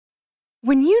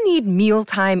When you need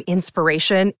mealtime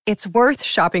inspiration, it's worth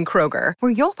shopping Kroger,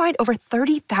 where you'll find over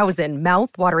 30,000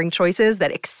 mouth-watering choices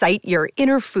that excite your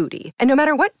inner foodie. And no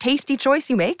matter what tasty choice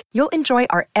you make, you'll enjoy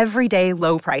our everyday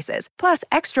low prices, plus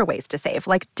extra ways to save,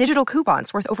 like digital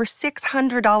coupons worth over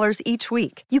 $600 each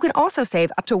week. You can also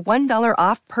save up to $1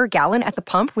 off per gallon at the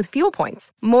pump with fuel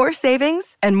points. More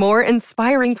savings and more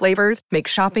inspiring flavors make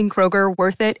shopping Kroger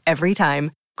worth it every time.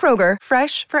 Kroger,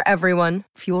 fresh for everyone.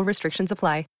 Fuel restrictions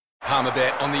apply.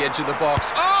 Palmerbet on the edge of the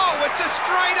box. Oh, it's a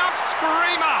straight-up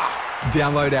screamer!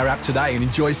 Download our app today and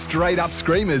enjoy straight-up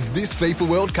screamers this FIFA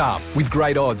World Cup with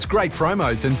great odds, great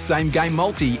promos and same-game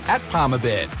multi at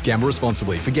Palmerbet. Gamble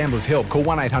responsibly. For Gamblers' Help, call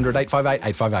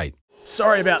 1-800-858-858.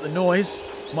 Sorry about the noise.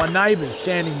 My neighbour's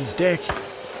sanding his deck.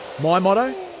 My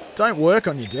motto? Don't work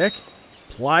on your deck.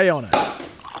 Play on it.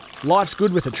 Life's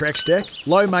good with a Trex deck.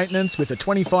 Low maintenance with a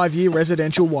 25-year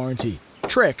residential warranty.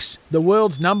 Trex, the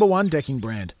world's #1 decking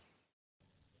brand.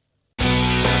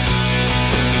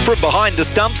 From behind the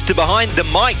stumps to behind the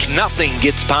mic, nothing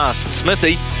gets past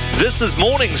Smithy. This is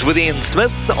Mornings with Ian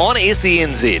Smith on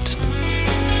SENZ.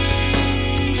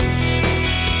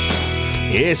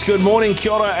 Yes, good morning,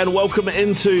 kia ora, and welcome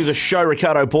into the show.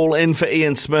 Ricardo Ball in for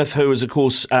Ian Smith, who is, of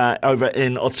course, over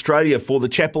in Australia for the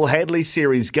Chapel Hadley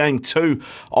series. Game 2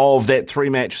 of that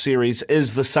 3-match series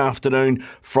is this afternoon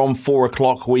from 4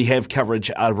 o'clock. We have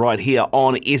coverage right here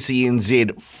on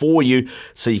SENZ for you,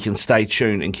 so you can stay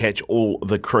tuned and catch all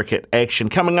the cricket action.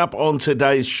 Coming up on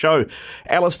today's show,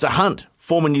 Alistair Hunt,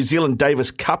 former New Zealand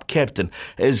Davis Cup captain,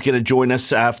 is going to join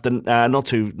us after not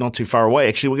too far away.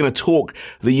 Actually, we're going to talk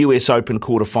the US Open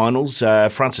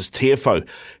quarterfinals. Frances Tiafoe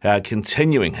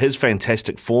continuing his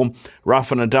fantastic form.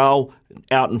 Rafa Nadal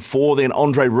out in 4, then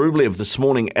Andrei Rublev this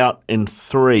morning out in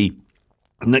 3.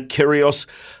 Nick Kyrgios,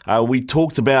 we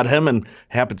talked about him and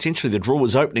how potentially the draw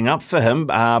was opening up for him,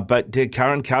 but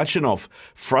Karen Khachanov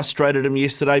frustrated him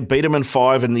yesterday, beat him in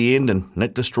 5 in the end, and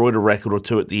Nick destroyed a racket or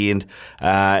two at the end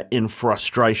in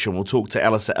frustration. We'll talk to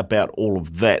Alistair about all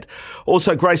of that.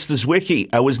 Also, Grace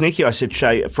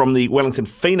Wozniacki, from the Wellington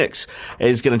Phoenix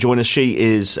is going to join us. She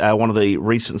is one of the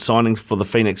recent signings for the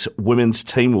Phoenix women's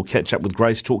team. We'll catch up with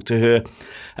Grace, talk to her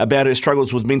about her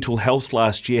struggles with mental health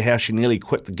last year, how she nearly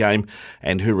quit the game,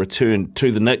 and her return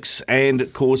to the Knicks, and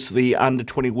of course the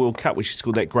Under-20 World Cup, where she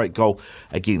scored that great goal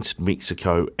against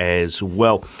Mexico as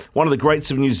well. One of the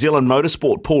greats of New Zealand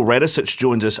motorsport, Paul Radisich,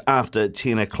 joins us after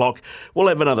 10 o'clock. We'll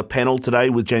have another panel today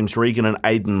with James Regan and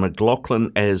Aidan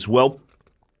McLaughlin as well.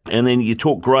 And then you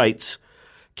talk greats.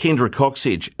 Kendra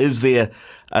Cocksedge, is there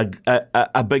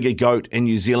a bigger goat in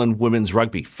New Zealand women's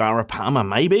rugby? Farah Palmer,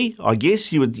 maybe, I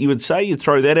guess you would say, you'd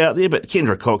throw that out there, but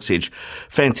Kendra Cocksedge,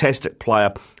 fantastic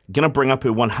player. Going to bring up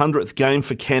her 100th game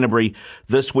for Canterbury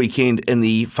this weekend in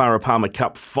the Farah Palmer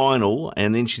Cup final,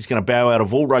 and then she's going to bow out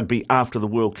of all rugby after the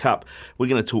World Cup. We're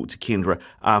going to talk to Kendra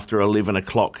after 11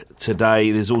 o'clock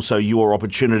today. There's also your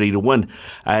opportunity to win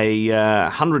a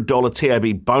 $100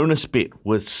 TAB bonus bet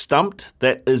with Stumped.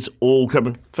 That is all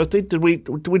coming. 50? We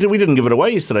didn't give it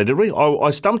away yesterday, did we? I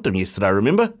stumped him yesterday,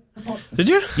 remember? Did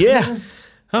you? Yeah.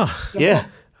 Oh. Yeah.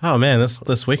 Oh man,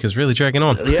 this week is really dragging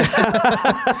on. Yeah.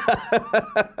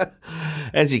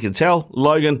 As you can tell,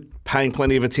 Logan paying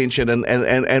plenty of attention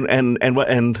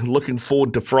and looking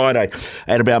forward to Friday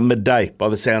at about midday by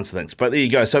the sounds of things. But there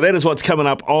you go. So that is what's coming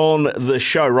up on the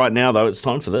show right now, though. It's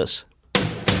time for this.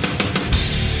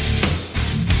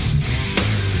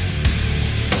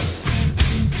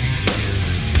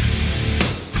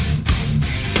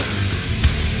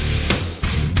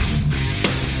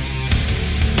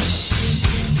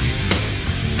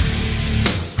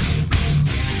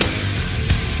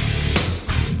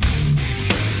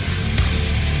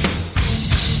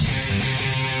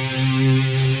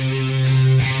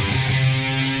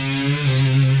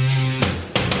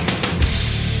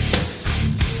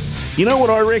 You know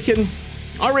what I reckon?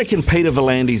 I reckon Peter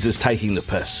V'landys is taking the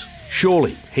piss.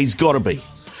 Surely, he's got to be.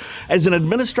 As an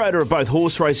administrator of both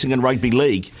horse racing and rugby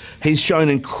league, he's shown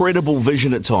incredible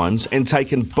vision at times and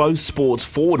taken both sports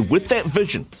forward with that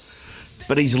vision.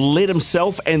 But he's let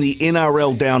himself and the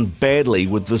NRL down badly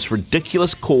with this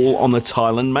ridiculous call on the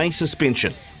Tylan May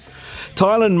suspension.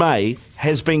 Tylan May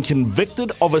has been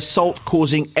convicted of assault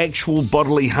causing actual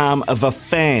bodily harm of a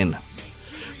fan.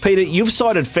 Peter, you've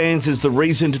cited fans as the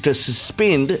reason to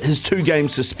suspend his 2-game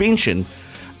suspension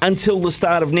until the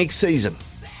start of next season.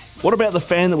 What about the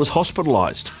fan that was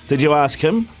hospitalised? Did you ask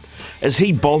him? Is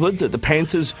he bothered that the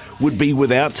Panthers would be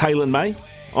without Tylan May?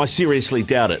 I seriously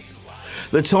doubt it.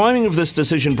 The timing of this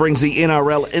decision brings the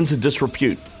NRL into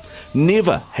disrepute.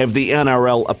 Never have the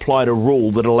NRL applied a rule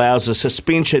that allows a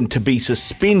suspension to be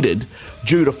suspended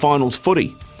due to finals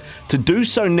footy. To do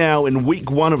so now in week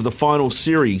 1 of the final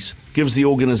series gives the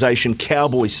organisation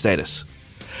cowboy status.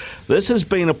 This has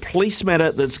been a police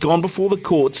matter that's gone before the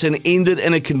courts and ended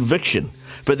in a conviction.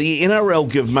 But the NRL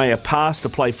give May a pass to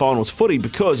play finals footy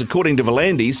because, according to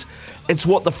Volandis, it's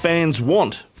what the fans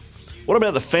want. What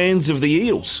about the fans of the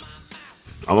Eels?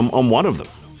 I'm one of them.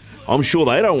 I'm sure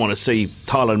they don't want to see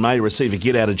Tyler May receive a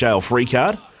get-out-of-jail-free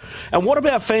card. And what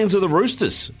about fans of the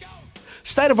Roosters?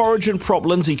 State of Origin prop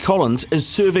Lindsay Collins is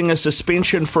serving a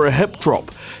suspension for a hip drop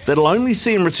that'll only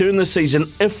see him return this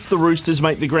season if the Roosters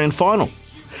make the grand final.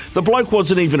 The bloke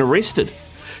wasn't even arrested,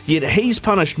 yet he's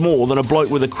punished more than a bloke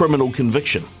with a criminal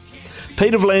conviction.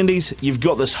 Peter Volandis, you've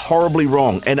got this horribly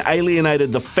wrong and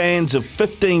alienated the fans of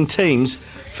 15 teams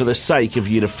for the sake of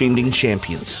your defending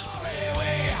champions.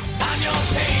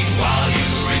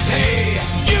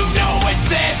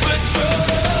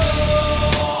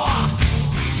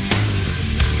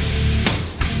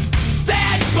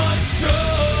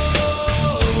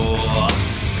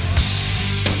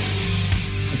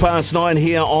 Past 9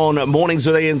 here on Mornings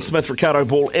with Ian Smith. Ricardo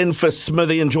Ball in for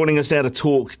Smithy, and joining us now to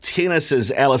talk tennis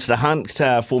is Alistair Hunt,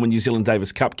 former New Zealand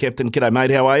Davis Cup captain. G'day,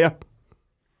 mate. How are you?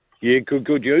 Yeah,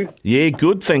 good. You? Yeah,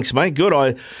 good. Thanks, mate. Good.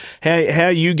 How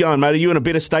are you going, mate? Are you in a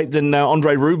better state than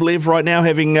Andrei Rublev right now,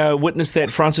 having witnessed that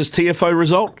Francis Tiafoe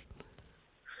result?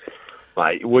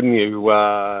 Mate, wouldn't you?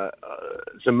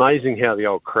 It's amazing how the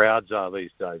old crowds are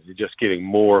these days. They're just getting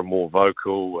more and more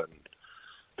vocal, and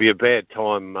be a bad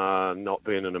time not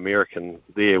being an American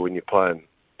there when you're playing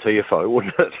Tiafoe,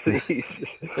 wouldn't it?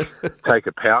 Take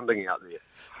a pounding out there.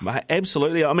 Mate,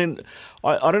 absolutely. I mean,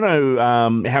 I don't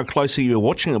know how closely you were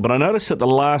watching it, but I noticed at the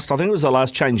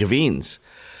last change of ends,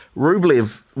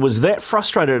 Rublev was that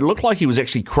frustrated. It looked like he was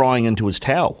actually crying into his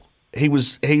towel. He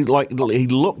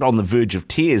looked on the verge of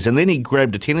tears, and then he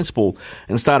grabbed a tennis ball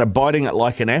and started biting it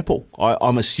like an apple.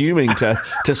 I'm assuming to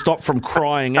stop from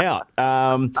crying out.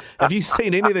 Have you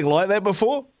seen anything like that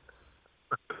before?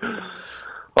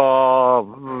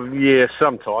 Oh, yeah,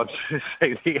 sometimes.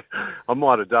 I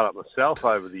might have done it myself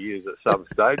over the years at some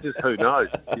stages. Who knows?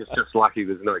 It's just lucky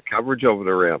there's no coverage of it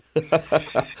around.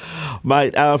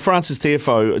 Mate, Francis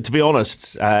Tiafoe, to be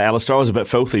honest, Alistair, I was a bit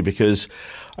filthy because,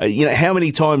 how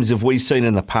many times have we seen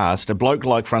in the past a bloke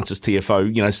like Francis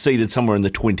Tiafoe, seated somewhere in the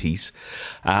 20s,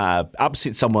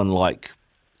 upset someone like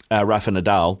Rafa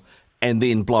Nadal and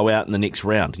then blow out in the next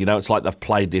round? It's like they've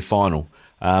played their final.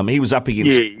 He was up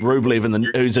against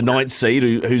Rublev, who's a ninth seed,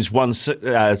 who's won 6-3,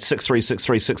 6-3,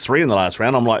 6-3 in the last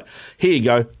round. I'm like, here you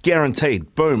go,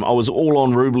 guaranteed. Boom, I was all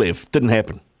on Rublev. Didn't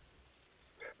happen.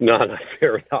 No,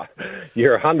 fair enough.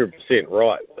 You're 100%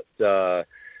 right. But,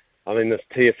 this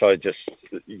Tiafoe,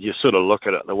 you sort of look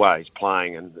at it the way he's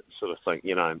playing and sort of think,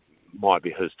 might be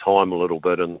his time a little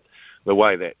bit. And the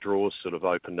way that draw's sort of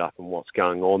opened up and what's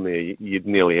going on there, you'd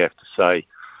nearly have to say,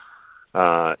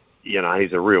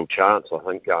 he's a real chance, I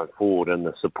think, going forward, and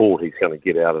the support he's going to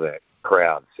get out of that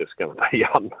crowd is just going to be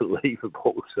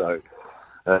unbelievable. So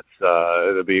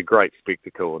it'll be a great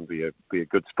spectacle and be a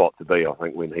good spot to be, I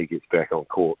think, when he gets back on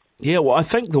court. Yeah, well, I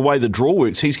think the way the draw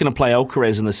works, he's going to play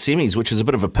Alcaraz in the semis, which is a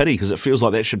bit of a pity because it feels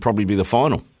like that should probably be the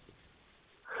final.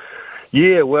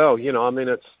 Yeah, well,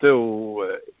 it's still,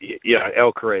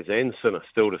 Alcaraz and Sinner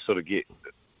still to sort of get,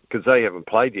 because they haven't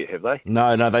played yet, have they?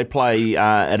 No, they play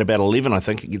at about 11, I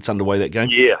think it gets underway, that game.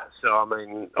 Yeah, so,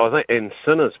 I think, and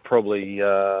Sinner's probably,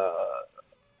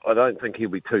 I don't think he'll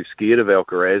be too scared of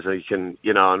Alcaraz. He can,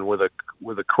 and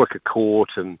with a quicker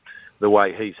court and the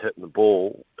way he's hitting the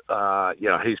ball,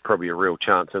 he's probably a real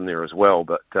chance in there as well.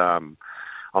 But,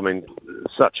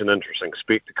 such an interesting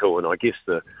spectacle, and I guess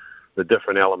the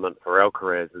different element for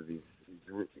Alcaraz is he's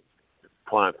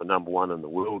playing for number one in the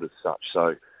world as such,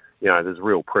 so there's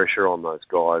real pressure on those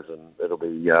guys, and it'll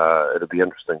be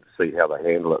interesting to see how they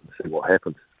handle it and see what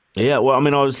happens. Yeah, well,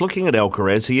 I was looking at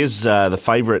Alcaraz. He is the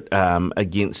favourite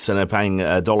against Sinner, paying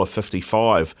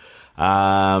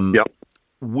 $1.55. Yep.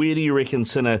 Where do you reckon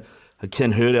Sinner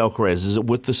can hurt Alcaraz? Is it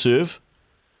with the serve?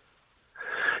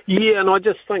 Yeah, and I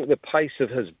just think the pace of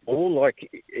his ball,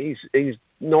 like he's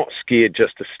not scared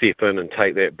just to step in and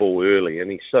take that ball early,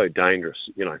 and he's so dangerous.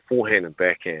 Forehand and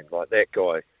backhand, like that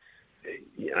guy.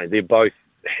 They're both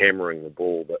hammering the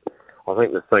ball, but I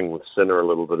think the thing with Sinner a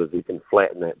little bit is he can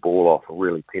flatten that ball off and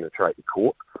really penetrate the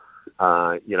court.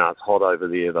 It's hot over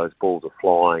there. Those balls are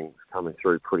flying, coming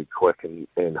through pretty quick and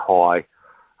high.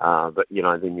 But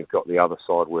then you've got the other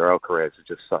side where Alcaraz is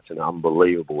just such an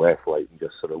unbelievable athlete and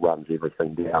just sort of runs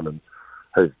everything down. And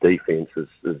his defense is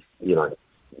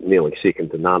nearly second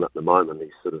to none at the moment.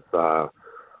 He's sort of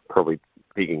probably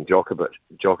pegging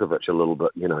Djokovic a little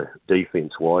bit,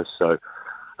 defense-wise. So,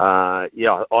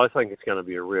 I think it's going to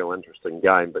be a real interesting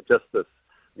game. But just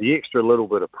the extra little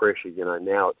bit of pressure,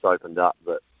 now it's opened up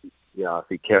that, if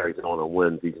he carries on and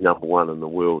wins, he's number one in the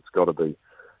world. It's got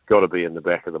to be in the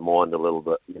back of the mind a little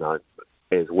bit,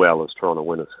 as well as trying to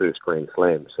win his first Grand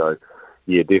Slam. So,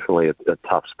 yeah, definitely a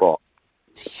tough spot.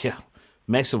 Yeah,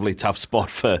 massively tough spot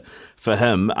for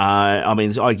him.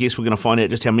 I guess we're going to find out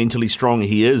just how mentally strong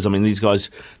he is. I mean, these guys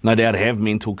no doubt have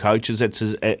mental coaches. That's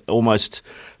almost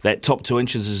that top 2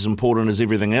 inches is as important as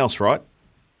everything else, right?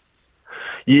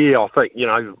 Yeah, I think,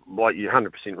 like you're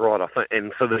 100% right. I think,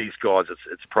 and for these guys,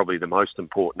 it's probably the most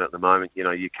important at the moment.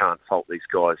 You can't fault these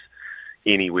guys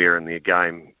anywhere in their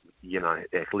game.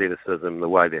 Athleticism, the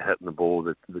way they're hitting the ball,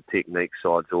 the technique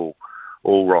side's all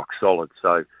rock solid.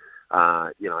 So,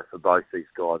 for both these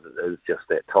guys, it is just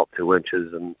that top 2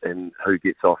 inches and who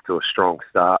gets off to a strong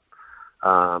start.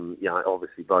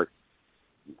 Obviously both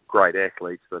great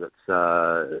athletes, but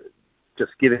it's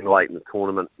just getting late in the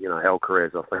tournament.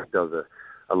 Alcaraz, I think, does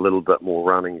a little bit more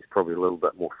running. He's probably a little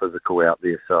bit more physical out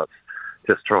there, so it's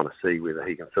just trying to see whether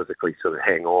he can physically sort of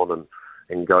hang on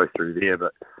and go through there.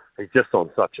 But he's just on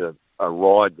such a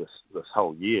ride this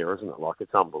whole year, isn't it? Like,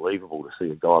 it's unbelievable to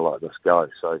see a guy like this go.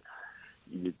 So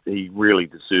he really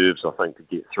deserves, I think, to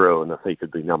get through, and if he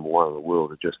could be number one in the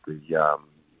world, it'd just be,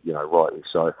 rightly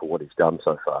so for what he's done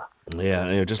so far.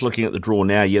 Yeah, just looking at the draw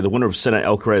now, the winner of Sinner,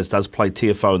 Alcaraz, does play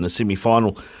Tiafoe in the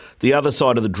semi-final. The other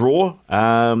side of the draw,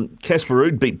 Casper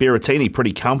Ruud beat Berrettini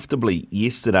pretty comfortably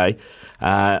yesterday.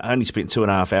 Only spent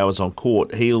 2.5 hours on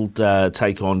court. He'll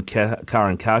take on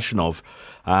Karen Khachanov,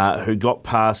 who got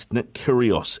past Nick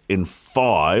Kyrgios in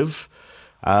 5.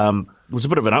 It was a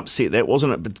bit of an upset, that,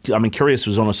 wasn't it? But, Kyrgios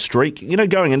was on a streak.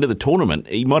 Going into the tournament,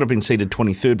 he might have been seeded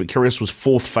 23rd, but Kyrgios was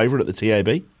 4th favourite at the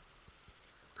TAB.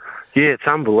 Yeah, it's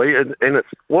unbelievable. And it's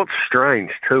what's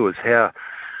strange, too, is how,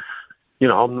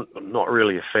 I'm not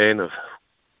really a fan of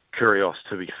Kyrgios,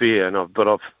 to be fair, but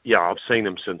I've seen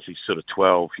him since he's sort of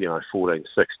 12, 14,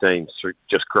 16, through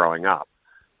just growing up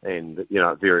and,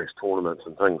 various tournaments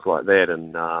and things like that.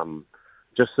 And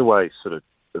just the way he's sort of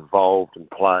evolved and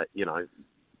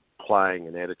playing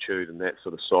and attitude and that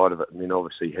sort of side of it. And then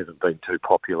obviously he hasn't been too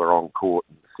popular on court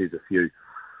and says a few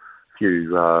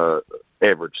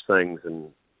average things.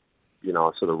 And,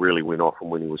 I sort of really went off him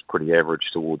when he was pretty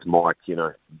average towards Mike,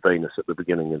 Venus at the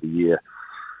beginning of the year.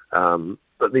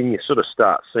 But then you sort of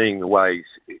start seeing the way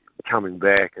he's coming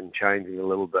back and changing a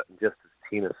little bit, and just his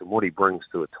tennis and what he brings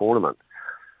to a tournament.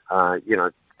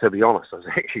 To be honest, I was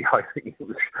actually hoping he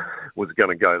was going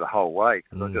to go the whole way,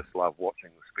 because I just love watching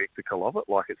the spectacle of it.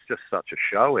 Like, it's just such a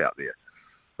show out there.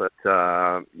 But,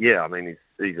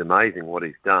 he's amazing what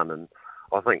he's done. And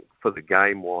I think for the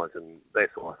game-wise, and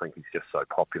that's why I think he's just so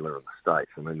popular in the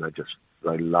States.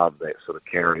 They love that sort of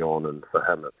carry-on, and for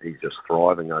him, he's just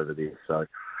thriving over there. So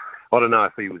I don't know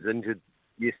if he was injured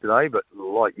yesterday, but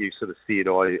like you sort of said,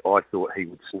 I thought he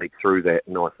would sneak through that,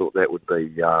 and I thought that would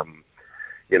be...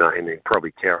 and then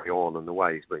probably carry on in the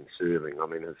way he's been serving.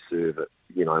 His serve,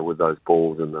 with those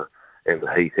balls and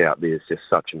the heat out there is just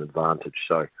such an advantage.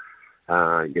 So,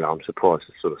 I'm surprised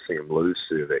to sort of see him lose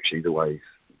serve, actually, the way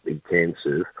he can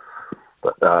serve.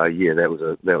 But,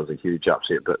 that was a huge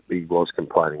upset. But he was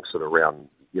complaining sort of around,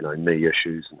 knee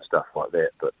issues and stuff like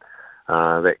that. But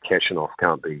that Khachanov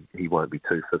he won't be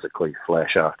too physically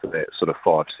flash after that sort of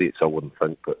 5 sets, I wouldn't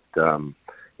think. But,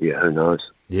 who knows?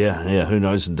 Yeah, who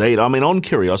knows indeed. On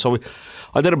Kyrgios,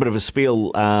 I did a bit of a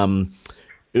spiel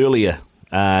earlier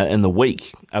in the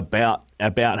week about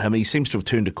him. He seems to have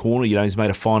turned a corner. He's made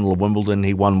a final of Wimbledon.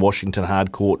 He won Washington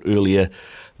hard court earlier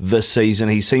this season.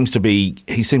 He seems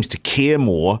to care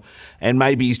more, and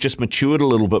maybe he's just matured a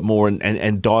little bit more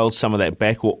and dialed some of that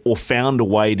back, or found a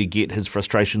way to get his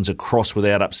frustrations across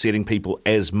without upsetting people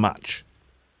as much.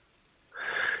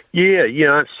 Yeah,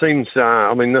 it seems,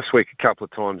 this week a couple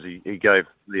of times he gave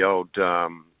the old,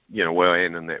 and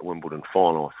in that Wimbledon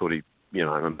final, I thought he,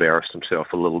 embarrassed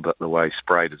himself a little bit in the way he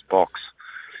sprayed his box,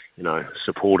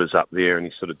 supporters up there, and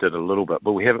he sort of did a little bit.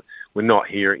 But we're not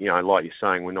hearing, like you're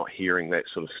saying, we're not hearing that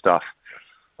sort of stuff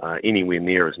anywhere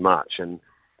near as much. And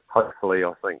hopefully,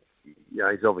 I think,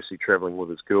 he's obviously travelling with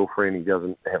his girlfriend. He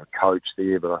doesn't have a coach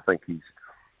there, but I think he's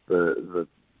the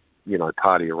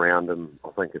party around him, I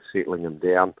think, is settling him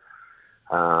down.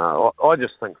 I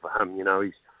just think for him,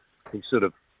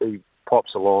 he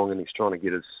pops along and he's trying to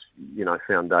get his,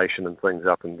 foundation and things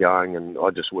up and going. And I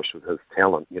just wish with his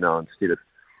talent, instead of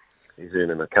he's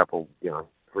earning a couple, 3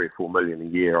 or 4 million a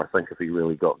year, I think if he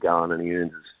really got going and he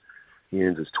earns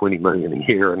his 20 million a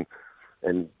year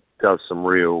and does some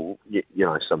real,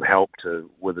 some help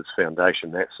with his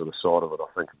foundation, that sort of side of it, I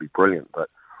think would be brilliant. But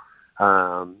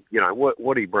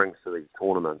What he brings to these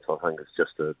tournaments, I think, is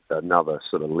just another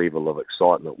sort of level of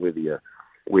excitement, whether you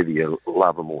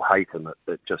love him or hate him.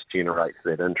 It just generates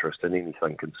that interest, and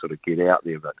anything can sort of get out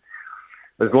there. But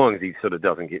as long as he sort of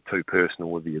doesn't get too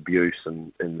personal with the abuse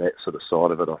and that sort of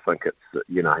side of it, I think it's,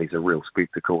 he's a real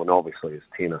spectacle. And obviously his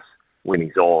tennis, when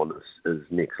he's on, is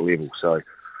next level. So,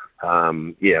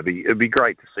 it'd be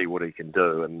great to see what he can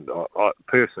do. And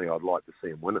personally, I'd like to see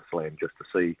him win a slam just to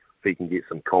see if he can get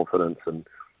some confidence and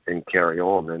carry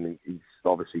on. And he's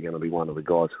obviously going to be one of the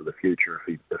guys for the future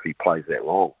if he plays that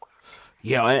long.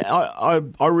 Yeah,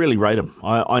 I really rate him.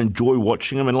 I enjoy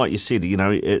watching him, and like you said,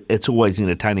 it's always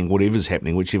entertaining whatever's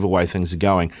happening, whichever way things are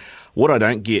going. What I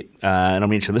don't get, and I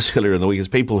mentioned this earlier in the week, is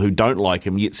people who don't like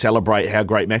him yet celebrate how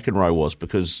great McEnroe was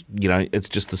because, it's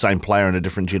just the same player in a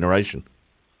different generation.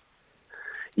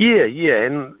 Yeah,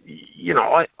 and,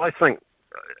 I think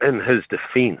in his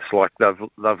defence, like they've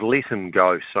let him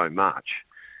go so much.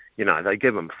 They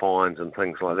give him fines and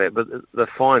things like that, but the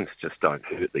fines just don't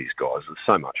hurt these guys. There's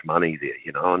so much money there,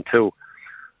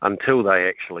 until they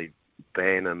actually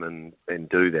ban him and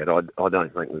do that, I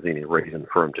don't think there's any reason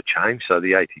for him to change. So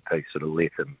the ATP sort of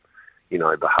let him,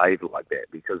 behave like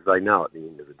that because they know at the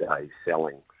end of the day he's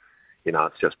selling,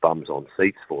 it's just bums on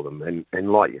seats for them.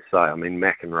 And like you say,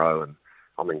 McEnroe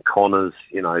and Connors,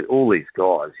 all these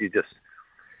guys,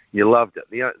 you loved it.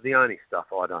 The only stuff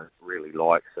I don't really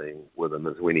like seeing with him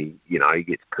is when he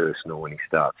gets personal, when he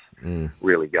starts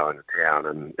really going to town.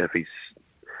 And if he's,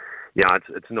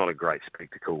 it's not a great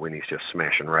spectacle when he's just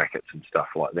smashing rackets and stuff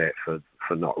like that for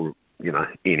not,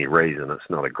 any reason. It's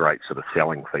not a great sort of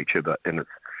selling feature, and it's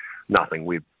nothing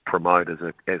we promote as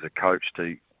a coach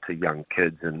to young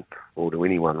kids or to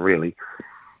anyone really.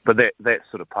 But that's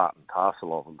sort of part and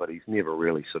parcel of him. But he's never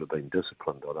really sort of been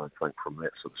disciplined, I don't think, from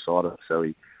that sort of side of it.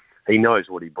 So he knows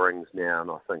what he brings now,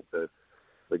 and I think the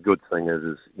good thing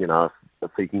is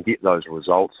if he can get those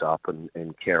results up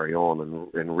and carry on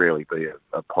and really be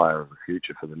a player of the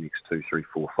future for the next 2, 3,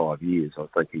 4, 5 years, I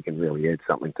think he can really add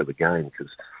something to the game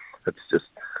because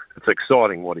it's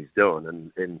exciting what he's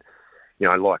doing. And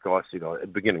like I said at the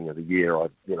beginning of the year, I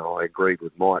agreed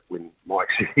with Mike when Mike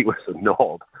said he was a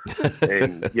knob,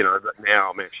 and but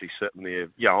now I'm actually sitting there.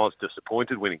 I was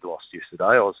disappointed when he lost yesterday.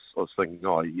 I was thinking,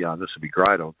 this would be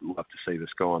great. I'd love to see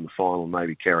this guy in the final and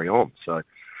maybe carry on. So.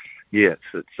 Yeah,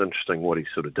 it's interesting what he's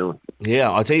sort of doing.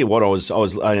 Yeah, I tell you what, I was,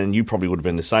 and you probably would have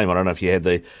been the same. I don't know if you had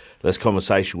this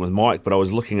conversation with Mike, but I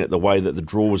was looking at the way that the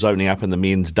draw was opening up in the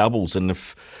men's doubles, and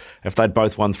if they'd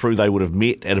both won through, they would have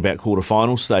met at about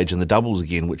quarter-final stage in the doubles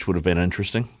again, which would have been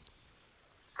interesting.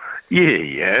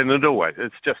 Yeah, and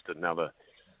it's just another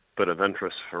bit of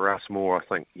interest for us more. I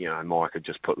think, Mike had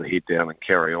just put the head down and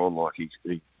carry on like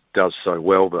he does so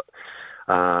well, but...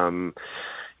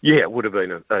 it would have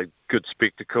been a good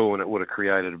spectacle, and it would have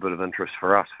created a bit of interest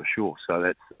for us for sure.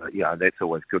 So that's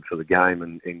always good for the game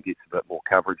and gets a bit more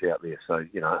coverage out there. So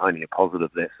only a positive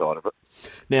that side of it.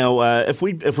 Now, if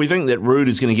we think that Ruud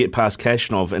is going to get past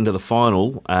Khachanov into the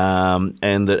final,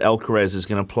 and that Alcaraz is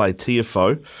going to play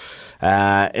Tiafoe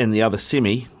in the other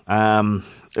semi,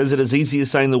 is it as easy as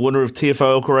saying the winner of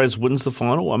Tiafoe Alcaraz wins the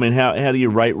final? I mean, how do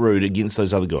you rate Ruud against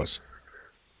those other guys?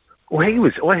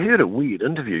 Well, I heard a weird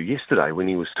interview yesterday when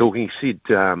he was talking. He said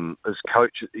his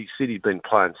coach, he said he'd been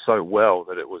playing so well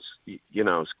that it was, his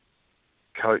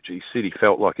coach, he said he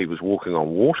felt like he was walking on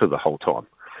water the whole time.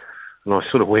 And I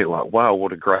sort of went like, wow,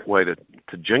 what a great way to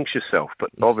jinx yourself.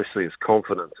 But obviously his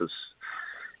confidence is,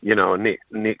 a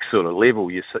next sort of level.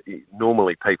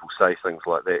 Normally people say things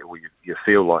like that where you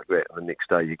feel like that, and the next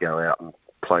day you go out and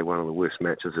play one of the worst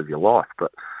matches of your life.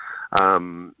 But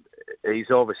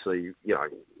he's obviously,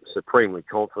 supremely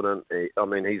confident.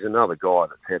 He's another guy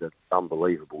that's had an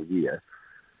unbelievable year,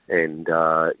 and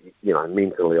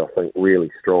mentally, I think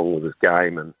really strong with his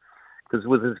game. And because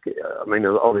with his,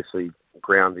 obviously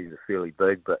groundies are fairly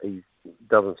big, but he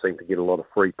doesn't seem to get a lot of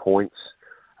free points.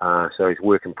 So he's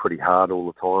working pretty hard all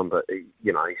the time, but he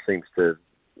seems to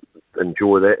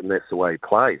enjoy that, and that's the way he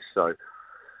plays. So,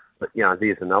 but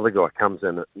there's another guy comes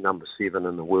in at number 7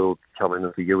 in the world, coming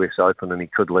into the US Open, and he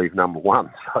could leave number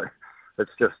 1. So.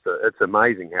 It's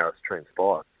amazing how it's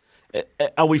transpired.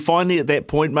 Are we finally at that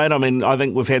point, mate? I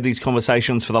think we've had these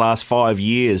conversations for the last 5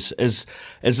 years. Is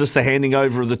this the handing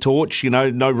over of the torch?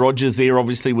 No Rogers there,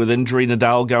 obviously, with injury.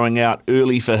 Nadal going out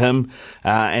early for him,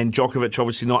 and Djokovic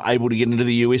obviously not able to get into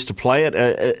the US to play it.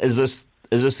 Is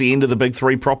this the end of the big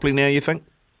three properly now, you think?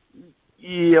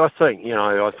 Yeah, I think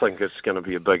it's going to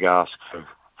be a big ask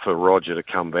for Roger to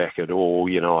come back at all.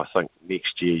 I think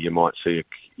next year you might see if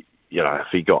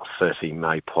he got fit, he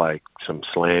may play some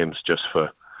slams just for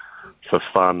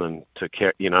fun and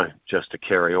just to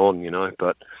carry on,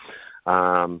 But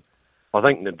I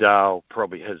think Nadal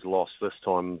probably has lost this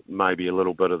time, maybe a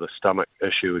little bit of the stomach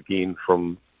issue again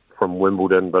from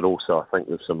Wimbledon, but also I think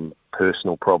there's some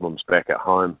personal problems back at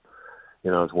home.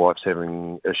 His wife's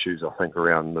having issues, I think,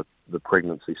 around the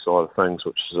pregnancy side of things,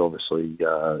 which is obviously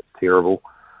terrible.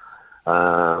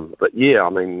 But yeah, I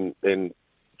mean, then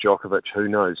Djokovic, who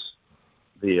knows?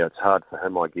 Yeah, it's hard for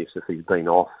him, I guess, if he's been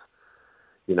off,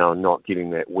 and not getting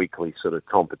that weekly sort of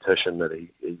competition that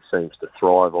he seems to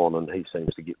thrive on, and he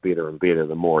seems to get better and better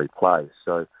the more he plays.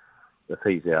 So if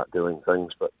he's out doing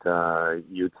things, but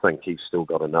you'd think he's still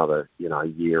got another,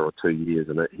 year or 2 years,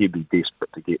 and he'd be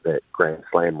desperate to get that Grand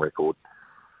Slam record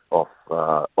off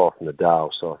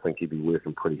Nadal. So I think he'd be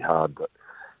working pretty hard. But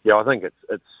yeah, I think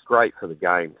it's great for the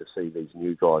game to see these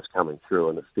new guys coming through,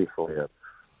 and it's definitely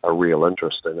a real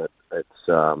interest in it.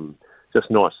 It's just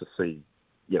nice to see,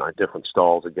 different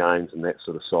styles of games and that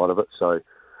sort of side of it. So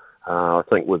I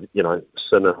think with,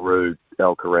 Sinner, Ruud,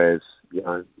 Alcaraz,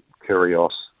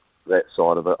 Kyrgios, that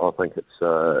side of it, I think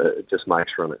it just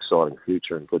makes for an exciting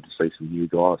future and good to see some new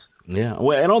guys. Yeah,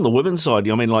 well, and on the women's side,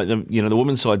 I mean, like the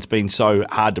women's side's been so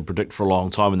hard to predict for a long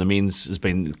time, and the men's has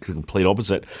been the complete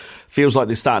opposite. Feels like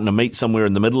they're starting to meet somewhere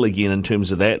in the middle again in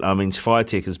terms of that. I mean,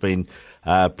 Swiatek has been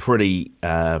pretty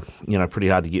hard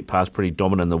to get past, pretty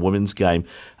dominant in the women's game.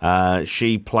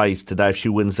 She plays today. If she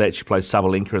wins that, she plays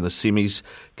Sabalenka in the semis,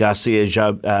 Garcia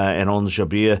and Ons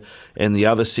Jabeur in the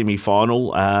other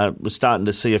semi-final. We're starting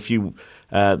to see a few.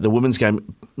 The women's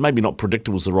game, maybe not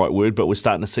predictable is the right word, but we're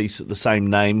starting to see the same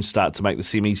names start to make the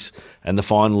semis and the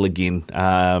final again,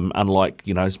 unlike,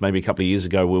 maybe a couple of years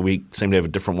ago where we seem to have a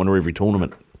different winner every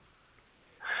tournament.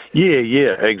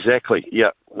 Yeah, exactly. Yeah,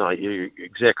 no, you're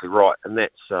exactly right. And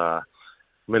that's,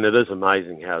 it is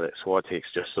amazing how that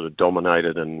Swiatek's just sort of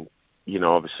dominated, and,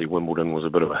 obviously Wimbledon was a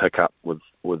bit of a hiccup with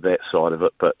that side of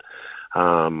it, but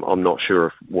I'm not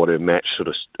sure what her match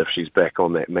if she's back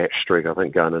on that match streak. I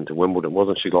think going into Wimbledon,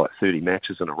 wasn't she like 30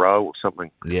 matches in a row or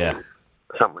something? Yeah.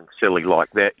 Something silly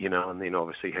like that, and then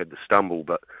obviously had the stumble,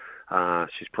 but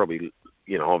she's probably,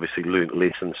 obviously learnt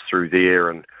lessons through there,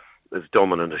 and as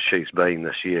dominant as she's been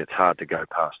this year, it's hard to go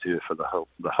past her for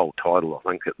the whole title, I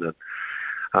think.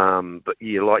 But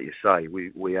yeah, like you say,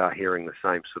 we are hearing the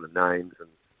same sort of names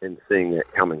and seeing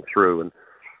that coming through, and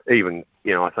even,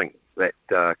 I think that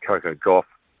Coco Gauff,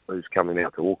 who's coming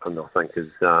out to Auckland, I think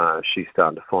is she's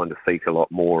starting to find her feet a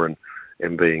lot more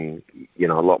and being, a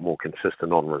lot more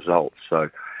consistent on results. So,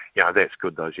 that's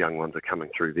good. Those young ones are coming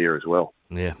through there as well.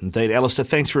 Yeah, indeed. Alistair,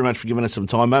 thanks very much for giving us some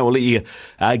time, mate. We'll let you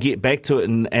get back to it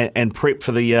and prep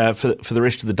for the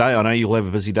rest of the day. I know you'll have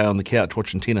a busy day on the couch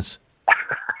watching tennis.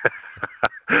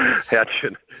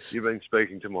 You've been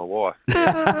speaking to my wife.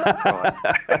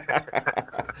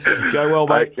 Go well,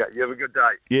 mate. Okay, you have a good day.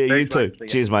 Yeah, thanks, you too. mate.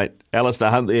 Cheers, mate. Alistair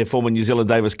Hunt there, former New Zealand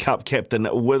Davis Cup captain,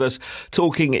 with us,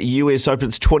 talking US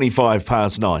Open's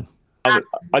 9:25.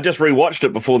 I just rewatched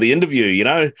it before the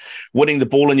interview, winning the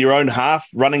ball in your own half,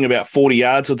 running about 40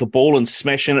 yards with the ball and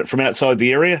smashing it from outside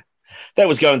the area. That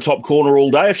was going top corner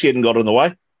all day if she hadn't got in the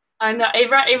way. I know.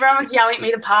 Everyone was yelling at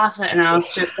me to pass it, and I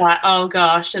was just like, oh,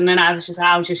 gosh. And then I was just,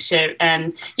 I'll just shoot.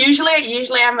 And usually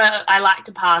I like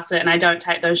to pass it, and I don't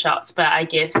take those shots, but I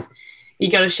guess you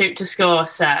got to shoot to score.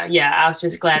 So, yeah, I was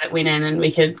just glad it went in and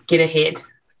we could get ahead.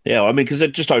 Yeah, I mean, because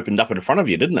it just opened up in front of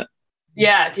you, didn't it?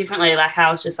 Yeah, definitely. Like, I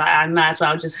was just like, I might as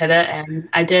well just hit it, and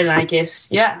I did. And I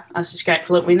guess, yeah, I was just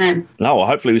grateful it went in. No, well,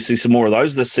 hopefully we see some more of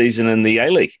those this season in the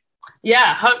A-League.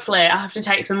 Yeah, hopefully. I have to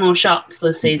take some more shots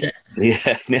this season.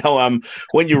 Yeah. Now,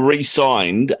 when you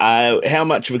re-signed, how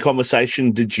much of a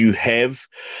conversation did you have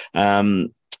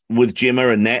with Gemma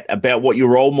and Nat about what your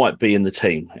role might be in the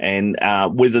team, and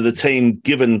whether the team,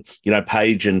 given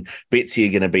Paige and Betsy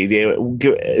are going to be there,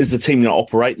 is the team going to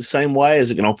operate the same way? Is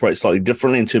it going to operate slightly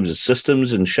differently in terms of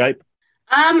systems and shape?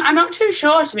 I'm not too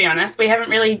sure, to be honest. We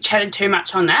haven't really chatted too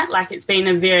much on that. Like, it's been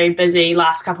a very busy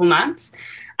last couple months.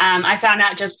 I found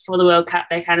out just before the World Cup,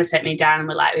 they kind of sat me down and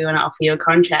were like, we want to offer you a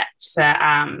contract. So,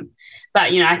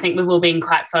 but, I think we've all been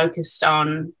quite focused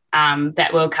on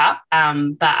that World Cup.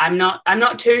 But I'm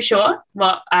not too sure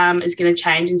what is going to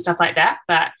change and stuff like that.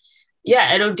 But,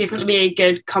 yeah, it'll definitely be a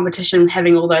good competition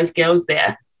having all those girls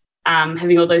there,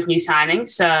 having all those new signings.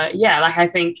 So, yeah, like, I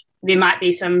think there might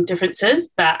be some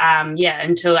differences. But, yeah,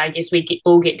 until I guess we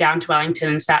all get down to Wellington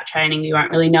and start training, we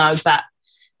won't really know. But,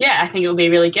 yeah, I think it'll be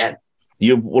really good.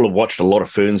 You will have watched a lot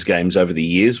of Ferns games over the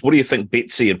years. What do you think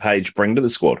Betsy and Paige bring to the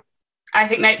squad? I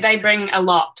think they bring a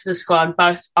lot to the squad,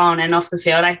 both on and off the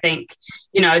field. I think,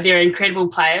 they're incredible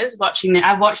players.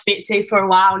 I've watched Betsy for a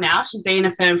while now. She's been in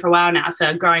a firm for a while now.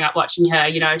 So growing up watching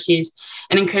her, she's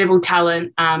an incredible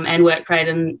talent and work rate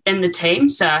in the team.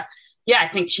 So, yeah, I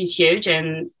think she's huge,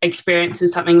 and experience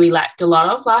is something we lacked a lot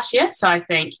of last year. So I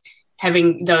think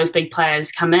having those big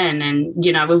players come in, and,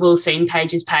 we've all seen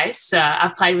Paige's pace. So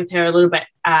I've played with her a little bit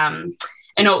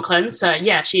in Auckland. So,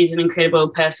 yeah, she's an incredible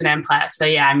person and player. So,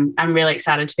 yeah, I'm really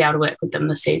excited to be able to work with them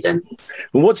this season.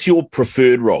 What's your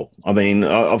preferred role? I mean,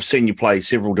 I've seen you play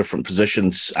several different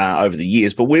positions over the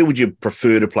years, but where would you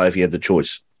prefer to play if you had the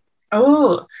choice?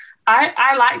 Oh,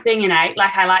 I like being an 8.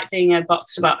 Like, I like being a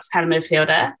box-to-box kind of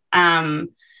midfielder. I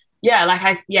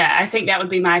think that would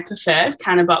be my preferred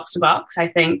kind of box-to-box. I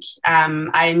think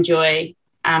I enjoy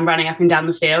running up and down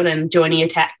the field and joining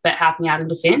attack, but helping out in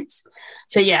defence.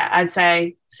 So, yeah, I'd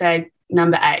say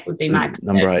number 8 would be my preferred.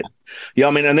 Number 8. Yeah,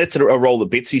 I mean, and that's a role that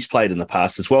Betsy's played in the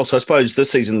past as well. So I suppose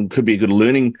this season could be a good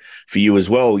learning for you as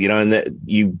well, and that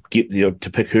you get to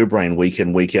pick her brain week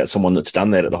in, week out, someone that's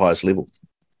done that at the highest level.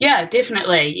 Yeah,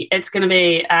 definitely. It's going to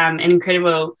be an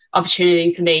incredible opportunity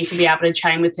for me to be able to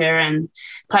train with her and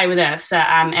play with her. So,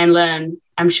 and learn,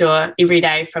 I'm sure, every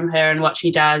day from her and what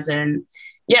she does, and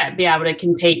be able to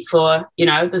compete for,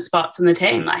 the spots in the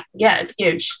team. Like, yeah, it's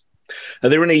huge. Are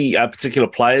there any particular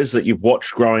players that you've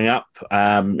watched growing up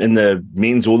in the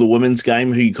men's or the women's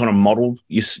game who you kind of modelled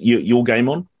your game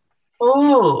on?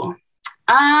 Oh,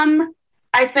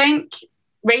 I think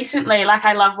recently,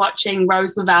 I love watching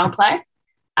Rose Lavelle play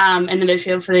in the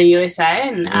midfield for the USA,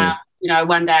 and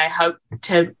one day I hope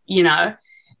to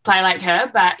play like her.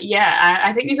 But yeah,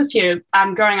 I think there's a few.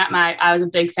 Growing up, I was a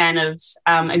big fan of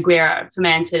Aguero for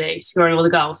Man City, scoring all the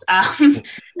goals.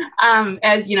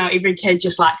 As every kid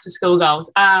just likes to score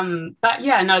goals. But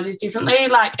yeah, no, there's definitely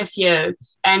a few.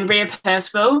 And Rhea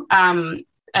Percival,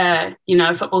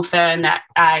 football fan that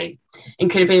I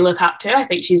incredibly look up to. I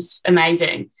think she's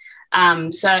amazing.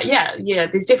 So yeah,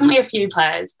 there's definitely a few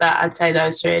players, but I'd say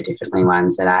those 3 are definitely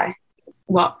ones that I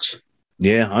watch.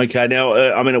 Yeah, okay. Now,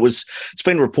 it's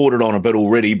been reported on a bit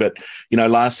already, but,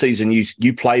 last season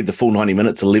you played the full 90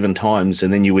 minutes 11 times,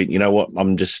 and then you went, you know what,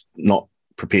 I'm just not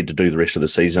prepared to do the rest of the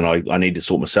season. I need to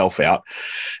sort myself out.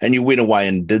 And you went away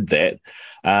and did that.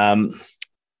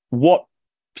 What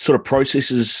sort of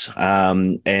processes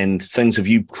and things have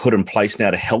you put in place now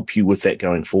to help you with that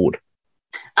going forward?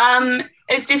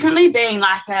 It's definitely been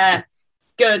a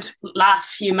good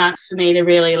last few months for me to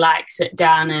really sit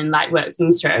down and work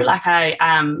things through.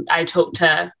 I talk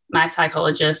to my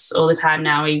psychologists all the time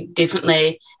now. We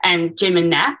definitely, and Jim and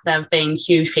Nat, they've been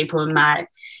huge people in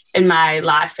my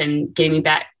life and getting me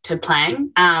back to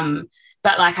playing.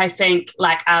 But I think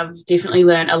I've definitely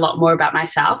learned a lot more about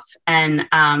myself, and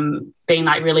been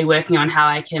really working on how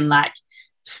I can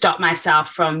stop myself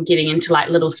from getting into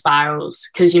little spirals,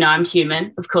 because I'm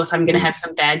human. Of course, I'm going to have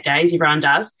some bad days. Everyone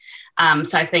does.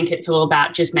 So I think it's all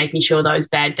about just making sure those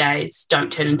bad days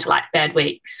don't turn into bad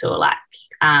weeks or I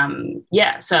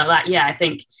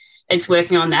think it's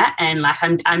working on that. And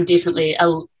I'm definitely a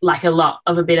lot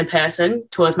of a better person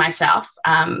towards myself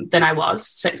than I was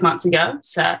 6 months ago.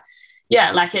 So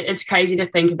yeah, it's crazy to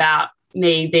think about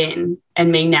me then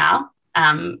and me now.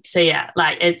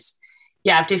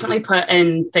 I've definitely put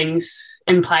in things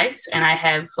in place, and I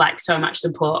have so much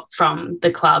support from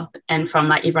the club and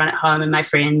from everyone at home and my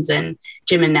friends and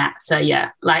Jim and Nat. So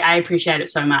yeah, I appreciate it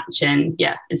so much, and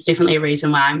yeah, it's definitely a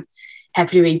reason why I'm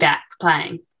happy to be back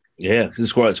playing. Yeah,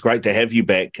 it's great to have you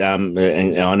back. And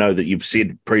I know that you've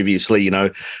said previously,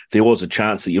 there was a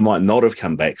chance that you might not have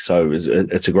come back. So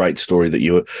it's a great story that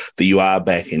you are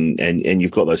back, and you've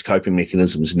got those coping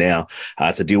mechanisms now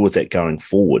to deal with that going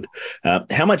forward.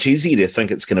 How much easier do you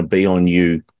think it's going to be on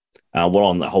you,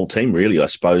 on the whole team, really, I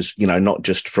suppose, not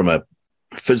just from a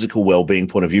physical well-being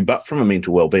point of view, but from a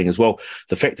mental well-being as well,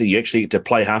 the fact that you actually get to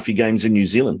play half your games in New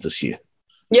Zealand this year?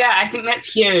 Yeah, I think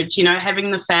that's huge. Having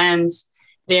the fans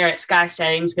there at Sky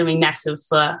Stadium is going to be massive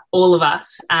for all of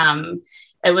us.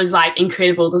 It was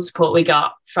incredible the support we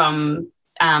got from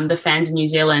the fans in New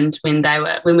Zealand when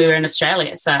we were in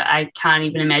Australia. So I can't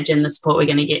even imagine the support we're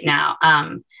going to get now.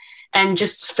 And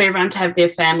just for everyone to have their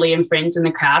family and friends in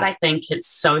the crowd, I think it's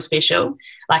so special.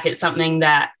 It's something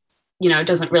that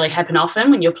doesn't really happen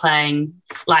often when you're playing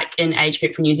in age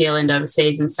group for New Zealand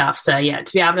overseas and stuff. So yeah,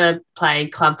 to be able to play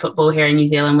club football here in New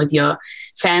Zealand with your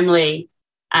family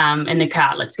in the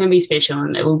crowd, it's going to be special,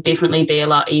 and it will definitely be a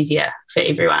lot easier for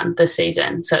everyone this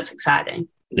season. So it's exciting.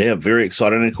 Yeah, very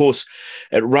exciting. And of course,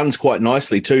 it runs quite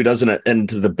nicely too, doesn't it,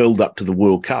 into the build-up to the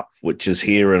World Cup, which is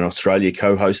here in Australia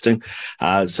co-hosting.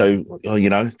 So,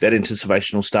 that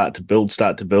anticipation will start to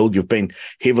build. You've been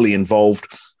heavily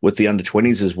involved with the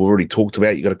under-20s, as we've already talked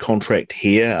about. You've got a contract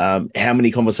here. How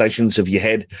many conversations have you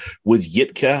had with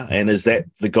Yitka? And is that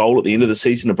the goal at the end of the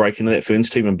season, to break into that Ferns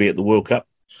team and be at the World Cup?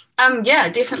 Yeah,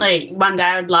 definitely. One day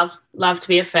I'd love to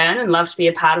be a Fern and love to be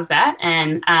a part of that.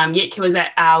 And Yitka was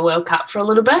at our World Cup for a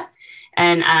little bit,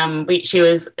 and she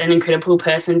was an incredible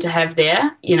person to have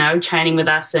there, training with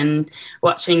us and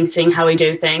seeing how we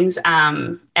do things.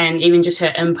 And even just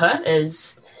her input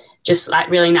is just like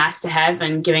really nice to have,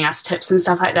 and giving us tips and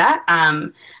stuff like that.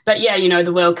 But yeah,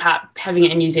 the World Cup, having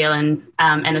it in New Zealand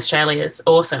and Australia is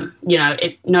awesome.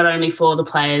 It not only for the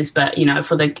players, but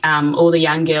for the all the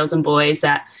young girls and boys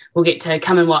that will get to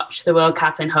come and watch the World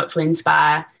Cup and hopefully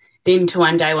inspire them to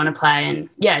one day want to play. And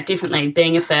yeah, definitely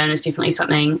being a Fern is definitely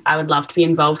something I would love to be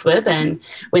involved with. And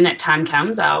when that time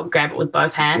comes, I'll grab it with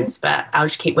both hands. But I'll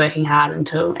just keep working hard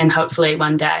and hopefully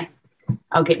one day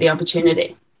I'll get the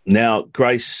opportunity. Now,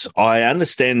 Grace, I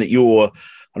understand that I don't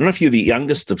know if you're the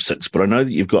youngest of 6, but I know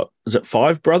that you've got, is it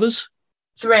 5 brothers?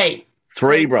 3.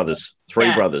 3 brothers.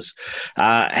 3 brothers.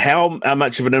 How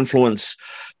much of an influence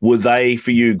were they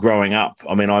for you growing up?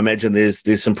 I mean, I imagine there's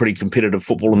some pretty competitive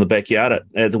football in the backyard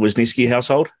at the Wisniewski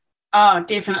household. Oh,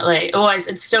 definitely. Always.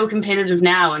 It's still competitive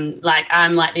now, and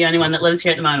I'm the only one that lives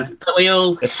here at the moment. But we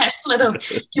all have little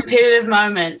competitive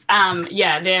moments.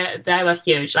 They were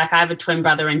huge. I have a twin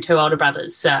brother and 2 older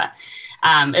brothers, so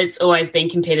it's always been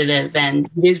competitive. And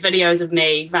there's videos of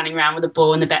me running around with a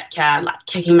ball in the backyard,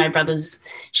 kicking my brother's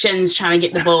shins, trying to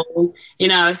get the ball.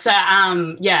 So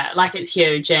it's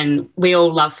huge, and we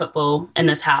all love football in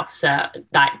this house. So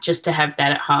just to have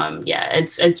that at home,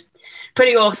 it's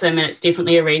pretty awesome, and it's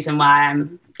definitely a reason why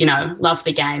I'm, love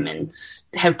the game and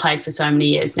have played for so many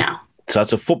years now. So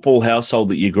it's a football household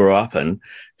that you grew up in.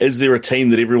 Is there a team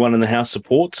that everyone in the house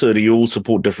supports, or do you all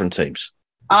support different teams?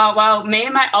 Oh, well, me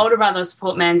and my older brother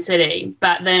support Man City,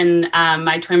 but then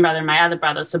my twin brother and my other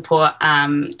brother support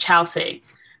Chelsea.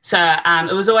 So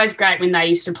it was always great when they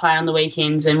used to play on the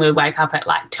weekends, and we'd wake up at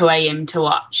 2 a.m. to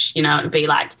watch. It'd be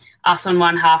us on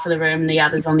one half of the room and the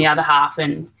others on the other half,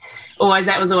 and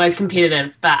that was always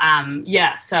competitive. But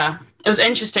so it was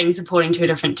interesting supporting 2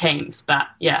 different teams. But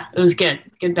yeah, it was good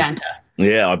banter.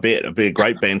 Yeah, I bet it'd be a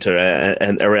great banter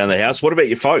around the house. What about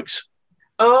your folks?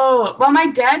 Oh, well, my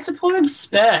dad supported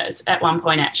Spurs at one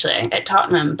point, actually, at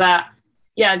Tottenham. But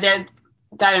yeah, they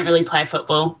don't really play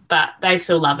football, but they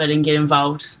still love it and get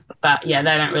involved. But yeah,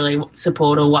 they don't really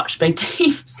support or watch big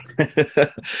teams.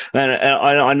 And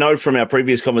I know from our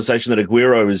previous conversation that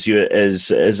Aguero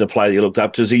is a player that you looked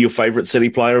up to. Is he your favourite City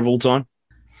player of all time?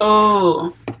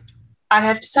 Oh, I'd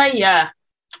have to say yeah.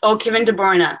 Or Kevin De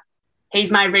Bruyne.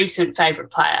 He's my recent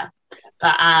favourite player.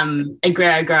 But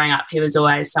Aguero, growing up, he was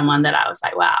always someone that I was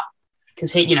like, wow,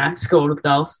 because he, scored with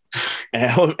goals.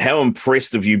 How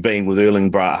impressed have you been with Erling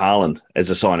Braut Haaland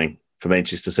as a signing for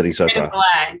Manchester City so far?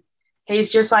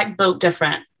 He's just built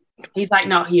different. He's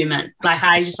not human.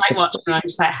 I just watching him. I'm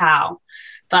just how.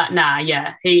 But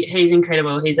he's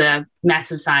incredible. He's a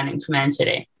massive signing for Man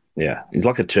City. Yeah, he's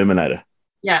like a Terminator.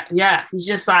 Yeah. He's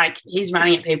just he's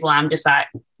running at people. I'm just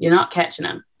you're not catching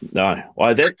him. No.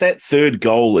 Well, that third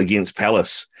goal against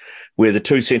Palace, where the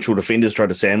 2 central defenders tried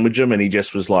to sandwich him, and he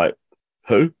just was like,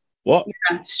 who? What?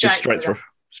 Yeah, straight through.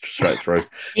 Straight through.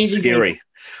 Scary.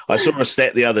 I saw a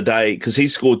stat the other day because he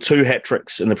scored 2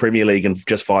 hat-tricks in the Premier League in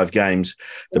just 5 games.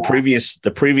 The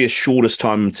previous shortest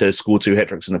time to score 2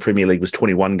 hat-tricks in the Premier League was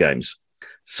 21 games.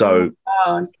 So,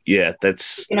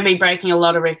 that's going to be breaking a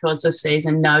lot of records this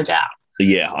season, no doubt.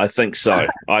 Yeah, I think so.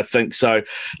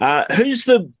 Who's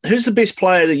the best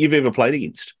player that you've ever played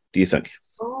against, do you think?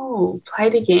 Oh,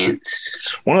 played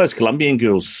against? One of those Colombian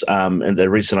girls in the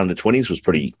recent under-20s was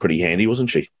pretty handy, wasn't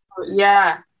she?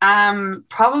 Yeah,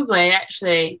 probably,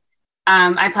 actually.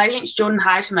 I played against Jordan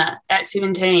Heitema at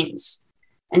 17s,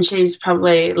 and she's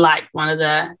probably one of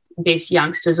the best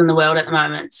youngsters in the world at the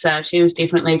moment. So she was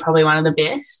definitely probably one of the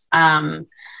best.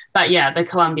 But yeah, the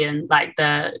Colombian,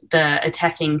 the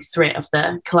attacking threat of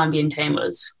the Colombian team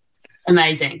was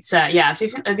amazing. So yeah,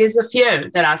 there's a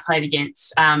few that I've played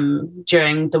against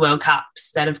during the World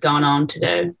Cups that have gone on to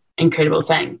do incredible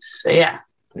things. So yeah.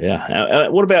 Yeah.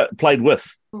 What about played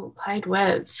with? Ooh, played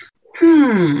with.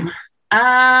 Oh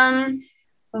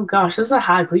gosh, this is a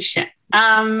hard question. Who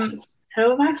have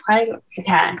I played with?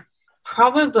 Okay,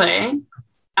 probably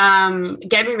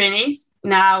Gabby Rennie's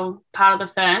now part of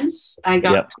the Ferns. I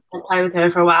got to play with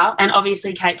her for a while, and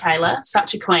obviously Kate Taylor,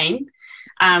 such a queen.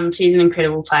 She's an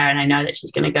incredible player, and I know that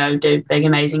she's going to go do big,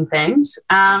 amazing things.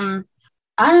 I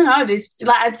don't know. There's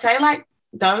I'd say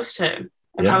those two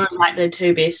are probably the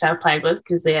two best I've played with,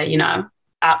 because they're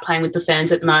out playing with the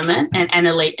Ferns at the moment, and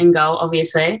Elite in goal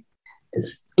obviously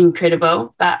is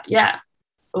incredible. But yeah,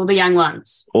 all the young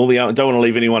ones. Don't want to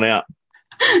leave anyone out.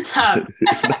 No.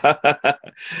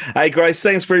 Hey, Grace,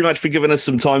 thanks very much for giving us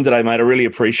some time today, mate. I really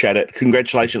appreciate it.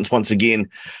 Congratulations once again,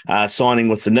 signing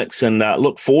with the Knicks, and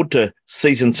look forward to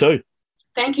season 2.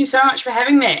 Thank you so much for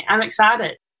having me. I'm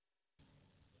excited.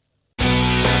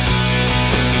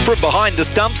 From behind the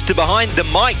stumps to behind the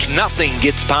mic, nothing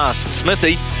gets past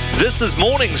Smithy. This is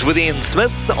Mornings with Ian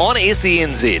Smith on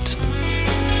SENZ.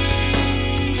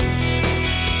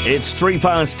 It's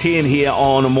 10:03 here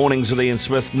on Mornings with Ian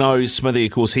Smith. No, Smithy,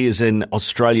 of course, he is in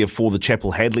Australia for the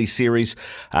Chapel Hadley series.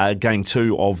 Game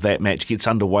 2 of that match gets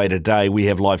underway today. We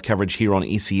have live coverage here on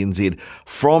SENZ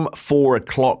from 4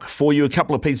 o'clock for you. A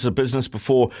couple of pieces of business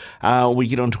before we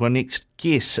get on to our next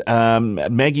guest.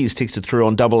 Maggie has texted through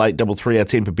on 8833, our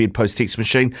Temper Bedpost text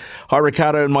machine. Hi,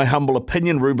 Ricardo. In my humble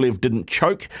opinion, Rublev didn't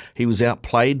choke. He was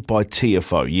outplayed by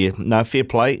TFO. Yeah, no, fair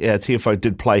play. TFO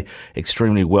did play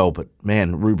extremely well, but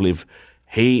man, Rublev,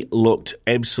 he looked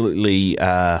absolutely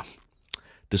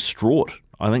distraught.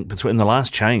 I think between the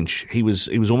last change, he was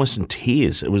almost in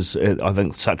tears. It was, I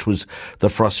think, such was the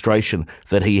frustration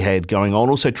that he had going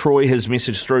on. Also, Troy has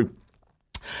messaged through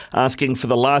asking for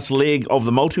the last leg of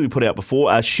the multi we put out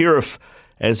before. Sheriff,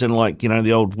 as in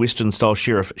the old Western-style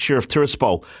Sheriff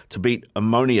Tiraspol to beat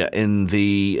Ammonia in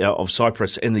of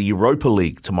Cyprus in the Europa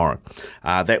League tomorrow.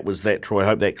 That was that, Troy. I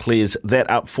hope that clears that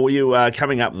up for you.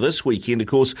 Coming up this weekend, of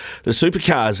course, the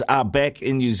Supercars are back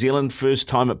in New Zealand. First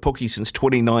time at Pookie since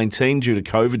 2019 due to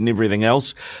COVID and everything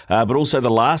else, but also the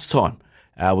last time.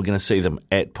 We're going to see them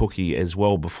at Pookie as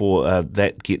well before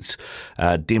that gets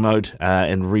demoed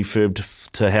and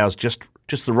refurbed to house just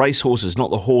the racehorses,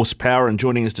 not the horsepower. And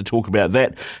joining us to talk about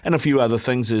that and a few other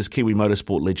things is Kiwi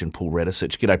motorsport legend Paul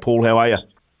Radisich. G'day, Paul. How are you?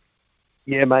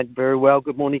 Yeah, mate, very well.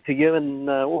 Good morning to you and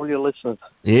all your listeners.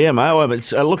 Yeah,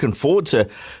 mate. I'm looking forward to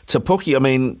Pookie. I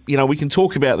mean, we can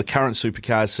talk about the current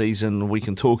supercar season. We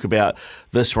can talk about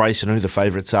this race and who the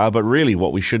favourites are. But really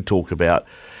what we should talk about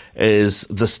is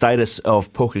the status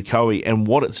of Pukekohe and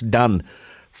what it's done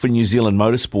for New Zealand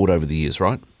motorsport over the years,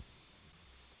 right?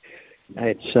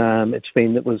 It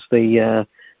was the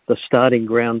starting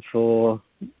ground for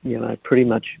pretty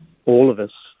much all of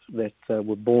us that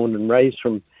were born and raised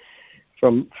from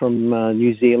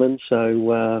New Zealand.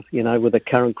 So with the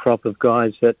current crop of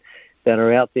guys that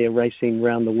are out there racing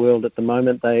around the world at the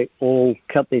moment, they all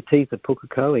cut their teeth at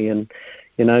Pukekohe. And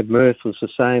Murph was the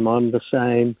same. I'm the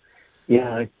same.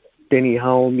 Denny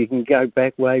Holm. You can go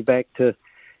way back to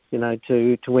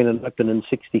win an Open in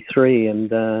 '63, and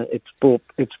it's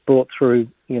brought through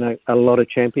a lot of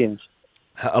champions.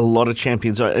 A lot of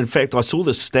champions. In fact, I saw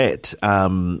the stat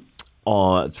through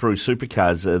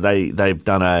Supercars. They've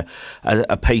done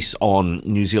a piece on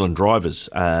New Zealand drivers,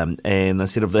 and they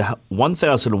said of the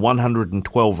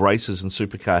 1,112 races in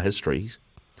Supercar history,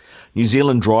 New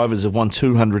Zealand drivers have won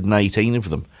 218 of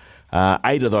them.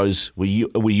 8 of those were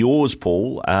yours,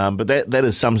 Paul, but that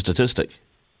is some statistic.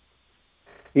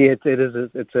 Yeah,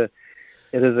 it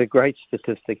is a great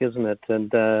statistic, isn't it?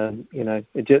 And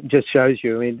it just shows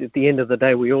you. I mean, at the end of the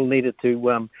day, we all needed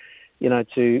to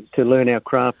learn our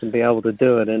craft and be able to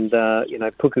do it. And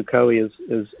Pukekohe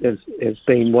has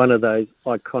been one of those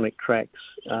iconic tracks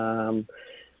that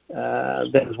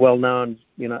is well known,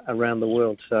 around the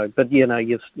world. So, but your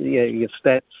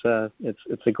stats,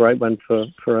 it's a great one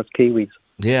for us Kiwis.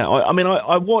 Yeah,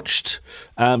 I watched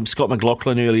Scott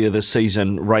McLaughlin earlier this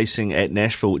season racing at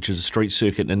Nashville, which is a street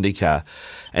circuit in IndyCar,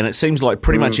 and it seems like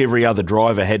pretty much every other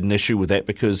driver had an issue with that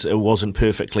because it wasn't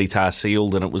perfectly tar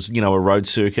sealed and it was, a road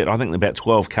circuit. I think about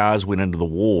 12 cars went into the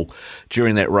wall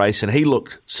during that race, and he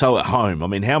looked so at home. I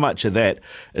mean, how much of that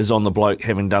is on the bloke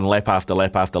having done lap after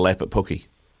lap after lap at Pookie?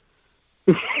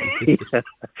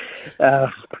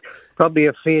 Probably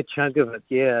a fair chunk of it,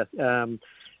 yeah.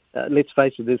 Let's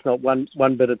face it, there's not one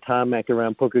bit of tarmac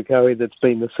around Pukekohe that's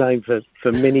been the same for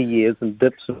many years, and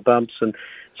dips and bumps. And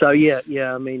so, yeah,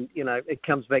 I mean, it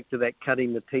comes back to that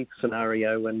cutting the teeth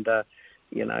scenario. And,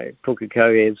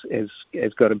 Pukekohe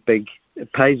has got it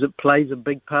plays a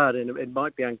big part, and it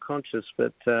might be unconscious,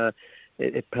 but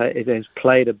it has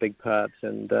played a big part.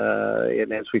 And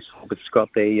as we saw with Scott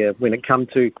there, when it comes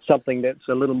to something that's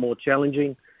a little more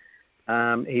challenging,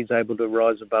 he's able to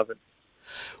rise above it.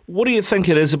 What do you think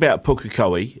it is about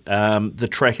Pukekohe, the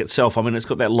track itself? I mean, it's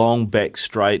got that long back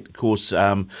straight. Of course,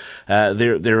 there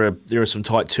are some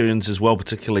tight turns as well,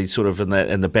 particularly sort of in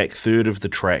the back third of the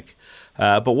track.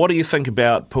 But what do you think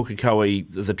about Pukekohe,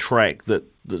 the track that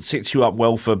sets you up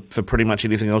well for pretty much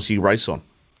anything else you race on?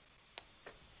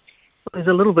 There's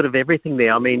a little bit of everything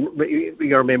there. I mean, you got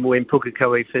to remember when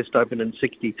Pukekohe first opened in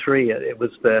 '63, it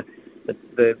was the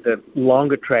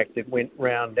longer track that went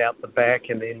round out the back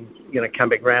and then come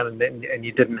back round, and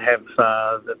you didn't have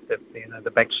the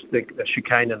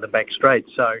chicane and the back straight.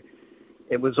 So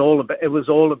it was all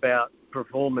about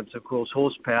performance, of course,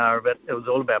 horsepower, but it was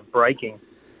all about braking.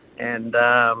 And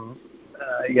I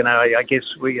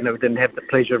guess we didn't have the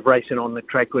pleasure of racing on the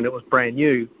track when it was brand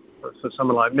new for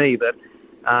someone like me, but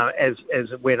as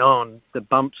it went on, the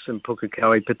bumps in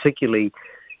Pukekohe, particularly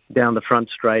down the front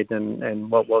straight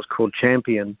and what was called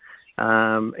Champion,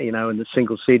 in the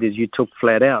single seaters, you took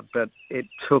flat out. But it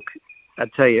took, I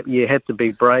tell you, you had to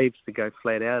be brave to go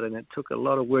flat out, and it took a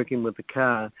lot of working with the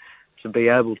car to be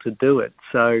able to do it.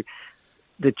 So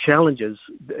the challenges,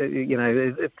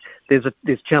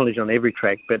 there's challenge on every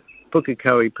track, but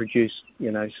Pukekohe produced,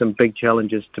 some big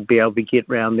challenges to be able to get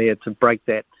round there to break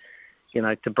that.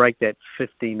 To break that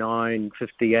 59,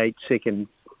 58 second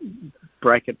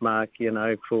bracket mark,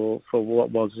 for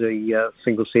what was the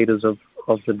single seaters of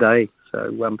the day.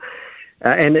 So,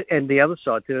 and the other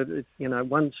side to it,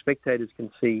 one spectators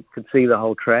can see the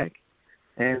whole track,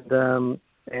 and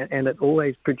it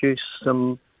always produced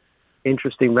some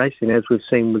interesting racing, as we've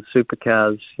seen with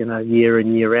supercars. Year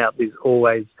in, year out, there's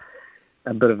always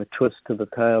a bit of a twist to the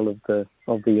tail of the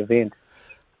event.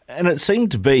 And it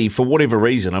seemed to be, for whatever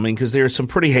reason, because there are some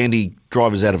pretty handy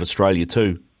drivers out of Australia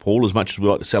too, Paul, as much as we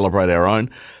like to celebrate our own,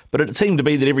 but it seemed to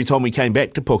be that every time we came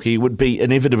back to Pookie, it would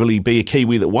inevitably be a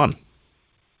Kiwi that won.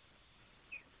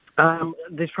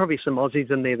 There's probably some Aussies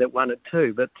in there that won it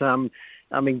too, but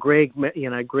Greg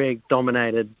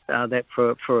dominated that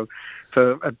for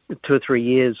 2 or 3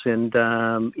 years, and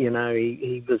he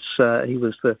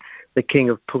was the king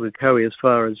of Pukekohe as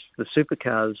far as the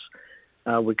supercars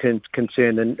were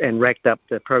concerned, and racked up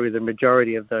probably the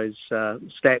majority of those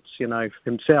stats,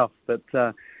 himself. But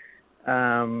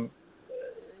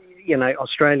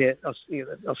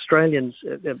Australians,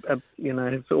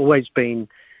 have always been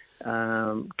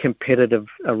competitive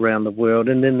around the world,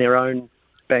 and in their own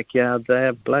backyard, they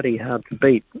are bloody hard to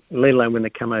beat, let alone when they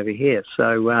come over here.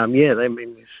 So we've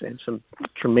had some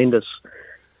tremendous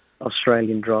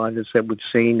Australian drivers that we've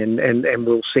seen, and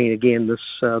we'll see again this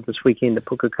weekend at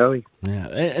Pukekohe. Yeah.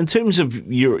 In terms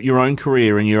of your own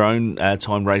career and your own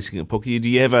time racing at Pookie,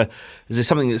 is there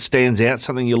something that stands out,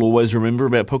 something you'll always remember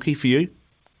about Pookie for you?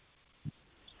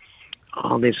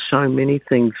 Oh, there's so many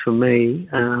things for me.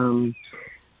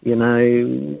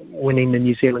 Winning the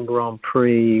New Zealand Grand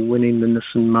Prix, winning the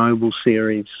Nissan Mobile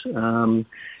Series. I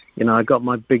got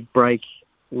my big break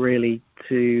really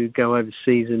to go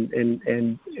overseas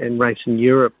and race in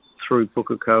Europe through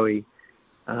Pukekohe,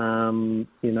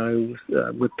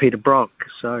 with Peter Brock.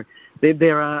 So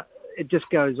there are, it just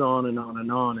goes on and on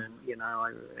and on. And,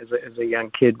 as a young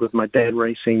kid with my dad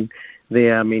racing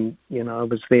there, I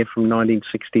was there from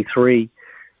 1963.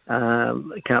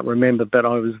 I can't remember, but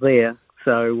I was there.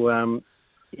 So,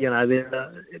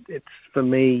 it's, for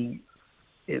me,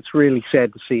 it's really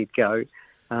sad to see it go.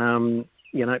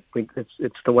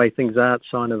 It's the way things are,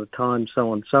 it's sign of the time,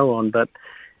 so on, but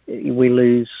we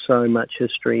lose so much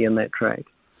history in that track.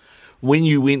 When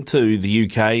you went to the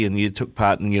UK and you took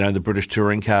part in, the British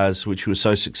touring cars, which you were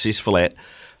so successful at,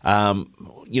 how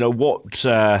much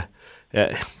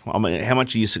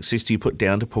of your success do you put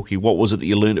down to Pookie? What was it that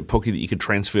you learned at Pookie that you could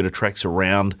transfer to tracks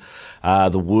around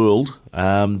the world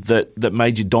that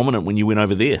made you dominant when you went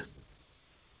over there?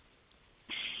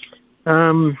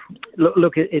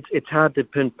 Look, it's hard to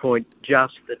pinpoint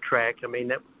just the track.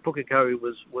 That Pukekohe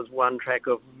was one track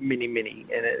of many,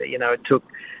 and it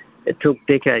took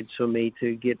decades for me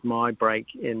to get my break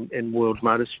in world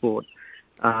motorsport.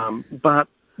 But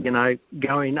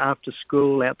going after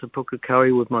school out to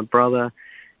Pukekohe with my brother,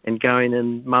 and going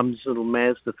in Mum's little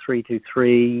Mazda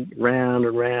 323 round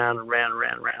and round and round and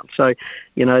round and round. So,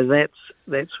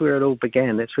 that's where it all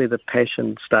began. That's where the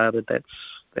passion started. That's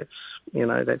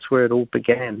where it all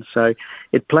began. So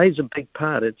it plays a big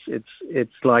part.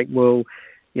 It's like,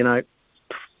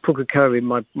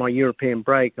 Pukekohe, my European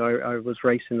break, I was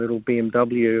racing a little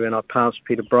BMW, and I passed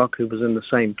Peter Brock, who was in the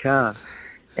same car,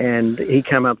 and he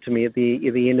came up to me at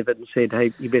the end of it and said,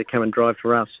 "Hey, you better come and drive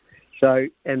for us." So,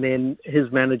 and then his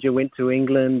manager went to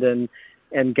England, and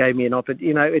and gave me an offer.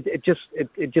 It just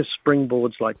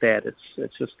springboards like that.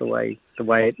 It's just the way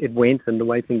it went and the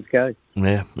way things go.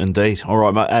 Yeah, indeed. All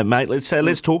right, mate. Let's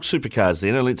talk supercars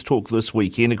then, and let's talk this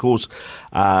weekend. Of course,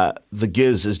 the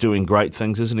Giz is doing great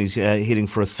things, isn't he? He's heading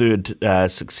for a third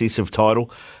successive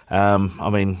title.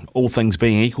 All things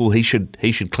being equal, he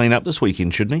should clean up this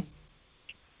weekend, shouldn't he?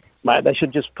 Mate, they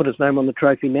should just put his name on the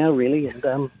trophy now, really,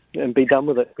 and be done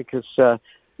with it, because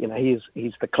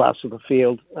he's the class of the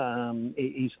field.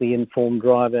 He's the informed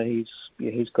driver.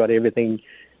 He's got everything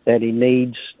that he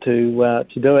needs to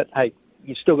do it. Hey,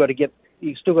 you still got to get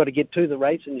to the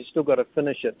race, and you still got to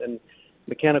finish it. And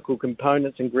mechanical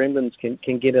components and gremlins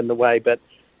can get in the way, but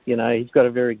he's got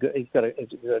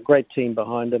a great team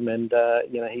behind him, and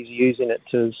he's using it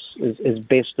to his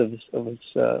best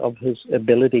of his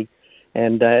ability.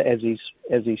 And as he's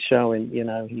showing,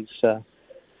 he's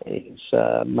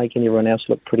making everyone else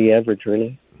look pretty average,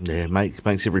 really. Yeah,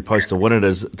 makes every poster win it,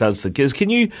 as does the Giz. Can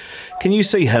you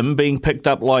see him being picked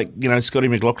up like Scotty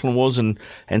McLaughlin was and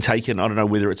taken? I don't know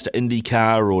whether it's to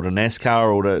IndyCar or to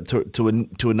NASCAR or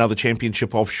to another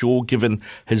championship offshore, given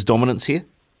his dominance here.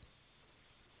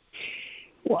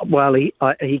 Well, he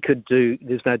could do.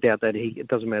 There's no doubt that it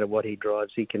doesn't matter what he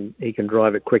drives. He can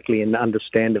drive it quickly and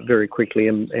understand it very quickly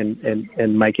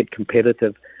and make it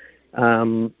competitive.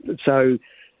 So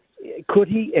could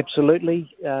he?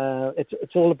 Absolutely.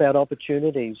 It's all about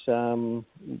opportunities. Scott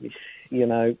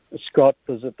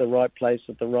was at the right place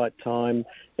at the right time,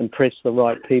 impressed the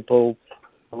right people,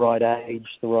 the right age,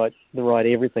 the right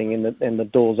everything, and the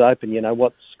doors open.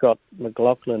 What Scott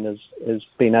McLaughlin has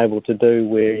been able to do,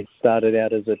 where he started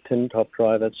out as a tin top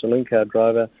driver, saloon car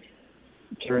driver,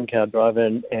 touring car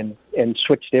driver, and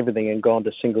switched everything and gone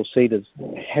to single seaters,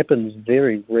 happens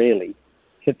very rarely.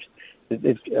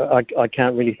 I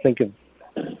can't really think of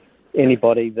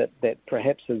anybody that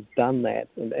perhaps has done that,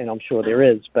 and I'm sure there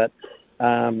is, but.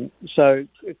 So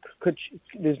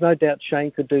there's no doubt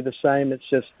Shane could do the same. It's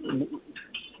just,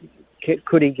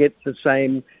 could he get the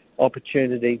same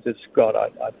opportunities as Scott?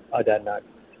 I don't know.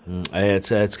 It's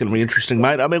going to be interesting,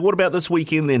 mate. What about this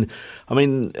weekend then?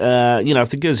 If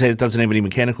the Giz doesn't have any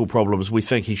mechanical problems, we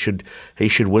think he should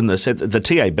win this. The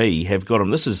TAB have got him.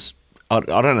 This is, I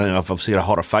don't know if I've seen a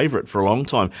hotter favourite for a long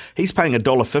time. He's paying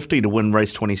 $1.50 to win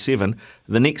race 27.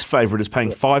 The next favourite is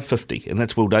paying $5.50, and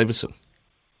that's Will Davison.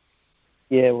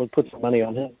 Yeah, we'll put some money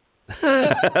on him.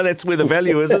 That's where the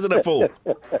value is, isn't it, Paul?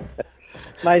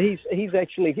 Mate,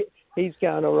 he's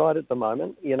going all right at the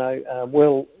moment.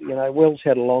 Will's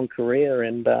had a long career,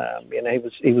 and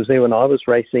he was there when I was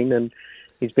racing, and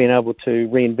he's been able to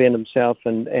reinvent himself,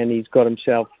 and he's got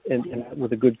himself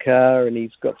with a good car, and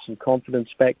he's got some confidence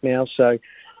back now. So,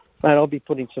 mate, I'll be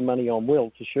putting some money on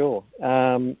Will for sure.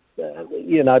 But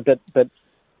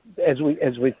as we've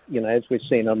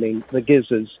seen, the Giz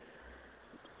is.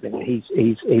 He's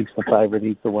the favourite.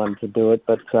 He's the one to do it.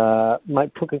 But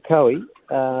mate, Pukekohe,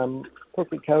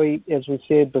 as we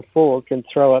said before, can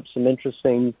throw up some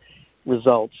interesting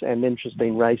results and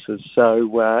interesting races.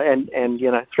 So and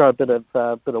throw a bit of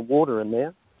water in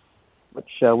there, which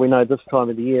we know this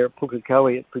time of the year at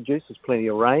Pukekohe it produces plenty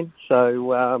of rain.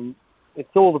 So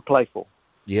it's all to play for.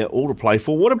 Yeah, all to play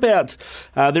for. What about,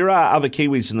 there are other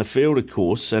Kiwis in the field, of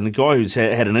course, and a guy who's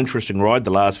had an interesting ride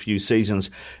the last few seasons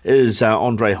is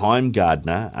Andre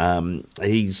Heimgardner.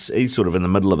 He's sort of in the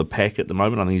middle of the pack at the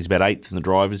moment. I think he's about 8th in the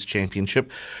Drivers'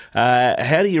 Championship.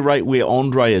 How do you rate where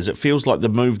Andre is? It feels like the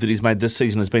move that he's made this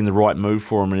season has been the right move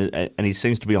for him, and he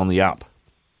seems to be on the up.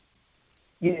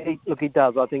 Yeah, he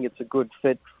does. I think it's a good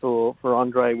fit for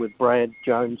Andre with Brad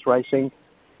Jones Racing.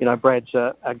 Brad's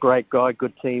a great guy,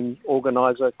 good team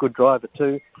organiser, good driver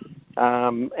too,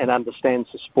 and understands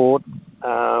the sport.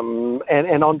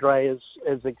 And Andre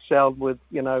has excelled with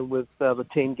the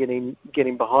team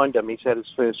getting behind him. He's had his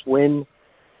first win,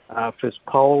 first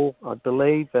pole, I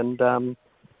believe, and so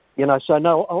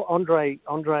no, Andre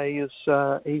is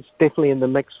he's definitely in the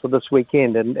mix for this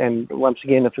weekend. And once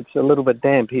again, if it's a little bit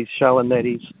damp, he's showing that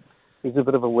he's a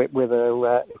bit of a wet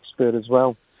weather expert as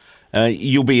well.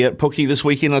 You'll be at Pookie this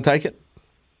weekend, I take it?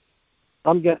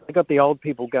 I got the old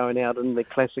people going out in the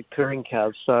classic touring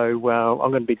cars, so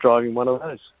I'm going to be driving one of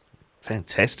those.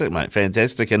 Fantastic, mate,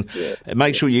 fantastic. And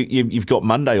make sure you've got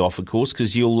Monday off, of course,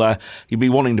 because you'll be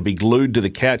wanting to be glued to the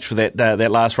couch for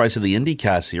that last race of the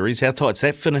IndyCar series. How tight's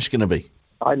that finish going to be?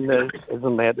 I know,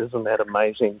 isn't that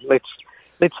amazing?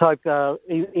 Let's hope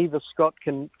either Scott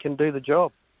can do the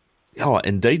job. Oh,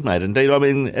 indeed, mate, indeed.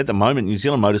 At the moment, New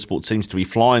Zealand Motorsport seems to be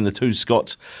flying. The two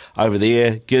Scots over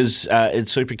there, Giz in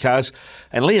supercars,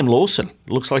 and Liam Lawson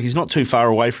looks like he's not too far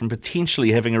away from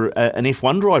potentially having an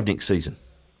F1 drive next season.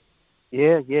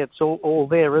 Yeah, it's all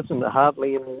there, isn't it?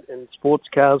 Hartley in sports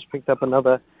cars picked up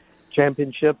another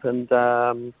championship,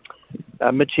 and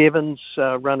Mitch Evans,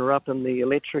 runner-up in the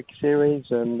electric series,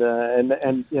 and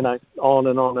you know, on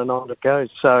and on and on it goes.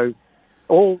 So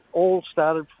all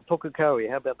started for Pukekohe.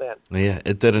 How about that? Yeah,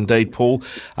 it did indeed, Paul.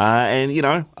 And, you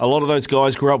know, a lot of those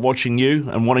guys grew up watching you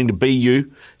and wanting to be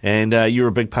you, and you're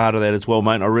a big part of that as well,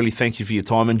 mate. I really thank you for your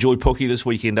time. Enjoy Pookie this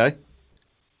weekend, eh?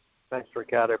 Thanks,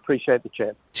 Ricardo. Appreciate the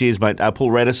chat. Cheers, mate.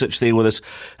 Paul Radisich there with us,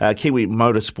 Kiwi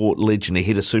motorsport legend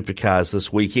ahead of supercars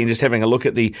this weekend. Just having a look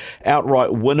at the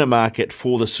outright winner market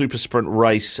for the Super Sprint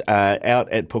race out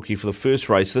at Pookie for the first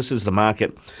race. This is the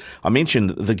market. I mentioned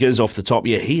the Giz off the top.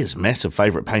 Yeah, he is massive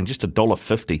favourite, paying just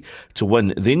 $1.50 to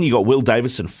win. Then you got Will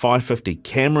Davison, $5.50,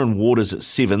 Cameron Waters at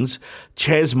 7s,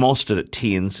 Chaz Mostert at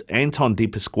 10s, Anton De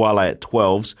Pasquale at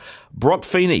 12s, Brock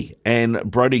Feeney and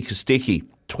Brody Kostecki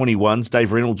 21s,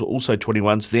 Dave Reynolds also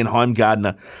 21s, then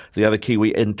Heimgardner, the other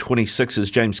Kiwi, in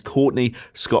 26s, James Courtney,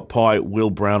 Scott Pye, Will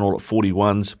Brown all at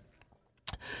 41s.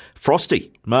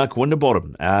 Frosty, Mark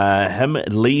Winterbottom, him,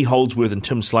 Lee Holdsworth and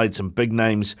Tim Slade, some big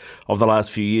names of the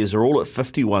last few years, are all at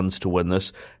 51s to win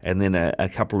this, and then a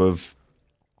couple of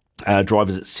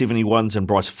drivers at 71s, and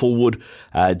Bryce Fullwood,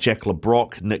 Jack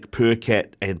LeBrock, Nick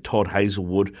Percat and Todd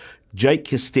Hazelwood. Jake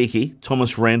Kostecki,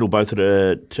 Thomas Randall, both at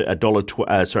at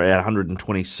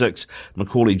 126.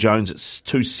 Macaulay Jones at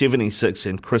 276,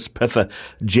 and Chris Pither,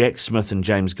 Jack Smith, and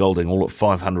James Golding all at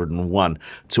 501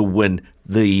 to win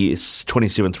the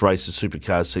 27th race of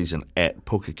Supercars season at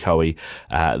Pukekohe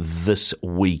this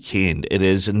weekend. It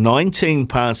is 19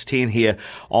 past 10 here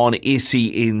on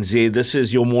SENZ. This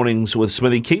is your mornings with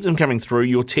Smithy. Keep them coming through.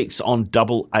 Your texts on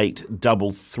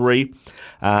 8833.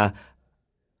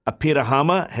 Peter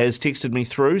Hammer has texted me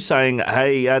through saying,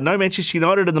 hey, no Manchester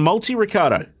United in the multi,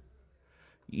 Ricardo.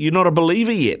 You're not a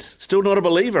believer yet. Still not a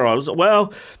believer.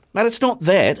 Well, mate, it's not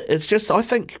that. It's just, I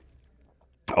think,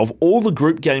 of all the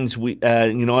group games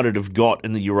United have got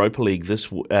in the Europa League this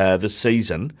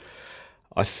season,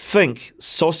 I think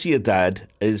Sociedad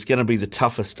is going to be the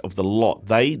toughest of the lot.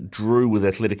 They drew with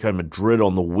Atletico Madrid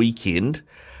on the weekend.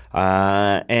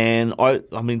 And,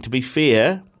 I mean, to be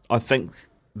fair, I think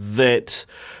that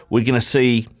we're going to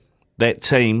see that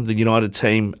team, the United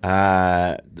team,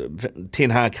 Ten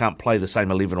Hag can't play the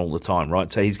same 11 all the time, right?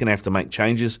 So he's going to have to make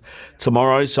changes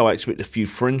tomorrow, so I expect a few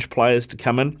fringe players to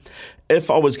come in.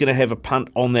 If I was going to have a punt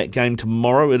on that game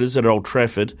tomorrow, it is at Old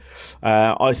Trafford,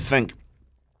 I think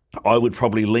I would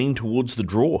probably lean towards the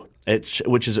draw,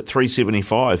 which is at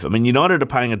 $3.75. I mean, United are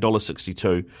paying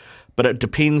 $1.62. But it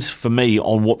depends for me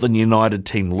on what the United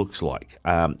team looks like.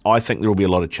 I think there will be a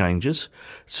lot of changes,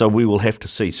 so we will have to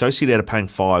see. Sociedad are paying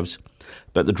 5s,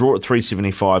 but the draw at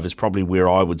 $3.75 is probably where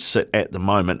I would sit at the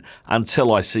moment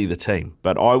until I see the team.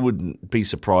 But I wouldn't be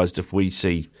surprised if we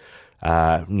see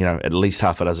at least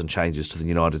half a dozen changes to the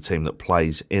United team that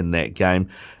plays in that game.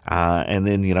 And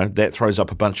then, that throws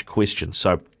up a bunch of questions.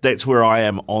 So that's where I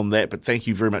am on that. But thank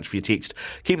you very much for your text.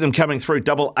 Keep them coming through.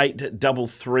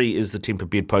 8833 is the Temper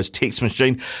Bedpost text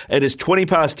machine. It is 20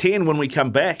 past 10 when we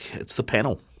come back. It's the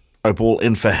panel. Ball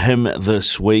in for him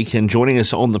this week. And joining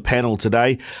us on the panel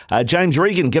today, James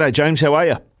Regan. G'day, James. How are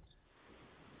you?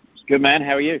 Good, man.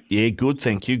 How are you? Yeah, good.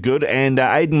 Thank you. Good. And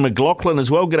Aidan McLaughlin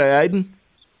as well. G'day, Aidan.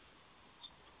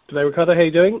 G'day, Ricardo. How are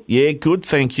you doing? Yeah, good,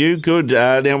 thank you. Good.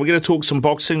 Now, we're going to talk some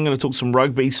boxing, we're going to talk some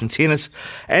rugby, some tennis,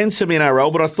 and some NRL,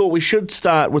 but I thought we should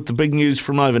start with the big news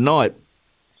from overnight,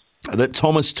 that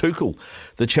Thomas Tuchel,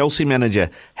 the Chelsea manager,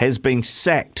 has been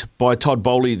sacked by Todd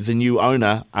Bowley, the new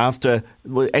owner, after,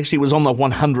 actually it was on the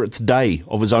 100th day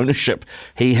of his ownership.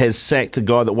 He has sacked the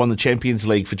guy that won the Champions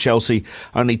League for Chelsea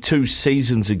only 2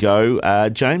 seasons ago.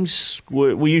 James,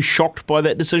 were you shocked by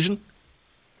that decision?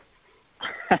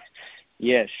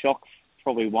 Yeah, shock's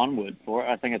probably one word for it.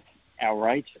 I think it's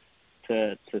outrageous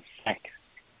to sack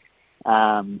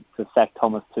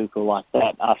Thomas Tuchel like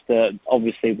that after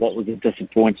obviously what was a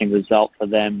disappointing result for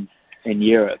them in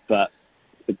Europe. But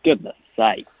for goodness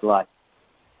sake,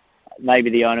 maybe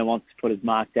the owner wants to put his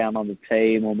mark down on the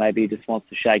team, or maybe he just wants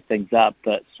to shake things up.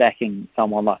 But sacking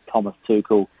someone like Thomas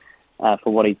Tuchel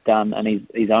for what he's done, and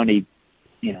he's only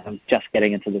just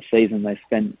getting into the season. They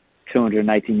spent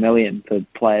 $280 million for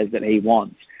players that he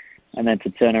wants, and then to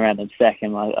turn around and sack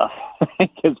him, I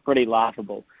think is pretty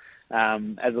laughable. As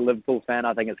a Liverpool fan,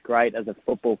 I think it's great. As a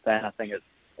football fan, I think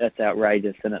it's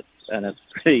outrageous, and it's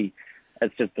pretty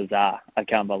it's just bizarre. I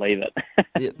can't believe it.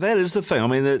 Yeah, that is the thing. I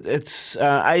mean, it's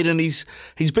Aidan. He's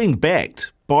been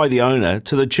backed by the owner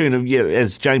to the tune of,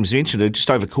 as James mentioned,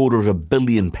 just over £250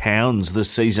 million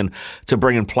this season to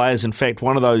bring in players. In fact,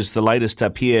 one of those, the latest,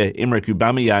 Pierre-Emerick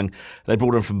Aubameyang, they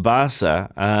brought in from Barca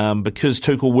because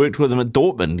Tuchel worked with him at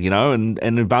Dortmund, and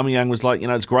Aubameyang was like,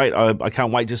 it's great. I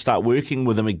can't wait to start working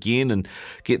with him again and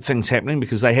get things happening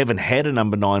because they haven't had a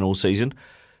number 9 all season.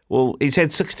 Well, he's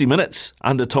had 60 minutes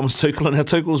under Thomas Tuchel, and now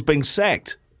Tuchel's being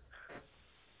sacked.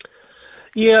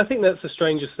 Yeah, I think that's the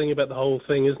strangest thing about the whole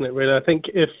thing, isn't it, really? I think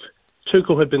if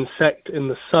Tuchel had been sacked in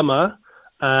the summer,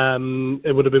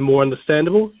 it would have been more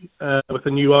understandable with a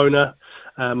new owner.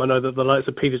 I know that the likes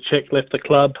of Peter Cech left the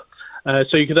club.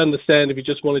 So you could understand if you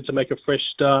just wanted to make a fresh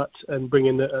start and bring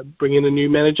in a new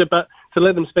manager. But to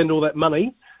let them spend all that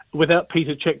money without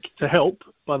Peter Cech to help,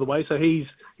 by the way, so he's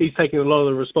taking a lot of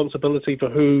the responsibility for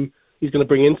who he's going to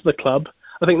bring into the club.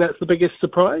 I think that's the biggest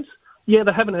surprise. Yeah,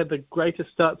 they haven't had the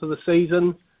greatest start to the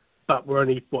season, but we're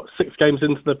only, 6 games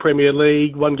into the Premier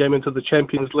League, 1 game into the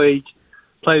Champions League.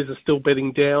 Players are still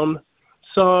bedding down.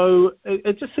 So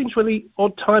it just seems really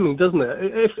odd timing, doesn't it?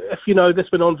 If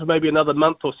this went on for maybe another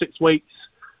month or 6 weeks,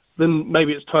 then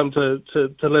maybe it's time to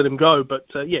let him go. But,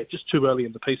 just too early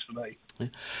in the piece for me.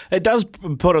 It does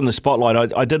put on the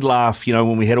spotlight. I did laugh,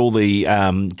 when we had all the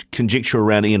conjecture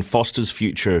around Ian Foster's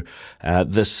future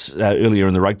this earlier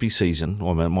in the rugby season.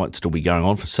 Well, it might still be going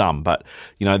on for some, but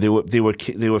there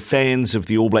were fans of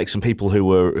the All Blacks and people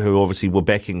who obviously were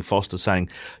backing Foster, saying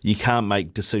you can't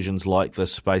make decisions like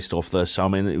this based off this. I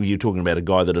mean, you're talking about a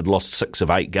guy that had lost 6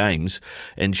 of 8 games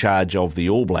in charge of the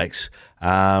All Blacks.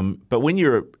 But when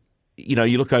you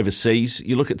look overseas,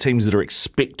 you look at teams that are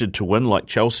expected to win, like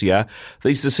Chelsea are.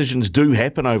 These decisions do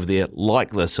happen over there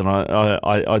like this, and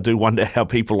I do wonder how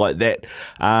people like that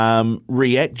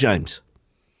react, James.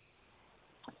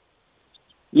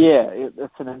 Yeah,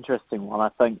 it's an interesting one. I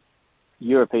think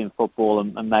European football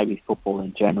and maybe football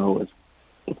in general is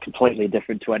completely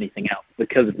different to anything else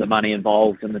because of the money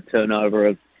involved and the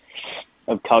turnover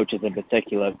of coaches in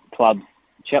particular. Clubs,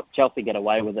 Chelsea get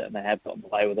away with it, and they have gotten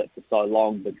away with it for so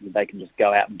long because they can just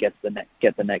go out and get the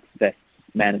next best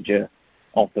manager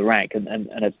off the rank, and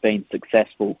it's been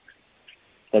successful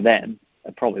for them.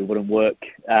 It probably wouldn't work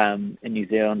in New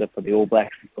Zealand or for the All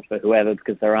Blacks or for whoever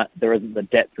because there isn't the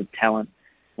depth of talent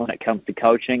when it comes to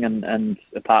coaching, and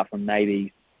apart from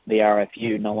maybe the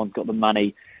RFU, no one's got the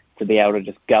money to be able to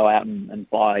just go out and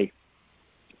buy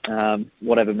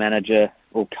whatever manager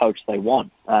or coach they want.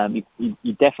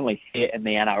 You definitely see it in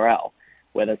the NRL,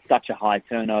 where there's such a high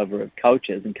turnover of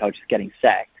coaches and coaches getting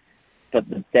sacked, but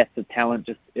the depth of talent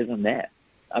just isn't there.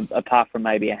 Apart from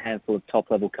maybe a handful of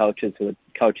top-level coaches who are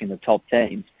coaching the top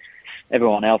teams,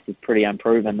 everyone else is pretty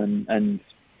unproven and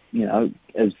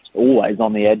is always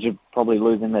on the edge of probably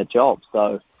losing their job.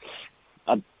 So,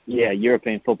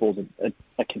 European football's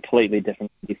a completely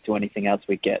different beast to anything else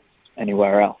we get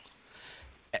anywhere else.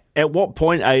 At what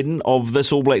point, Aidan, of this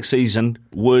All Black season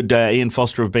would Ian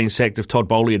Foster have been sacked if Todd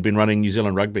Bowley had been running New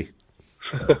Zealand rugby?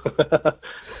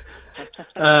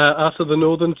 After the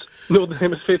Northern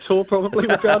Hemisphere tour, probably,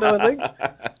 Ricardo, I think.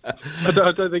 I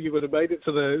don't think he would have made it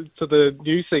to the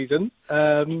new season.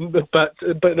 But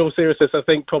in all seriousness, I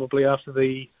think probably after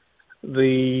the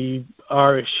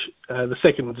Irish, the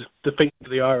second defeat of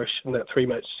the Irish in that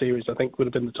 3-match series, I think would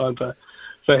have been the time for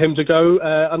him to go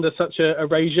under such a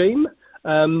regime.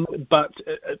 But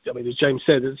as James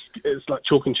said, it's like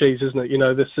chalk and cheese, isn't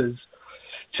it? This is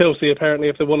Chelsea. Apparently,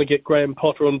 if they want to get Graham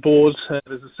Potter on board,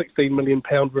 there's a £16 million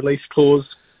release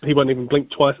clause. He won't even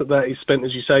blink twice at that. He's spent,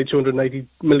 as you say, £280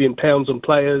 million on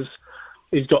players.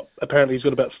 He's got about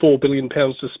 £4 billion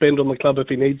to spend on the club if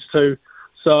he needs to.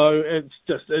 So it's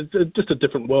just a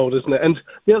different world, isn't it? And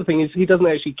the other thing is he doesn't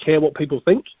actually care what people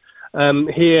think.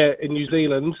 Here in New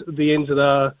Zealand, the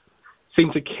NZR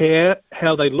seem to care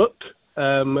how they look.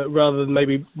 Rather than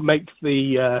maybe make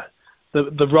the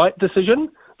right decision,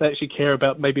 they actually care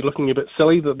about maybe looking a bit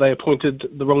silly that they appointed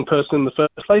the wrong person in the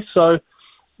first place. So,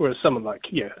 whereas someone like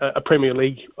a Premier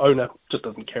League owner just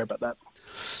doesn't care about that.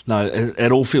 No,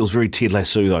 it all feels very Ted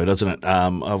Lasso, though, doesn't it?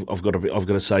 I've got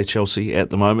to say Chelsea at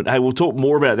the moment. Hey, we'll talk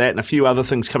more about that and a few other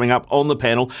things coming up on the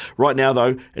panel. Right now,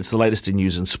 though, it's the latest in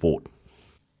news and sport.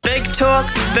 Big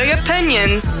talk, big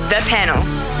opinions, the panel.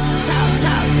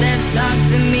 Talk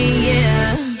to me,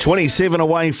 yeah. 27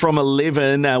 away from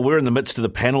 11. We're in the midst of the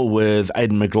panel with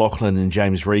Aidan McLaughlin and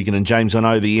James Regan. And James, I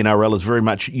know the NRL is very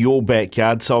much your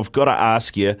backyard, so I've got to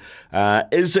ask you,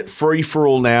 is it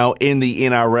free-for-all now in the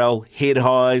NRL? Head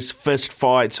highs, fist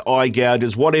fights, eye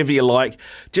gougers, whatever you like.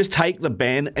 Just take the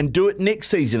ban and do it next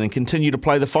season and continue to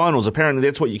play the finals. Apparently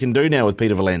that's what you can do now with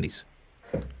Peter V'landys.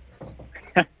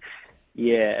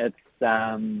 Yeah,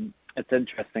 it's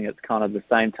interesting. It's kind of the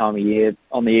same time of year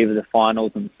on the eve of the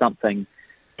finals, and something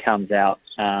comes out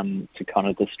to kind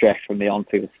of distract from the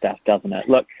on-field stuff, doesn't it?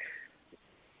 Look,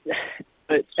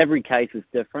 every case is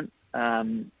different.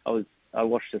 I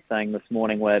watched a thing this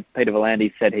morning where Peter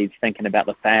V'landys said he's thinking about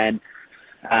the fan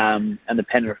and the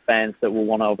Penrith fans that will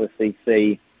want to obviously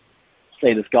see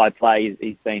this guy play.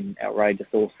 He's been outrageous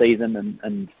all season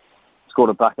and scored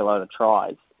a bucket load of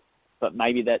tries. But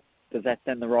maybe does that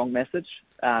send the wrong message,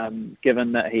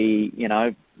 given that he,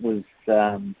 was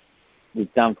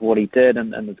done for what he did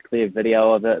and there's clear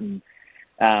video of it,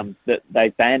 and that they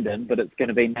banned him, but it's going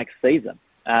to be next season.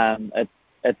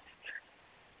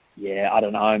 I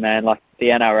don't know, man. Like, the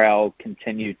NRL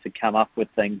continued to come up with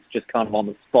things just kind of on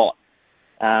the spot.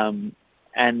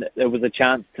 And there was a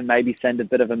chance to maybe send a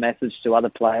bit of a message to other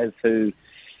players who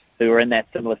are in that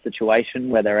similar situation,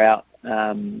 where they're out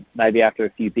maybe after a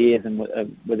few beers and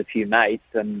with a few mates,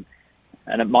 and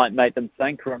it might make them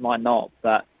think, or it might not.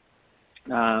 But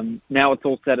now it's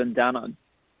all said and done,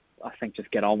 I think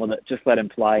just get on with it. Just let him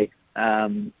play.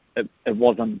 It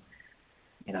wasn't,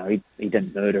 he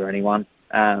didn't murder anyone.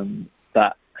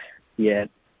 But yeah,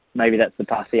 maybe that's the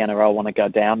path the NRL want to go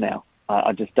down now.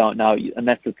 I just don't know. And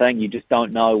that's the thing. You just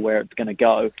don't know where it's going to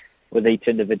go with each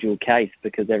individual case,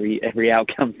 because every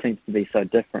outcome seems to be so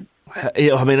different.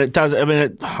 Yeah, I mean, it does. I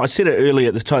mean, I said it earlier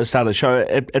at the start of the show.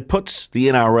 It puts the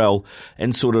NRL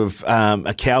in sort of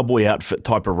a cowboy outfit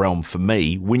type of realm for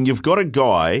me. When you've got a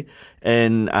guy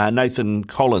in Nathan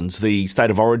Collins, the State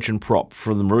of Origin prop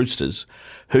for the Roosters,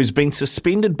 who's been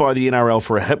suspended by the NRL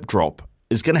for a hip drop,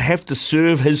 is going to have to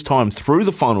serve his time through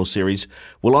the final series,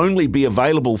 will only be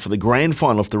available for the grand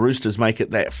final if the Roosters make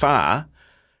it that far.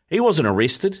 He wasn't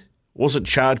arrested, wasn't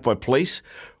charged by police,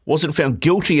 wasn't found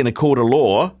guilty in a court of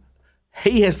law.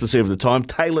 He has to serve the time.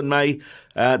 Taylor May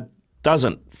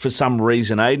doesn't, for some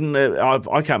reason, Aidan.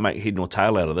 I can't make head nor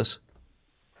tail out of this.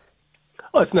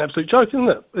 Oh, it's an absolute joke, isn't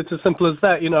it? It's as simple as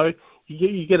that.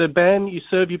 You get a ban, you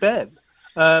serve your ban.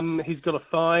 He's got a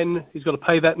fine. He's got to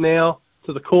pay that now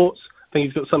to the courts. I think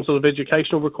he's got some sort of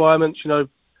educational requirements, some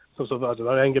sort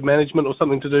of, anger management or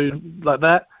something to do like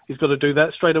that. He's got to do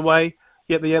that straight away.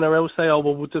 Yet the NRL say, oh,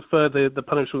 well, we'll defer the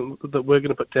punishment that we're going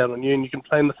to put down on you and you can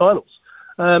play in the finals.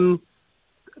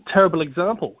 Terrible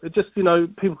example. It just,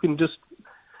 people can just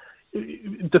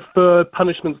defer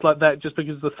punishments like that just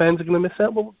because the fans are going to miss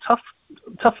out. Well,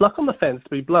 tough luck on the fans, to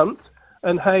be blunt.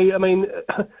 And hey, I mean,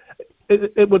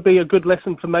 it would be a good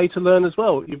lesson for May to learn as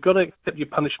well. You've got to accept your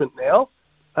punishment now.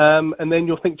 And then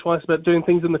you'll think twice about doing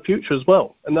things in the future as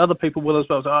well. And other people will as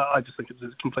well. So I just think it's a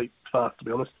complete farce, to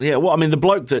be honest. Yeah, well, I mean, the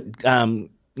bloke that,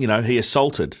 he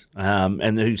assaulted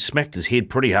and who smacked his head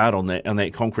pretty hard on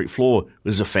that concrete floor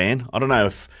was a fan. I don't know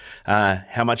if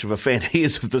how much of a fan he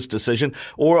is of this decision.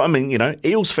 Or, I mean,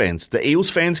 Eels fans. The Eels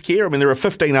fans care. I mean, there are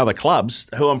 15 other clubs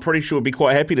who I'm pretty sure would be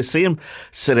quite happy to see him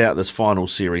sit out this final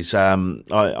series.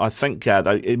 I think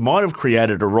it might have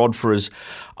created a rod for his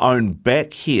own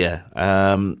back here.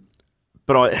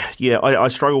 But I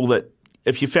struggle that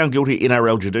if you're found guilty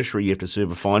NRL judiciary, you have to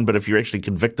serve a fine. But if you're actually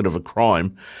convicted of a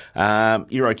crime,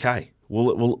 you're okay.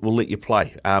 We'll let you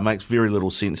play. Makes very little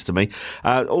sense to me.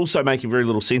 Also making very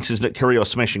little sense is Nick Kyrgios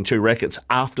smashing 2 rackets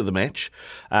after the match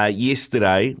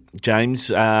yesterday.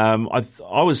 James, I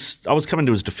was coming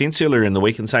to his defence earlier in the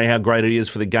week and saying how great he is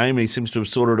for the game. He seems to have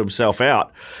sorted himself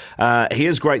out. He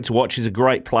is great to watch. He's a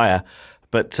great player.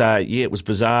 But it was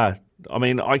bizarre. I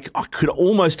mean, I could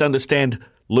almost understand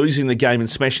losing the game and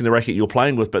smashing the racket you're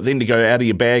playing with, but then to go out of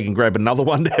your bag and grab another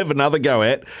one to have another go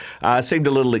at seemed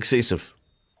a little excessive.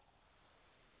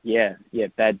 Yeah,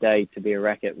 bad day to be a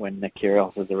racket when Nick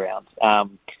Kyrgios was around.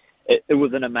 It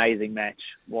was an amazing match,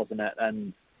 wasn't it?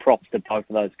 And props to both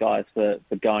of those guys for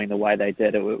going the way they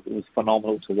did. It was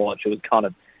phenomenal to watch. It was kind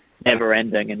of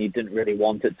never-ending, and you didn't really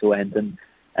want it to end.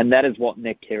 And that is what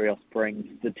Nick Kyrgios brings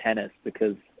to tennis,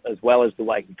 because as well as the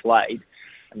way he played,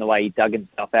 and the way he dug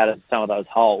himself out of some of those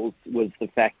holes, was the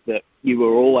fact that you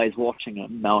were always watching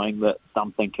him knowing that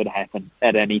something could happen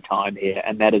at any time here,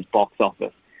 and that is box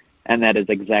office. And that is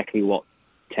exactly what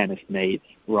tennis needs,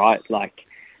 right?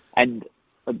 And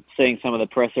seeing some of the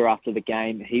presser after the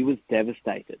game, he was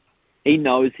devastated. He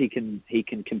knows he can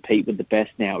compete with the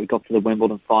best now. He got to the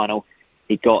Wimbledon final.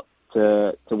 He got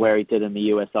to where he did in the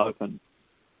US Open,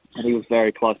 and he was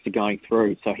very close to going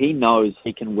through. So he knows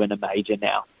he can win a major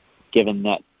now, given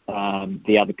that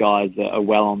the other guys are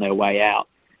well on their way out.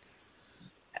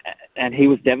 And he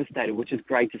was devastated, which is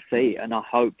great to see. And I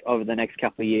hope over the next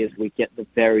couple of years we get the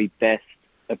very best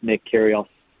of Nick Kyrgios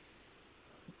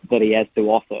that he has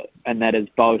to offer. And that is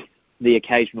both the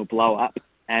occasional blow-up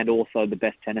and also the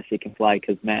best tennis he can play.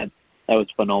 Because, man, was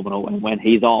phenomenal. And when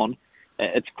he's on,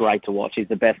 it's great to watch. He's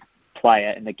the best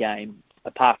player in the game,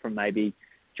 apart from maybe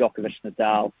Djokovic,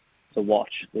 Nadal, to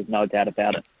watch. There's no doubt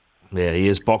about it. Yeah, he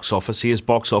is box office.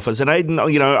 And Aidan,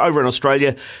 over in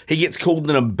Australia, he gets called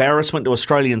an embarrassment to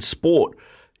Australian sport.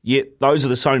 Yet those are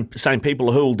the same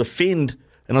people who will defend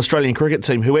an Australian cricket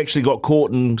team who actually got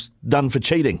caught and done for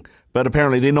cheating. But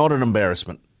apparently they're not an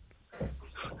embarrassment.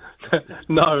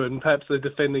 No, and perhaps they're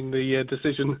defending the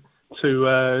decision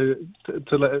to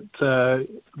let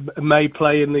May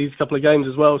play in these couple of games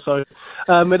as well. So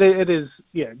it is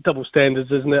double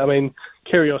standards, isn't it? I mean,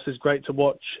 Kyrgios is great to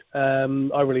watch.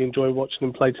 I really enjoy watching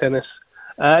him play tennis.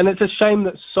 And it's a shame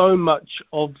that so much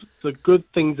of the good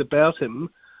things about him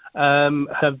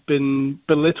have been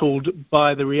belittled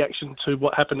by the reaction to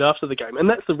what happened after the game. And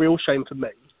that's the real shame for me.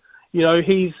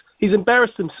 He's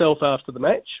embarrassed himself after the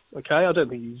match. Okay, I don't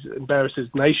think he's embarrassed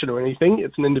his nation or anything.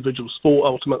 It's an individual sport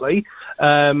ultimately.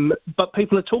 But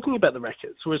people are talking about the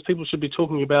rackets, whereas people should be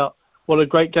talking about what a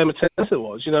great game of tennis it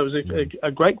was. It was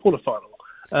a great quarterfinal.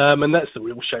 And that's the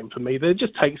real shame for me. That it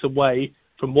just takes away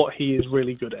from what he is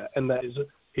really good at, and that is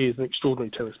he is an extraordinary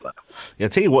tennis player. Yeah, I'll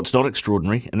tell you what's not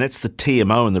extraordinary, and that's the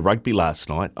TMO in the rugby last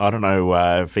night. I don't know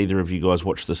if either of you guys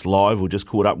watched this live or just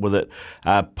caught up with it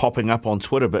popping up on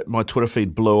Twitter, but my Twitter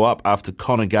feed blew up after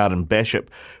Connor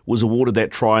Garden-Bishop was awarded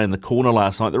that try in the corner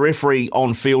last night. The referee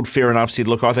on field, fair enough, said,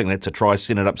 look, I think that's a try,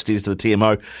 send it upstairs to the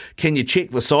TMO. Can you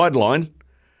check the sideline?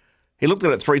 He looked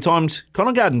at it 3 times.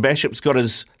 Connor Garden-Bishop's got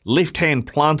his left hand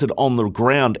planted on the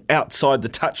ground outside the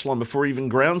touchline before he even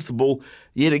grounds the ball,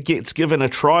 yet it gets given a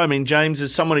try. I mean, James,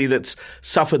 as somebody that's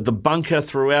suffered the bunker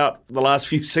throughout the last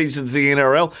few seasons of the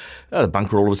NRL, the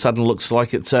bunker all of a sudden looks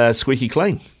like it's squeaky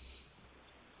clean.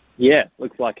 Yeah,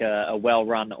 looks like a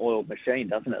well-run oiled machine,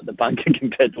 doesn't it, the bunker,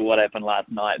 compared to what happened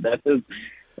last night. That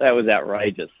was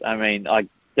outrageous. I mean, I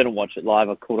didn't watch it live.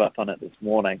 I caught up on it this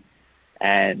morning.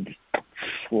 And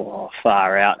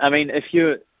far out. I mean, if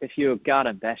you're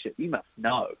Garden-Bishop, you must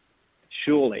know,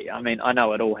 surely. I mean, I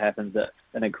know it all happens at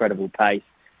an incredible pace,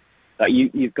 but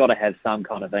you've got to have some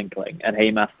kind of inkling, and he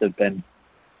must have been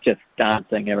just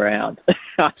dancing around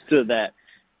after that,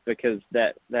 because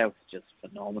that was just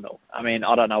phenomenal. I mean,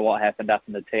 I don't know what happened up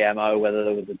in the TMO, whether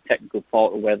there was a technical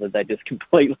fault or whether they just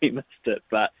completely missed it,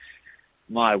 but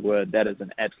my word, that is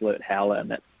an absolute howler,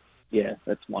 and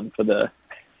that's one for the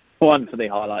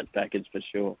highlights package for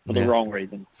sure, for the wrong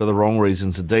reasons. For the wrong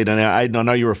reasons, indeed. And now, Aidan, I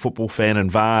know you're a football fan,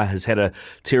 and VAR has had a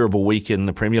terrible week in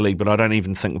the Premier League, but I don't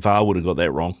even think VAR would have got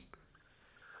that wrong.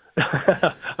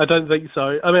 I don't think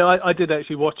so. I mean, I did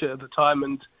actually watch it at the time,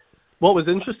 and what was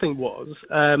interesting was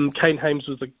Kane Hames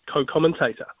was the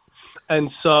co-commentator.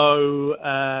 And so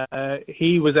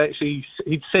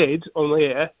he'd said on the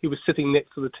air he was sitting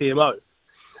next to the TMO.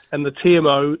 And the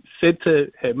TMO said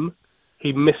to him,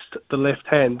 he missed the left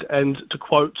hand, and to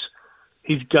quote,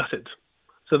 he's gutted.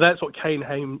 So that's what Kane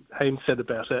Hames said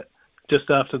about it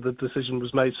just after the decision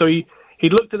was made. So he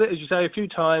looked at it, as you say, a few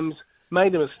times,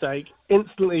 made a mistake,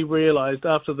 instantly realised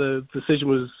after the decision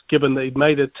was given that he'd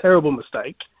made a terrible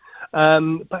mistake.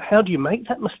 But how do you make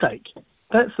that mistake?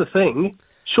 That's the thing.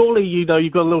 Surely, you've got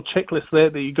a little checklist there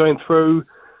that you're going through.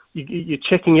 You're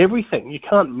checking everything. You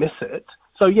can't miss it.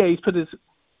 So, yeah, he's put his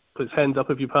hands up,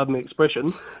 if you pardon the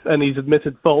expression, and he's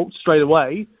admitted fault straight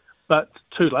away, but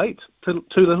too late. Too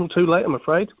little, too late, I'm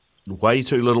afraid. Way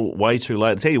too little, way too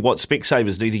late. I'll tell you what,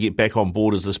 Specsavers need to get back on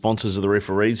board as the sponsors of the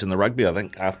referees in the rugby, I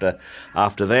think, after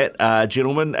that,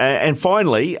 gentlemen. And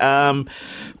finally,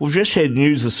 we've just had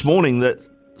news this morning that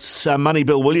Money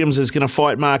Bill Williams is going to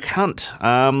fight Mark Hunt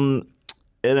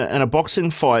in a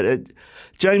boxing fight.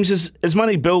 James, is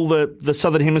Money Bill the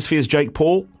Southern Hemisphere's Jake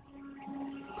Paul?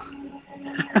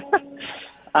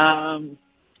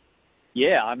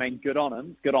 Yeah, I mean, good on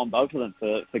him. Good on both of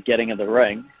them for getting in the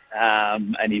ring.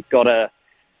 And you've got to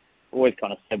always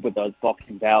kind of said with those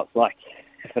boxing bouts, like,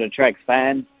 if it attracts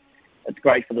fans, it's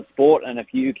great for the sport. And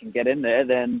if you can get in there,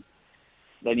 then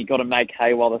you've got to make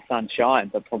hay while the sun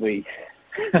shines. I probably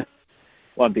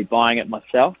won't be buying it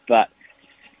myself, but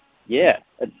yeah,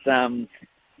 it's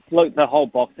look, the whole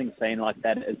boxing scene like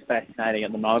that is fascinating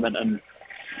at the moment, and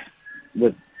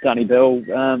with Sonny Bill,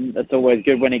 it's always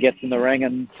good when he gets in the ring,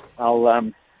 and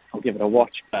I'll give it a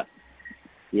watch. But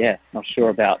yeah, not sure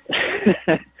about,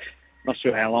 not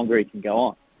sure how longer he can go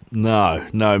on.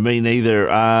 No, me neither.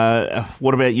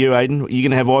 What about you, Aidan? Are you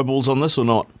going to have eyeballs on this or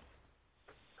not?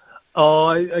 Oh,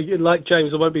 like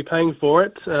James, I won't be paying for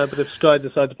it. But if Sky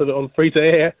decide to put it on free to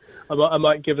air, I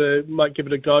might give it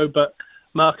a go. But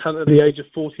Mark Hunt at the age of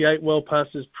 48, well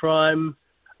past his prime.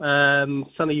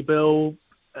 Sonny Bill,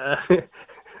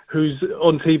 who's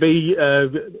on TV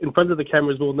in front of the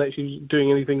cameras more than actually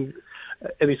doing anything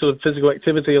any sort of physical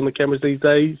activity on the cameras these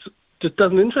days just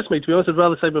doesn't interest me, to be honest. I'd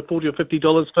rather save my $40 or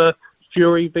 $50 for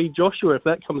Fury v Joshua if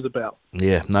that comes about.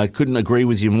 Yeah, no, couldn't agree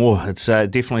with you more. It's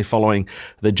definitely following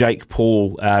the Jake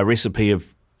Paul recipe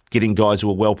of getting guys who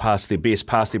are well past their best,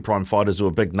 past their prime fighters who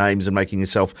are big names and making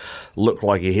yourself look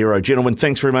like a hero. Gentlemen,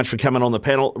 thanks very much for coming on the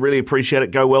panel. Really appreciate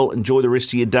it. Go well. Enjoy the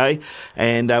rest of your day.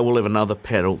 And we'll have another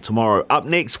panel tomorrow. Up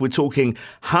next, we're talking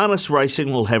harness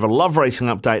racing. We'll have a love racing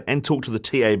update and talk to the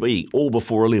TAB all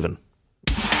before 11.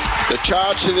 The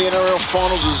charge to the NRL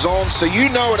Finals is on, so you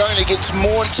know it only gets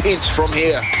more intense from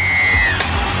here.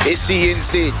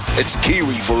 SENZ, it's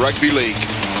Kiwi for Rugby League.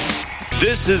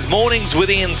 This is Mornings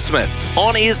with Ian Smith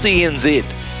on SENZ.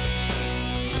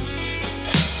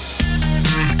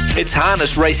 It's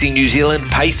Harness Racing New Zealand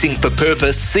Pacing for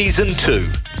Purpose Season 2.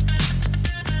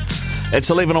 It's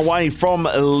 11 away from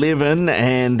 11,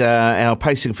 and our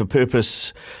Pacing for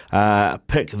Purpose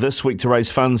pick this week to raise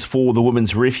funds for the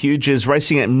Women's Refuge is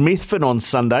racing at Methven on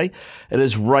Sunday. It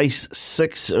is race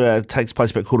 6. Takes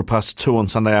place about 2:15 on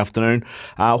Sunday afternoon.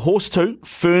 Horse 2,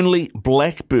 Fernley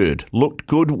Blackbird, looked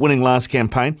good winning last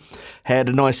campaign. Had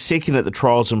a nice second at the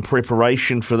trials in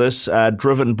preparation for this,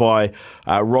 driven by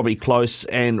Robbie Close,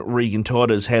 and Regan Todd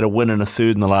has had a win and a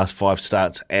third in the last 5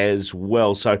 starts as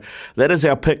well. So that is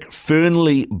our pick,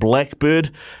 Fernley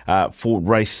Blackbird, for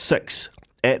race 6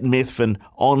 at Methven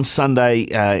on Sunday.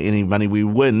 Any money we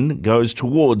win goes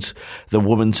towards the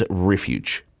Women's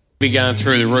Refuge. Be going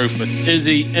through the roof with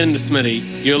Izzy and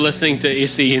Smitty. You're listening to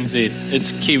SENZ.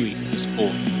 It's Kiwi for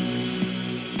Sport.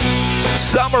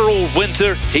 Summer or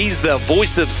winter, he's the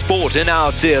voice of sport in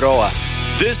Aotearoa.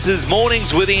 This is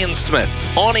Mornings with Ian Smith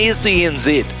on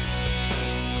SENZ.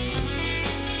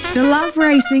 The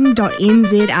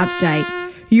loveracing.nz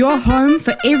update. Your home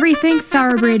for everything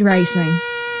thoroughbred racing.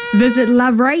 Visit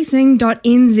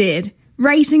loveracing.nz.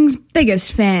 Racing's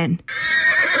biggest fan.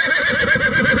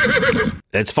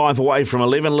 It's 5 away from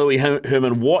 11. Louis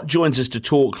Herman-Watt joins us to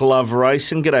talk love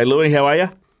racing. G'day, Louis. How are you?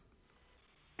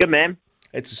 Good, man.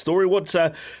 It's a story. What's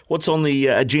on the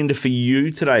agenda for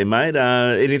you today, mate?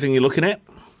 Anything you're looking at?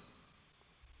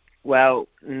 Well,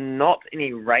 not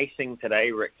any racing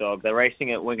today, Rick Dog. They're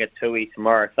racing at Wingatui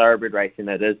tomorrow, thoroughbred racing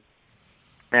that is.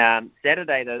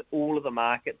 Saturday, all of the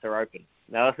markets are open.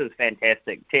 Now, this is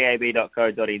fantastic.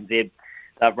 tab.co.nz.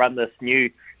 They've run this new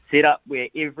setup where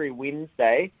every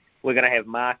Wednesday we're going to have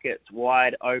markets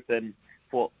wide open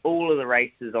for all of the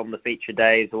races on the feature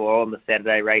days or on the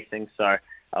Saturday racing. So,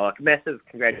 massive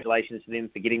congratulations to them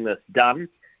for getting this done.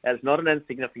 That's not an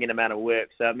insignificant amount of work.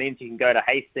 So it means you can go to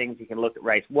Hastings, you can look at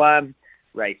race 1,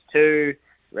 race 2,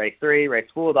 race 3, race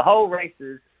 4, the whole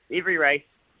races, every race,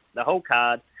 the whole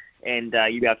card, and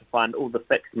you'll be able to find all the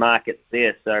fixed markets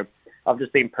there. So I've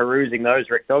just been perusing those,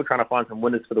 Rick Dog, trying to find some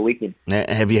winners for the weekend. Now,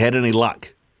 have you had any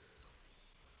luck?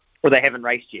 Well, they haven't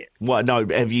raced yet. Well, no.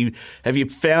 Have you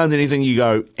found anything you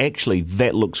go, actually,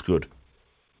 that looks good?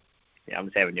 Yeah, I'm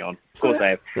just having you on. Of course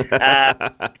I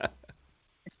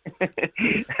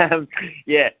have.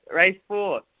 Race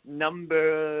 4,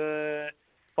 number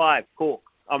 5, Cork.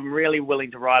 I'm really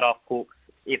willing to ride off Cork's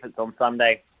efforts on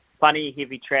Sunday. Funny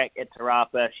heavy track at Te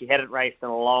Rapa. She hadn't raced in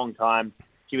a long time.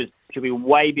 She'll be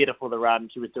way better for the run.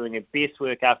 She was doing her best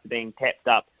work after being tapped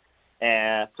up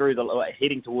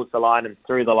heading towards the line and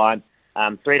through the line.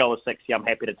 $3.60. I'm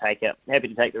happy to take it. Happy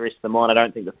to take the rest of them on. I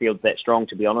don't think the field's that strong,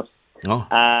 to be honest. Oh.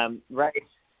 Race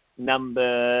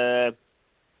number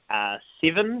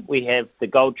 7, we have the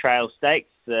Gold Trail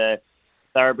Stakes, the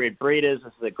Thoroughbred Breeders.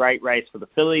 This is a great race for the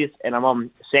fillies, and I'm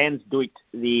on Sans Duit,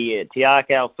 the Te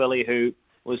Akau filly, who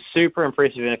was super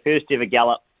impressive in her first ever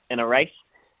gallop in a race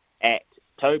at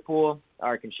Taupō.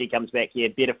 I reckon she comes back here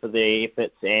better for the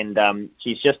efforts, and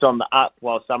she's just on the up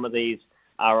while some of these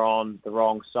are on the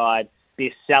wrong side.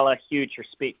 Bestseller, huge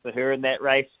respect for her in that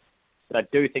race, but I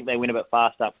do think they went a bit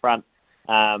fast up front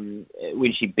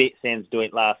when she bet Sans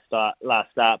Duit last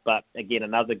start. But again,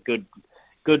 another good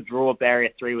draw, barrier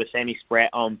 3 with Sammy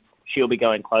Spratt on. She'll be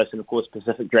going close, and of course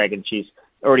Pacific Dragon, she's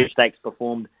already stakes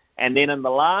performed. And then in the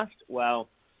last, well,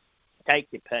 take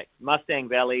your pick. Mustang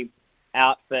Valley,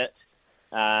 Outfit,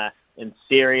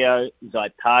 Inserio,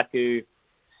 Zaitaku,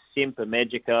 Semper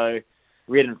Magico,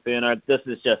 Red Inferno. This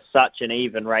is just such an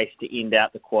even race to end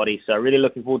out the quaddie. So really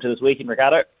looking forward to this weekend,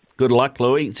 Ricardo. Good luck,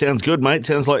 Louis. Sounds good, mate.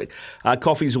 Sounds like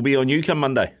coffees will be on you come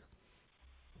Monday.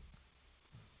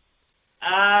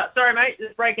 Sorry, mate.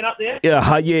 Just breaking up there.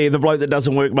 Yeah, the bloke that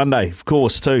doesn't work Monday, of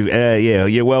course, too.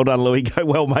 Yeah, well done, Louis. Go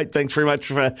well, mate. Thanks very much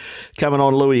for coming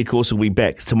on. Louis, of course, will be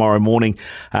back tomorrow morning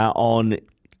on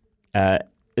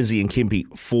Izzy and Kempy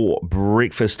for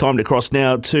breakfast. Time to cross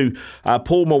now to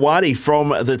Paul Mawadi from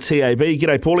the TAB.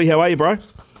 G'day, Paulie. How are you, bro?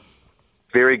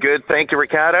 Very good. Thank you,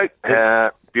 Ricardo.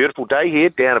 Beautiful day here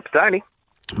down at Petone.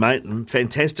 Mate,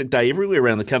 fantastic day everywhere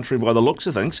around the country by the looks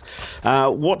of things.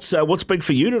 What's big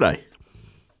for you today?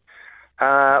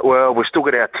 Well, we've still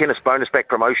got our tennis bonus back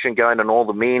promotion going on all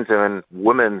the men's and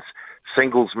women's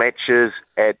singles matches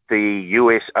at the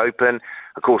US Open.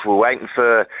 Of course, we're waiting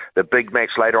for the big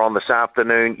match later on this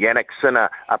afternoon. Yannick Sinner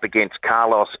up against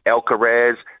Carlos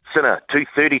Alcaraz. Sinner,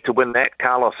 $2.30 to win that.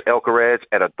 Carlos Alcaraz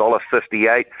at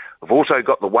 $1.58. We've also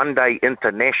got the one-day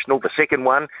international, the second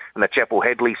one in the Chapel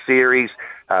Hadley series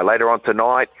later on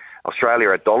tonight.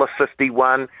 Australia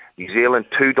 $1.51. New Zealand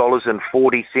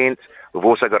 $2.40. We've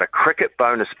also got a cricket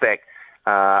bonus back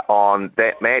on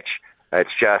that match. It's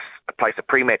just place a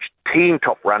pre-match team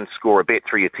top run scorer bet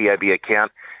through your TAB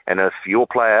account. And if your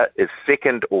player is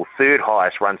second or third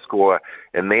highest run scorer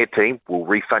in their team, we'll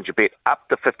refund your bet up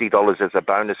to $50 as a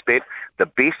bonus bet. The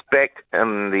best back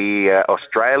in the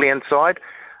Australian side,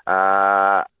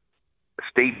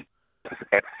 Steve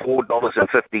at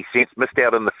 $4.50. Missed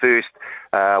out in the first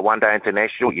one-day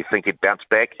international. You think he'd bounce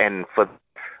back. And for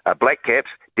Black Caps,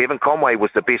 Devon Conway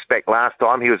was the best back last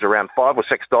time. He was around $5 or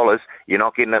 $6. You're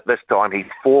not getting it this time. He's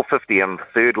 $4.50 in the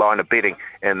third line of betting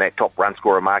in that top run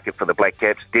scorer market for the Black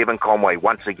Caps. Devon Conway,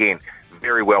 once again,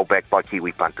 very well backed by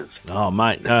Kiwi punters. Oh,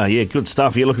 mate, yeah, good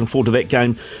stuff. You're looking forward to that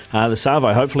game, the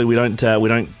Savo. Hopefully, we don't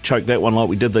choke that one like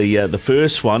we did the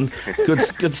first one.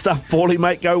 Good stuff, Paulie,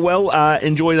 mate. Go well.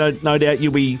 Enjoy. No doubt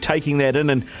you'll be taking that in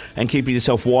and keeping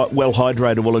yourself well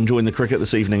hydrated while enjoying the cricket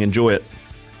this evening. Enjoy it.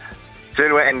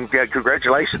 And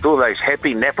congratulations to all those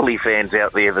happy Napoli fans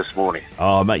out there this morning.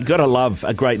 Oh, mate, you got to love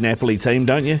a great Napoli team,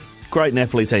 don't you? Great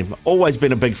Napoli team. Always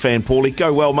been a big fan, Paulie.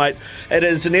 Go well, mate. It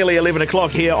is nearly 11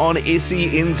 o'clock here on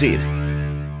SENZ.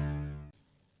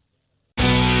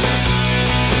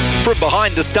 From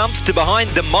behind the stumps to behind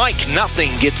the mic,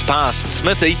 nothing gets past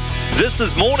Smithy. This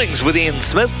is Mornings with Ian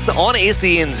Smith on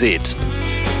SENZ.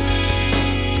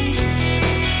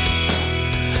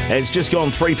 It's just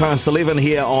gone 11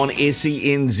 here on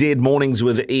SENZ Mornings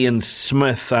with Ian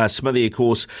Smith. Smithy, of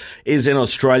course, is in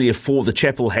Australia for the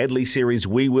Chapel Hadley series.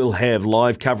 We will have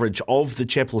live coverage of the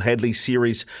Chapel Hadley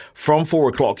series from 4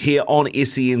 o'clock here on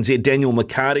SENZ. Daniel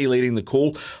McCarty leading the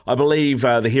call. I believe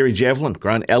the hairy javelin,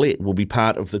 Grant Elliott, will be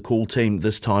part of the call team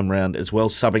this time round as well,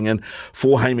 subbing in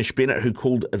for Hamish Bennett, who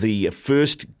called the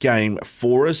first game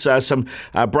for us. Some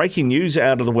breaking news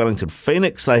out of the Wellington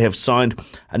Phoenix. They have signed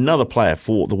another player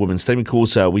for the women's team. Of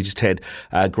course, we just had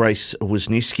Grace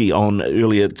Wisniewski on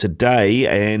earlier today,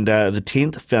 and the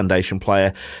 10th foundation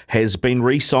player has been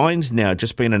re-signed now,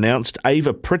 just been announced.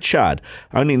 Ava Pritchard,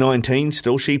 only 19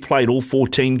 still. She played all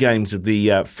 14 games of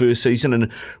the first season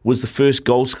and was the first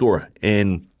goal scorer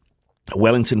in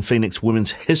Wellington Phoenix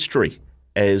women's history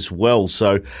as well.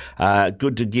 So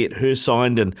good to get her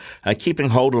signed and keeping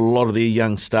hold of a lot of their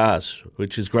young stars,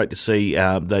 which is great to see.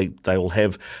 They will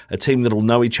have a team that will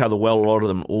know each other well. A lot of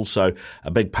them also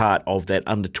a big part of that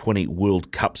under-20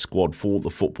 World Cup squad for the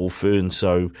Football Ferns.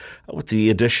 So with the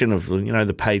addition of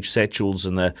the Paige Satchels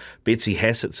and the Betsy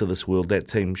Hassetts of this world, that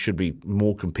team should be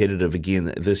more competitive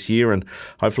again this year, and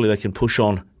hopefully they can push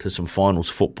on to some finals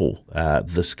football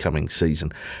this coming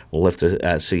season. We'll have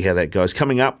to see how that goes.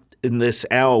 Coming up in this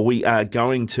hour, we are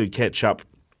going to catch up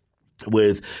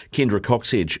with Kendra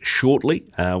Coxedge shortly.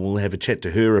 We'll have a chat to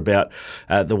her about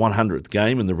the 100th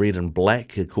game in the red and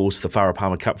black, of course, the Farah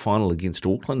Palmer Cup final against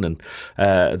Auckland, and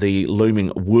the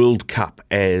looming World Cup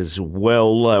as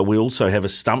well. We also have a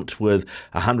stumped with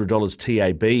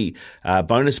 $100 TAB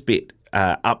bonus bet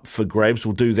up for grabs.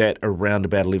 We'll do that around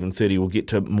about 11:30. We'll get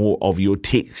to more of your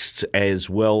texts as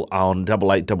well on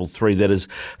 8833. That is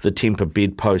the Temper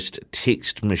Bedpost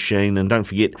text machine. And don't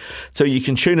forget, so you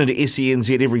can tune into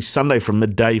SENZ every Sunday from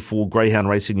midday for Greyhound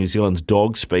Racing New Zealand's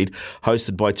Dog Speed,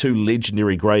 hosted by two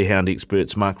legendary greyhound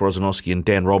experts, Mark Rosanowski and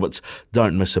Dan Roberts.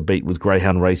 Don't miss a beat with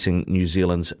Greyhound Racing New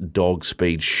Zealand's Dog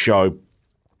Speed show.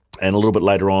 And a little bit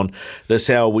later on this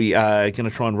hour, we are going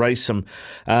to try and raise some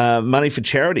money for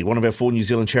charity. One of our 4 New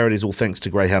Zealand charities, all thanks to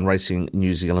Greyhound Racing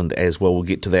New Zealand as well. We'll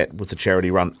get to that with the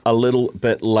charity run a little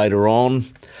bit later on.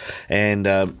 And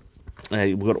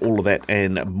we've got all of that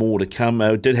and more to come.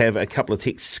 We did have a couple of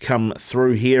texts come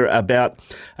through here about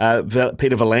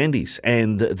Peter V'landys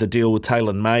and the deal with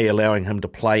Taylor May, allowing him to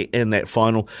play in that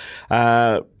final.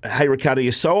 Hey, Ricardo,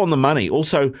 you're so on the money.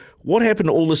 Also, what happened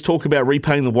to all this talk about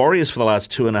repaying the Warriors for the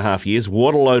last 2.5 years?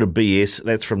 What a load of BS.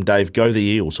 That's from Dave. Go the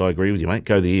Eels. I agree with you, mate.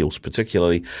 Go the Eels,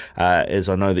 particularly as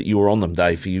I know that you were on them,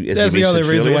 Dave. That's the only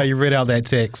reason why you read out that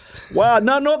text. Well,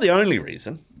 no, not the only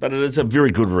reason. but it is a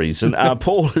very good reason.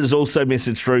 Paul has also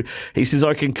messaged through. He says,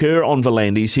 I concur on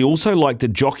Volandis. He also liked a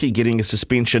jockey getting a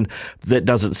suspension that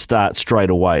doesn't start straight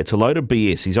away. It's a load of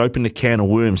BS. He's opened a can of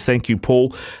worms. Thank you, Paul,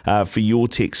 for your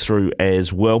text through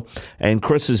as well. And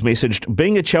Chris has messaged,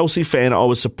 being a Chelsea fan, I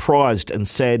was surprised and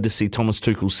sad to see Thomas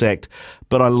Tuchel sacked,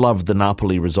 but I loved the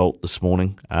Napoli result this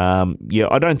morning. I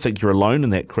don't think you're alone in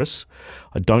that, Chris.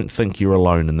 I don't think you're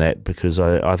alone in that, because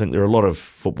I think there are a lot of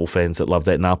football fans that love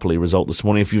that Napoli result this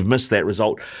morning. If you've missed that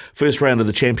result, first round of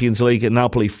the Champions League at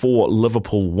Napoli 4,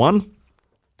 Liverpool 1.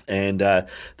 And that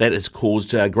has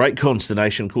caused great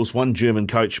consternation. Of course, one German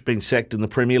coach being sacked in the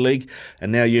Premier League,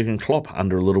 and now Jurgen Klopp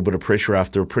under a little bit of pressure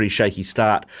after a pretty shaky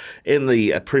start in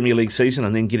the Premier League season,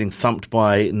 and then getting thumped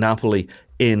by Napoli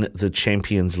in the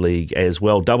Champions League as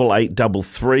well.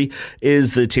 8833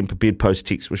 is the Temper Bed Post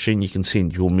text machine. You can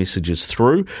send your messages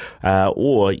through,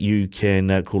 or you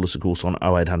can call us, of course, on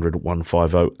 0800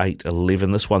 150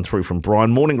 811. This one through from Brian.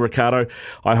 Morning, Ricardo.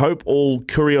 I hope all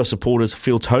Curio supporters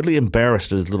feel totally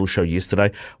embarrassed at his little show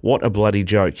yesterday. What a bloody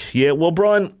joke. Yeah, well,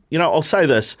 Brian, I'll say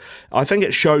this. I think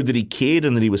it showed that he cared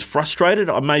and that he was frustrated.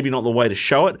 Maybe not the way to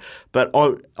show it, but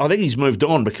I think he's moved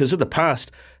on, because in the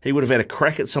past he would have had a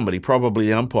crack at somebody, probably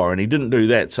the umpire, and he didn't do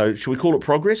that. So should we call it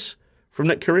progress from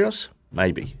Nick Kyrgios?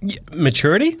 Maybe. Yeah,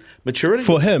 maturity? Maturity?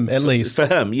 For him, at least. For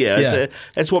him, yeah.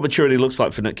 That's what maturity looks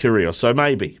like for Nick Kyrgios. So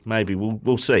maybe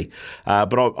we'll see.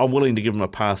 But I'm willing to give him a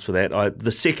pass for that.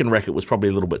 The second racket was probably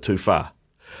a little bit too far,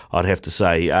 I'd have to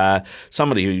say.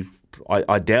 Somebody who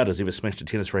I doubt has ever smashed a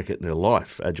tennis racket in her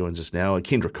life joins us now.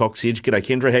 Kendra Coxedge. G'day,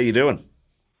 Kendra. How you doing?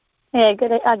 Yeah,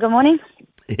 good. Good morning.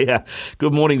 Yeah,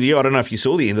 good morning to you. I don't know if you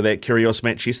saw the end of that Kyrgios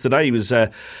match yesterday. He was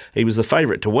the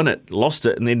favourite to win it, lost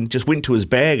it, and then just went to his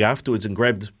bag afterwards and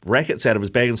grabbed rackets out of his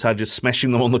bag and started just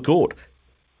smashing them on the court.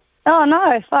 Oh,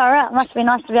 no, far out. Must be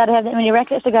nice to be able to have that many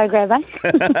rackets to go grab, eh?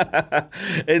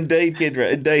 Indeed,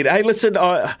 Kendra, indeed. Hey, listen,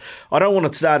 I don't want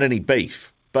to start any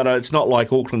beef, but it's not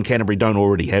like Auckland Canterbury don't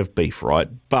already have beef, right?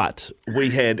 But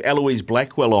we had Eloise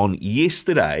Blackwell on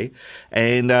yesterday,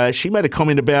 and she made a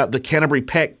comment about the Canterbury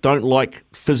pack don't like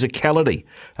physicality.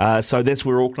 So that's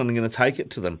where Auckland are going to take it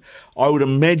to them. I would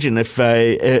imagine if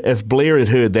Blair had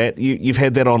heard that, you've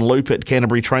had that on loop at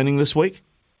Canterbury training this week?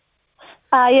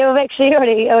 Yeah, we've actually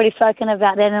already spoken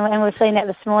about that, and we've seen that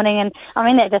this morning. And I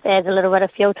mean, that just adds a little bit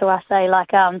of fuel to us.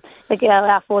 Like our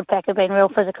forward pack have been real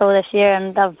physical this year,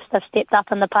 and they've stepped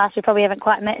up in the past. We probably haven't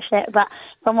quite matched that, but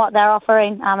from what they're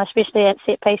offering, especially at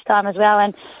set piece time as well,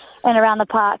 and around the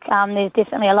park, there's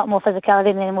definitely a lot more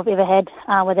physicality than we've ever had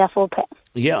with our forward pack.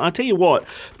 Yeah, I tell you what,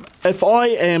 if I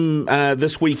am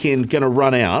this weekend going to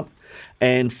run out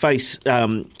and face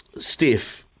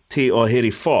Steph Te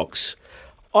Ohere Fox,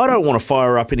 I don't want to fire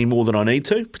her up any more than I need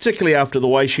to, particularly after the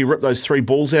way she ripped those 3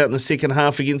 balls out in the second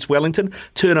half against Wellington.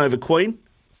 Turnover queen.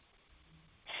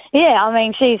 Yeah, I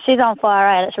mean, she's on fire,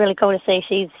 right? It's really cool to see.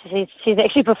 She's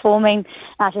actually performing.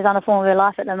 She's on the form of her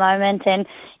life at the moment, and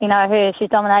she's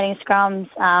dominating scrums.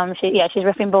 She's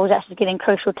ripping balls out. She's getting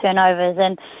crucial turnovers,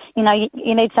 and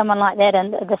you need someone like that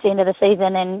at this end of the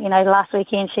season. And last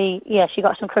weekend she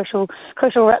got some crucial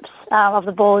rips of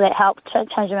the ball that helped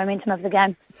change the momentum of the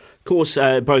game. Of course,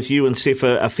 both you and Steph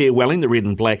are farewelling the red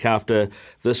and black after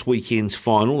this weekend's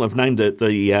final. I've named it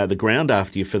the ground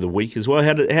after you for the week as well.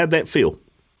 How'd that feel?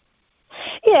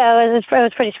 Yeah, it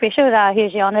was pretty special.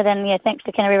 Hugely honoured, and thanks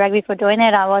to Canterbury Rugby for doing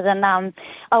that. I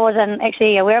wasn't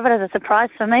actually aware of it as a surprise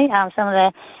for me. Some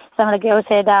of the girls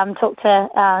had talked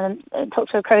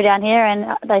to a crew down here,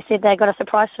 and they said they got a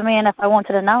surprise for me, and if I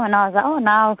wanted to know, and I was like, oh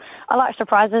no, I like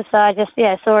surprises, so I just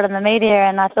saw it in the media,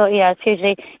 and I thought it's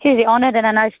hugely honoured, and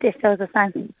I know Steph feels the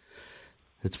same.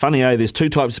 It's funny, there's two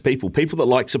types of people that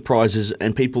like surprises,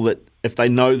 and people that, if they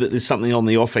know that there's something on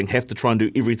the offing, have to try and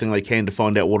do everything they can to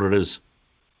find out what it is.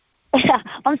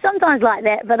 I'm sometimes like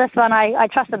that, but this one I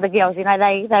trusted the girls. They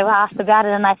were asked about it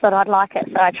and they thought I'd like it,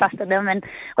 so I trusted them, and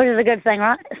which is a good thing,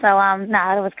 right? So it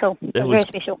was cool. It was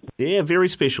very special. Yeah, very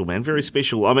special, man. Very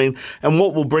special. I mean, and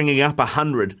what will bringing up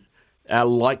 100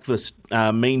 like this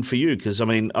mean for you? Because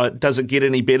does it get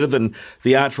any better than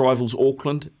the arch rivals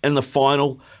Auckland in the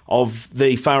final of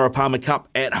the Farah Palmer Cup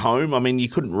at home? I mean, you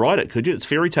couldn't write it, could you? It's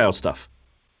fairy tale stuff.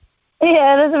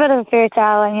 Yeah, it is a bit of a fairy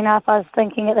tale, and if I was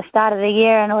thinking at the start of the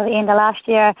year and or the end of last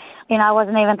year, I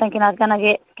wasn't even thinking I was going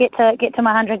to get to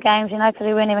my 100 games, because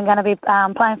we weren't even going to be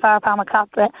playing Farah Palmer Cup,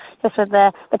 but just with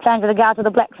the change of the guards with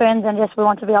the Black Ferns, and just we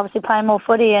want to be obviously playing more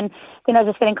footy, and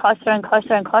just getting closer and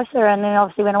closer and closer, and then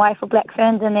obviously went away for Black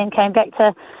Ferns, and then came back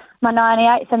to my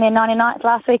 98th and then 99th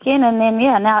last weekend, and then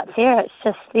now it's here. It's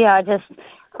just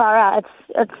far out.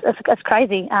 It's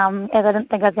crazy. As I didn't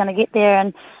think I was going to get there,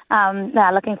 and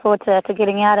looking forward to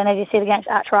getting out. And as you said, against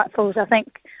Arch Rifles, I think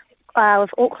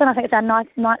with Auckland, I think it's our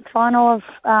ninth final of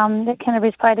that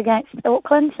Canterbury's played against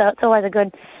Auckland. So it's always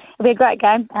it'll be a great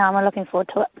game. We're looking forward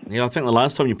to it. Yeah, I think the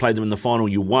last time you played them in the final,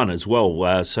 you won as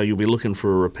well. So you'll be looking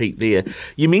for a repeat there.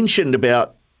 You mentioned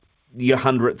about your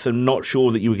 100th and not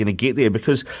sure that you were going to get there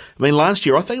because, I mean, last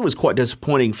year I think it was quite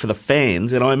disappointing for the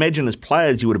fans, and I imagine as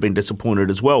players you would have been disappointed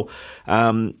as well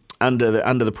under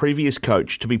the previous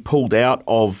coach to be pulled out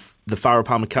of the Farah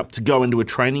Palmer Cup to go into a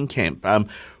training camp.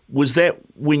 Was that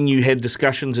when you had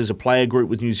discussions as a player group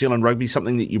with New Zealand Rugby,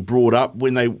 something that you brought up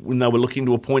when they were looking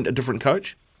to appoint a different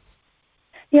coach?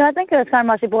 Yeah, I think it was kind of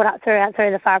mostly brought up through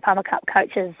the Farah Palmer Cup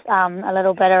coaches a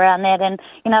little bit around that, and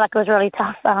it was really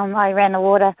tough. I ran the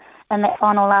water in that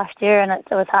final last year, and it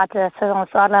was hard to sit on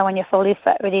the sideline when you're fully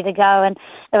fit, ready to go, and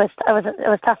it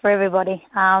was tough for everybody.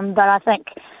 But I think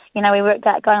we worked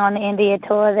out going on the end of year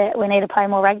tour that we need to play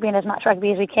more rugby and as much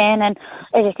rugby as we can. And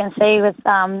as you can see with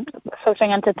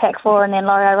filtering into Pac 4 and then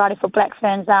Laurie O'Reilly for Black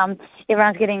Ferns,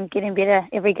 everyone's getting better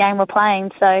every game we're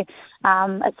playing. So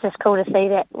it's just cool to see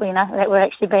that that we're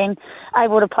actually being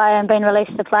able to play and being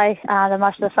released to play the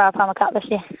most of the Farah Palmer Cup this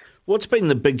year. What's been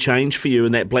the big change for you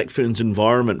in that Black Ferns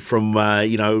environment from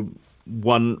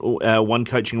one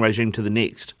coaching regime to the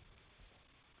next?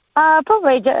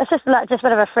 Probably it's just a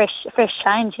bit of a fresh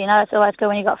change. It's always good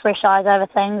when you've got fresh eyes over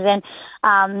things, and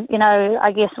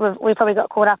I guess we probably got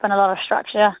caught up in a lot of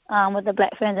structure with the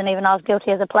Black Ferns, and even I was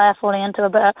guilty as a player falling into a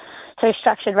bit too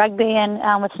structured rugby.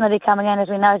 And with Smithy coming in, as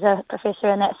we know, as a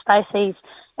professor in that space, he's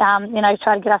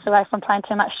try to get us away from playing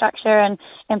too much structure and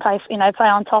play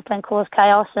on top and cause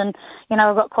chaos. And we've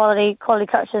got quality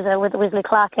coaches with Wesley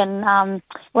Clark and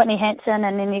Whitney Hanson,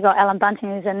 and then you got Alan Bunting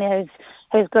who's in there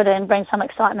who's good and brings some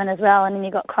excitement as well. And then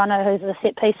you got Chrono who's the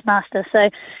set piece master. So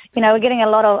we're getting a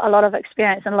lot of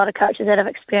experience and a lot of coaches that have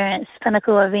experienced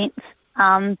pinnacle events.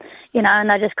 And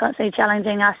they're just constantly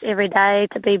challenging us every day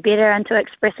to be better and to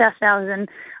express ourselves. And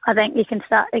I think we're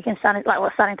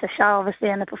starting to show, obviously,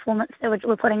 in the performance that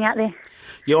we're putting out there.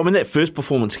 Yeah, I mean, that first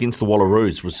performance against the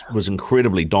Wallaroos was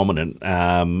incredibly dominant.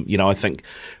 I think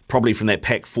probably from that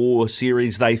Pac 4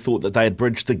 series, they thought that they had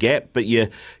bridged the gap, but you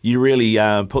really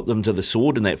put them to the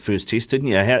sword in that first test, didn't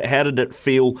you? How did it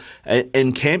feel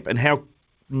in camp, and how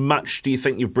much do you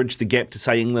think you've bridged the gap to,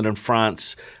 say, England and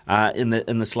France in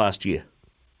this last year?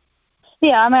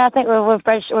 Yeah, I mean, I think we've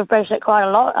bridged it quite a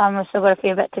lot. We've still got a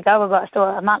fair bit to go. We've got still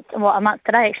a month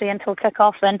today actually until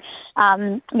kick-off, and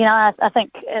I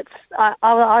think I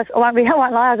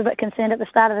won't lie, I was a bit concerned at the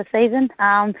start of the season,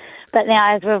 but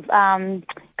now as we've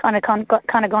kind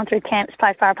of gone through camps,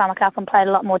 played Farah Palmer Cup, and played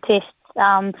a lot more tests,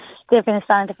 definitely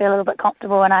starting to feel a little bit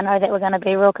comfortable, and I know that we're going to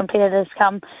be real competitors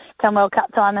come World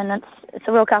Cup time, and it's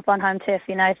a World Cup on home turf,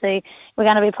 so we're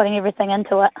going to be putting everything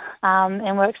into it,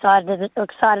 and we're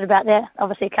excited about that.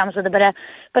 Obviously, it comes with a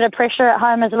bit of pressure at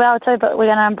home as well too, but we're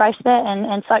going to embrace that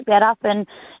and soak that up and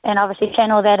obviously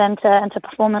channel that into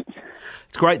performance.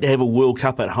 It's great to have a World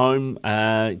Cup at home,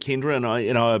 Kendra,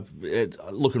 and I'm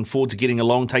looking forward to getting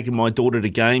along, taking my daughter to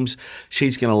games.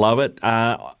 She's going to love it.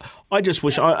 I just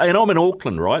wish, and I'm in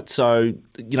Auckland, right? So,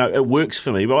 it works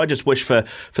for me, but I just wish for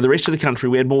the rest of the country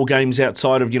we had more games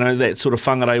outside of, that sort of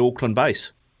Whangarei Auckland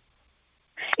base.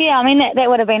 Yeah, I mean, that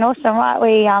would have been awesome, right?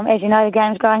 We, as you know, the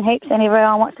game's growing heaps and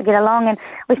everyone wants to get along, and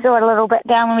we saw it a little bit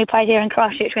down when we played here in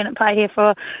Christchurch. We didn't play here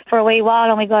for a wee while,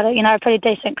 and we got a pretty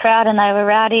decent crowd, and they were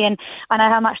rowdy, and I know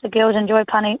how much the girls enjoy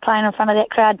playing in front of that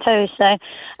crowd too. So,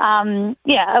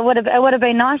 it would have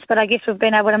been nice, but I guess we've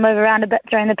been able to move around a bit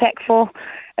during the Pac 4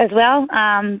 as well.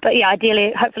 But yeah,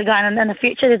 ideally, hopefully going in the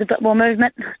future, there's a bit more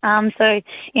movement. So,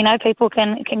 people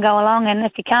can go along, and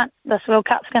if you can't, this World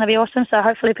Cup's going to be awesome. So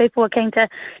hopefully people are keen to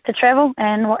travel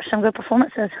and watch some good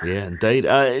performances. Yeah, indeed.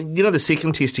 The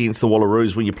second test against the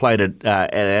Wallaroos when you played at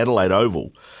Adelaide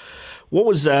Oval, what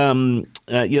was, there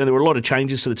were a lot of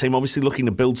changes to the team, obviously looking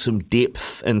to build some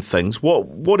depth and things.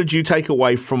 What did you take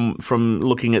away from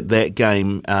looking at that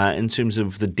game in terms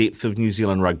of the depth of New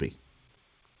Zealand rugby?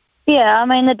 Yeah, I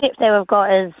mean, the depth that we've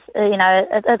got is,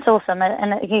 it's awesome,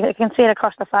 and you can see it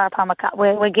across the Farah Palmer Cup.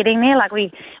 We're getting there. Like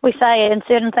we say in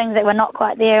certain things that we're not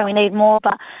quite there and we need more,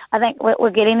 but I think we're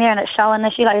getting there, and it's showing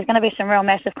this year. Like, there's going to be some real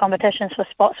massive competitions for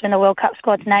spots when the World Cup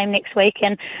squad's named next week,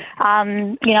 and,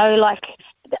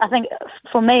 I think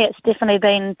for me it's definitely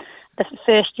been the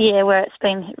first year where it's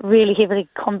been really heavily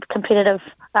competitive,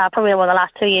 probably the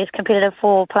last 2 years, competitive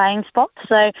for playing spots.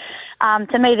 So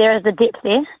to me there is the depth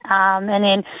there. And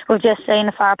then we've just seen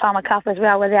the Farah Palmer Cup as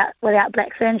well without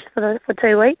Black Ferns for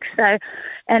 2 weeks. So,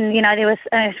 and there was,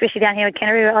 especially down here in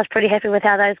Canterbury, I was pretty happy with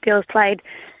how those girls played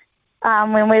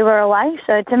when we were away.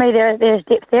 So to me, there's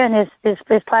depth there, and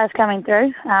there's players coming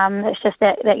through. It's just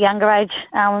that younger age,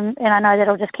 and I know that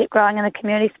it'll just keep growing in the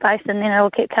community space, and then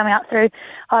it'll keep coming up through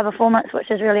high performance,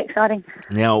 which is really exciting.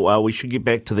 Now, we should get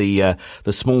back to the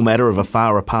small matter of a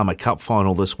Farah Palmer Cup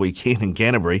final this weekend in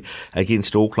Canterbury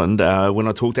against Auckland. When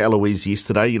I talked to Eloise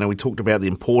yesterday, we talked about the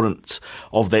importance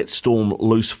of that Storm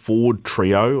loose forward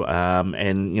trio,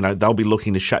 and they'll be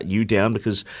looking to shut you down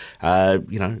because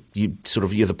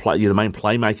you're the main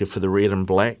playmaker for the red and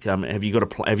black. Have you got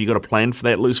a plan for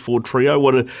that loose forward trio?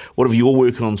 What have your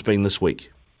work on's been this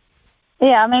week?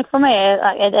 Yeah, I mean, for me,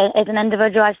 as an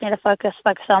individual, I just need to focus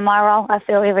on my role. I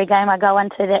feel every game I go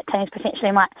into that teams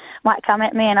potentially might come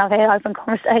at me, and I've had open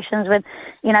conversations with,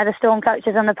 the Storm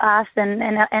coaches in the past and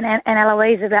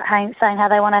Eloise about saying how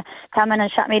they want to come in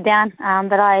and shut me down.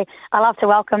 But I love to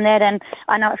welcome that, and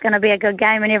I know it's going to be a good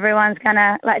game, and everyone's going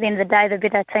to, at the end of the day, the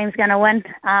better team's going to win.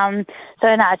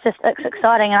 It's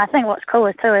exciting, and I think what's cool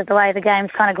is the way the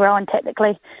game's kind of growing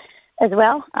tactically as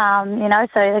well,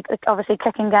 so obviously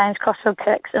kicking games, crossfield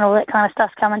kicks and all that kind of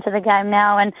stuff's coming to the game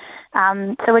now, and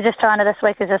so we're just trying to this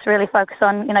week is just really focus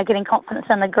on, getting confidence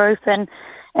in the group and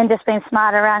just being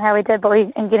smart around how we did,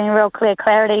 and getting real clear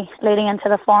clarity leading into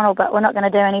the final, but we're not going to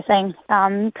do anything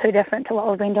too different to what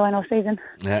we've been doing all season.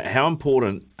 How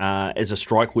important is a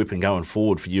strike weapon going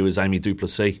forward for you as Amy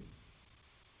Duplessis?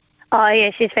 Oh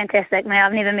yeah, she's fantastic. Man,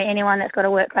 I've never met anyone that's got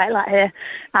a work rate like her.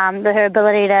 Her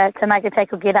ability to make a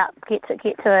tackle, get up, get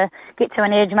to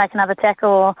an edge, make another tackle,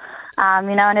 or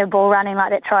and her ball running like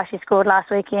that try she scored last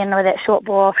weekend, or that short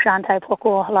ball off Shante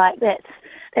Poko, like that's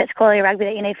quality rugby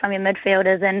that you need from your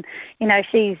midfielders. And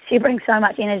she brings so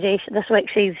much energy. This week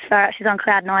she's on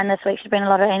cloud 9. This week she's bringing a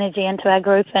lot of energy into our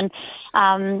group, and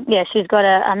she's got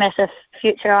a massive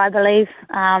future, I believe.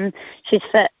 She's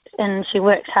fit. And she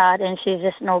works hard, and she's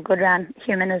just an all-good-round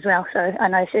human as well. So I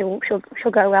know she'll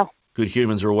go well. Good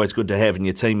humans are always good to have in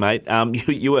your team, mate.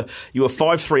 You were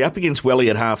 5-3 up against Welly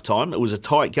at half-time. It was a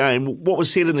tight game. What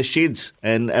was said in the sheds,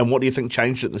 and what do you think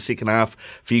changed in the second half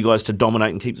for you guys to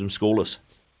dominate and keep them scoreless?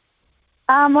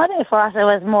 I think for us it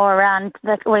was more around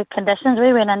the conditions.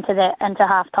 We went into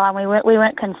half-time. We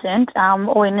weren't concerned.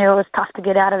 All we knew it was tough to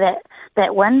get out of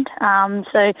that wind.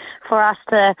 So for us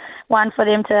for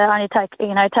them to only take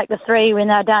the 3 when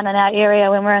they're down in our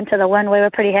area when we're into the wind, we were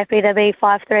pretty happy to be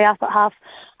 5-3 up at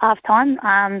half time.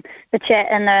 The chat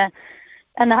at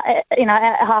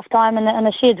half time in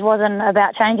the sheds wasn't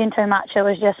about changing too much. It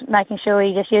was just making sure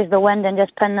we just used the wind and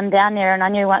just pinned them down there. And I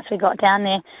knew once we got down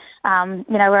there,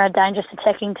 we're a dangerous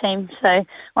attacking team. So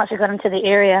once we got into the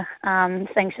area,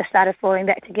 things just started falling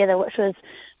back together, which was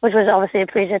obviously a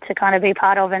pleasure to kind of be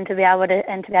part of and to be able to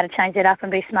change it up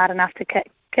and be smart enough to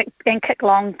kick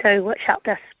long too, which helped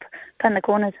us pin the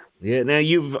corners. Yeah, now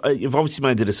you've obviously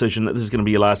made the decision that this is going to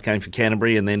be your last game for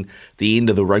Canterbury, and then the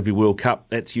end of the Rugby World Cup.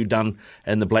 That's you done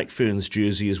in the Black Ferns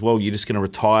jersey as well. You're just going to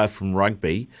retire from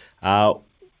rugby.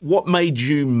 What made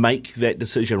you make that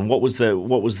decision? What was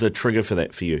the trigger for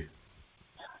that for you?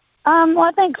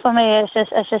 I think for me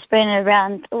it's just been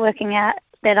around working out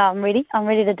that I'm ready. I'm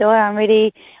ready to do it. I'm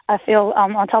ready. I feel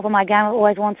I'm on top of my game. I've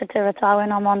always wanted to retire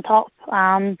when I'm on top.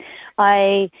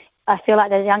 I feel like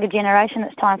there's a younger generation.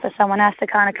 It's time for someone else to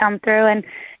kind of come through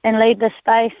and lead this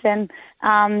space. And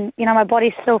my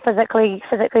body's still physically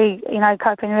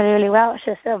coping really, really well. It's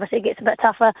just obviously it gets a bit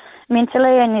tougher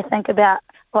mentally, and you think about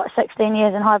 16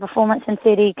 years in high performance and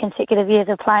 30 consecutive years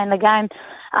of playing the game.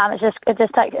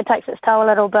 It takes its toll a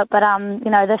little bit. But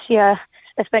this year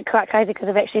it's been quite crazy because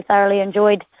I've actually thoroughly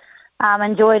enjoyed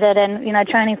it, and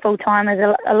training full time is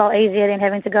a lot easier than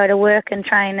having to go to work and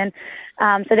train, and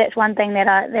so that's one thing that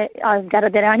I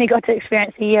only got to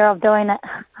experience a year of doing it.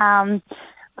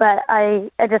 But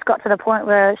it just got to the point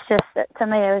where it's just, to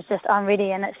me, it was just I'm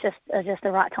ready, and it's just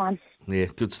the right time. Yeah,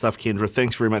 good stuff, Kendra.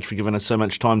 Thanks very much for giving us so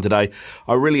much time today.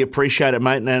 I really appreciate it,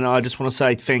 mate, and I just want to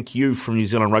say thank you from New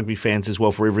Zealand rugby fans as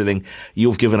well for everything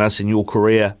you've given us in your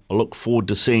career. I look forward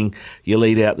to seeing you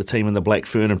lead out the team in the Black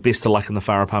Fern, and best of luck in the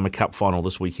Farah Palmer Cup final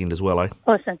this weekend as well, eh?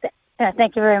 Awesome.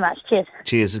 Thank you very much. Cheers.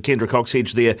 Cheers. Kendra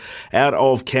Coxedge there out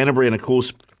of Canterbury, and of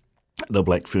course the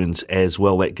Black Ferns as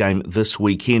well. That game this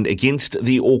weekend against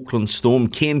the Auckland Storm.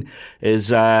 Ken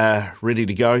is ready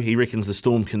to go. He reckons the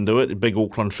Storm can do it. A big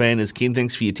Auckland fan is Ken.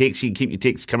 Thanks for your text. You can keep your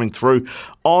texts coming through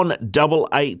on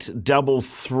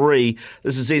 8833.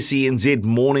 This is SENZ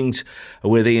Mornings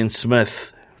with Ian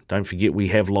Smith. Don't forget we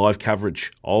have live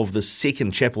coverage of the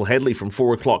second Chapel Hadley from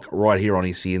 4 o'clock right here on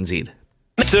SENZ.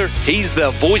 He's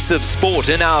the voice of sport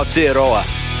in Aotearoa.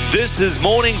 This is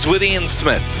Mornings with Ian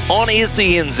Smith on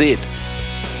SENZ.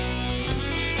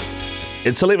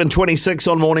 It's 11:26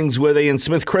 on Mornings with Ian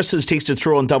Smith. Chris has texted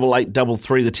through on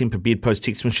 8833, the Temper Bedpost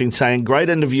text machine, saying, great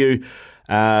interview,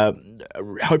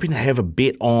 hoping to have a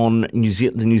bet on the New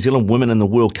Zealand women in the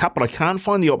World Cup, but I can't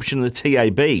find the option in the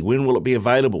TAB. When will it be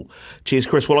available? Cheers,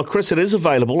 Chris. Well, Chris, it is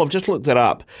available. I've just looked it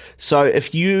up. So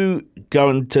if you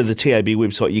go into the TAB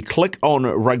website, you click on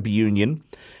Rugby Union,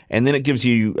 and then it gives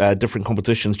you different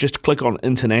competitions. Just click on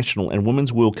International, and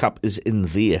Women's World Cup is in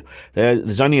there.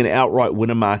 There's only an outright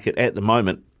winner market at the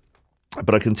moment,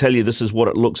 but I can tell you this is what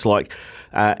it looks like.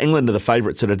 England are the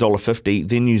favourites at $1.50,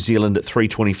 then New Zealand at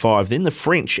 $3.25, then the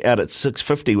French out at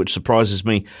 $6.50, which surprises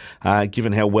me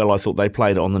given how well I thought they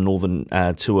played on the Northern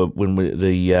Tour when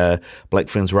the Black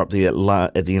Ferns were up there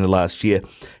at the end of last year.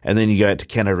 And then you go out to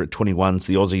Canada at 21s,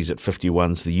 the Aussies at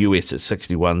 51s, the US at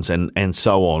 61s, and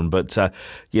so on. But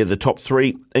the top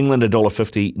three, England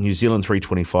 $1.50, New Zealand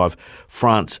 $3.25,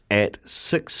 France at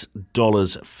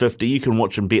 $6.50. You can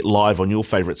watch and bet live on your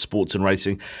favourite sports and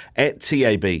racing at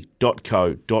tab.co.nz.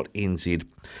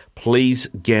 Please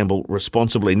gamble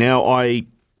responsibly. Now, I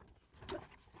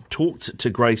talked to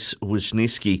Grace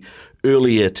Wisniewski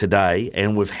earlier today,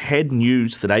 and we've had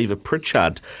news that Ava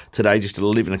Pritchard today, just at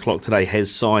 11 o'clock today, has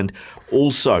signed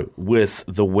also with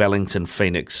the Wellington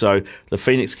Phoenix. So the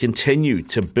Phoenix continue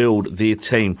to build their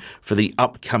team for the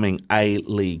upcoming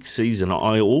A-League season.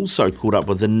 I also caught up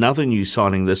with another new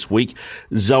signing this week,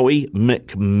 Zoe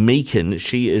McMeekin.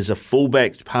 She is a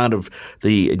fullback, part of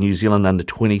the New Zealand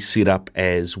under-20 setup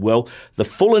as well. The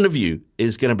full interview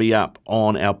is going to be up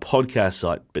on our podcast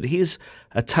site, but here's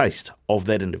a taste of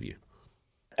that interview.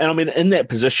 And I mean, in that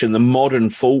position, the modern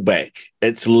fullback,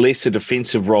 it's less a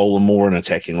defensive role and more an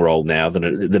attacking role now than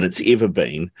it's ever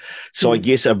been. So I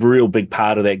guess a real big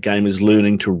part of that game is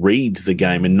learning to read the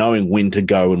game and knowing when to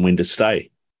go and when to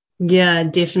stay. Yeah,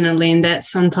 definitely. And that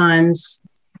sometimes,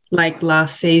 like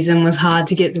last season, was hard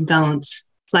to get the balance.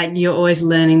 Like you're always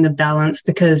learning the balance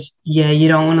because, you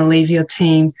don't want to leave your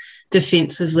team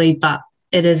defensively, but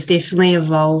it has definitely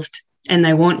evolved. And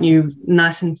they want you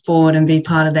nice and forward and be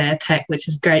part of their attack, which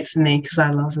is great for me because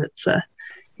I love it. So,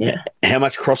 yeah. How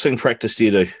much crossing practice do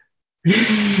you do?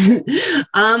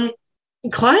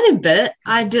 Quite a bit.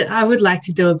 I would like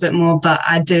to do a bit more, but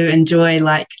I do enjoy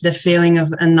like the feeling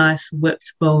of a nice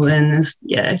whipped ball, and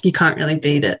you can't really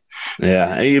beat it.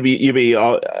 Yeah, you'd be.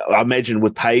 I imagine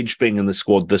with Paige being in the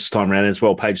squad this time around as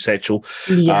well, Paige Satchell,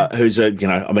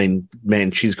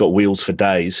 who's she's got wheels for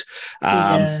days.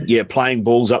 Playing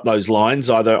balls up those lines,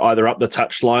 either up the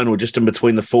touch line or just in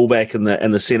between the fullback and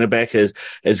the centre back is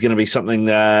going to be something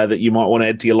that you might want to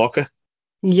add to your locker.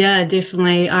 Yeah,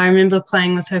 definitely. I remember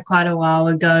playing with her quite a while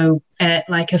ago at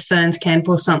like a Ferns camp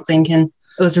or something, and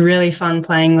it was really fun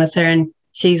playing with her, and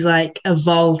she's like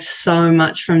evolved so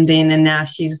much from then, and now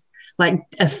she's like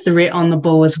a threat on the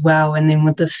ball as well, and then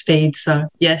with the speed. So,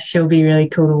 she'll be really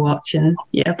cool to watch and,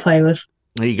 play with.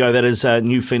 There you go. That is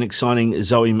new Phoenix signing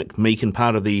Zoe McMeekin,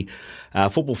 part of the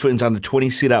Football Ferns under-20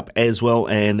 setup as well,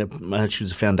 and she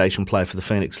was a foundation player for the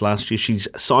Phoenix last year. She's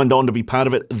signed on to be part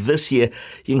of it this year.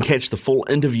 You can catch the full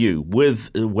interview with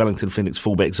Wellington Phoenix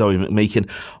fullback Zoe McMeekin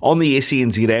on the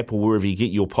SENZ app or wherever you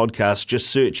get your podcasts. Just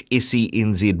search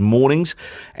SENZ Mornings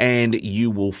and you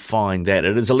will find that.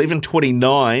 It is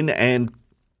 11:29, and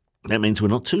that means we're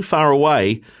not too far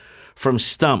away from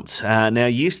Stumped. Now,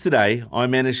 yesterday, I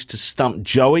managed to stump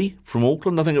Joey from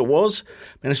Auckland, I think it was.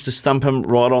 Managed to stump him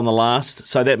right on the last.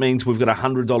 So that means we've got a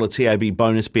 $100 TAB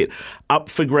bonus bet up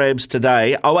for grabs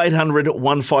today. 0800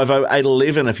 150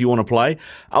 811 if you want to play.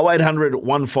 0800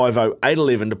 150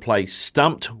 811 to play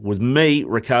Stumped with me,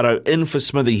 Ricardo, in for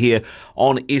Smithy here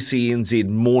on SENZ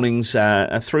Mornings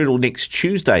through till next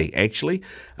Tuesday, actually,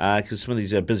 because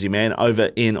Smithy's a busy man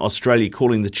over in Australia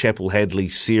calling the Chapel Hadley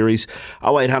series.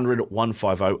 0800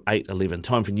 150 811.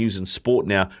 Time for news and sport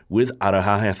now with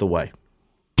Aroha Hathaway.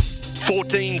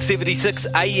 14:76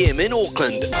 a.m. in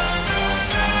Auckland.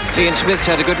 Ian Smith's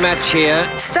had a good match here.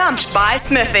 Stumped by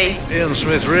Smithy. Ian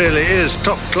Smith really is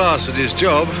top class at his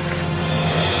job.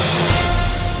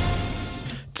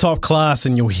 Top class,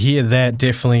 and you'll hear that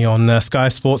definitely on Sky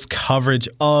Sports coverage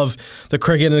of the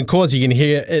cricket. And of course, you can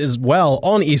hear it as well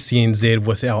on SENZ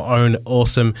with our own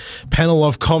awesome panel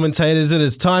of commentators. It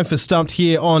is time for Stumped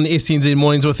here on SENZ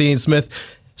Mornings with Ian Smith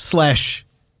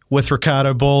 / with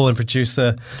Ricardo Ball and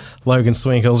producer Logan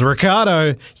Swinkles.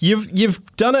 Ricardo,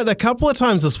 you've done it a couple of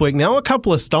times this week now, a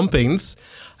couple of stumpings.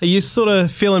 Are you sort of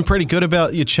feeling pretty good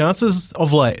about your chances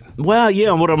of late? Well,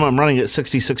 yeah, I'm running at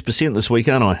 66% this week,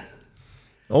 aren't I?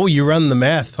 Oh, you run the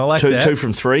math. I like that. 2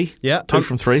 from 3. Yeah. 2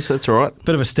 from 3, so that's all right.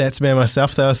 Bit of a stats man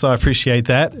myself, though, so I appreciate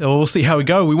that. We'll see how we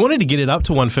go. We wanted to get it up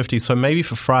to 150, so maybe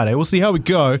for Friday. We'll see how we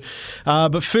go.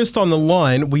 But first on the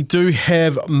line, we do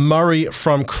have Murray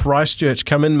from Christchurch.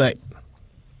 Come in, mate.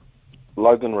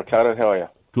 Logan, Ricardo, how are you?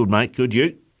 Good, mate. Good,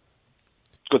 you?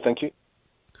 Good, thank you.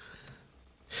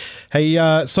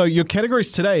 Hey, so your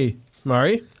categories today,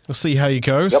 Murray. We'll see how you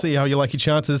go, see how you like your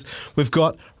chances. We've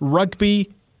got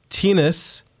rugby,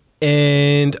 tennis,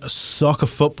 and soccer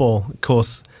football. Of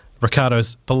course,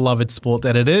 Ricardo's beloved sport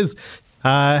that it is.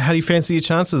 How do you fancy your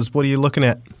chances? What are you looking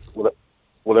at? We'll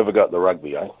never go to the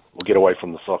rugby, eh? We'll get away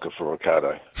from the soccer for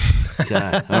Ricardo.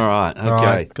 Okay, all right, okay. All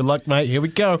right. Good luck, mate. Here we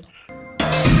go.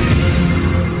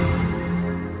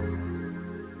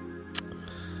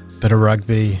 Bit of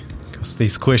rugby. Of course,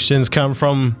 these questions come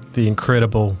from the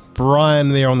incredible Brian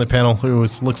there on the panel, who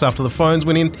looks after the phones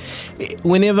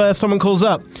whenever someone calls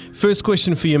up. First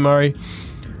question for you, Murray.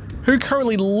 Who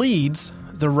currently leads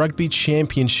the rugby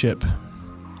championship?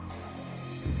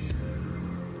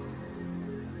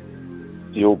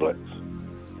 The All Blacks.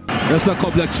 Just a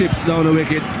couple of chips down the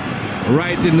wicket,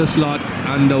 right in the slot,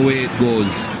 and away it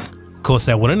goes. Of course,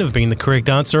 that wouldn't have been the correct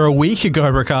answer a week ago,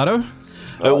 Ricardo.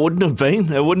 It wouldn't have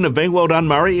been. It wouldn't have been. Well done,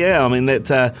 Murray. Yeah, I mean,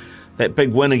 that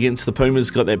big win against the Pumas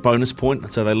got that bonus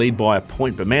point, so they lead by a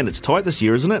point. But, man, it's tight this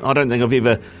year, isn't it? I don't think I've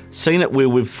ever seen it where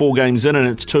we're 4 games in and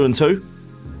it's 2-2.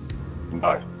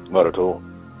 No, not at all.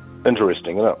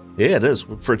 Interesting, isn't it? Yeah, it is,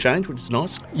 for a change, which is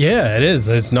nice. Yeah, it is.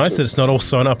 It's nice that it's not all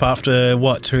sewn up after,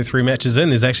 2 or 3 matches in.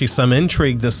 There's actually some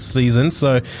intrigue this season.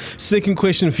 So, second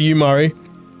question for you, Murray.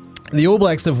 The All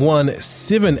Blacks have won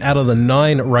 7 out of the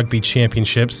 9 rugby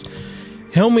championships.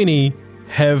 How many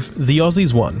have the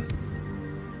Aussies won?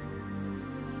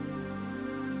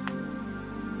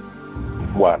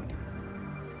 1.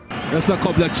 Just a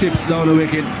couple of chips down the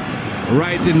wicket,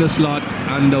 right in the slot,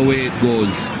 and away it goes.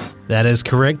 That is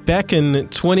correct. Back in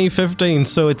 2015,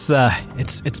 so it's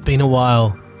been a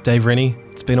while, Dave Rennie.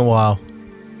 It's been a while.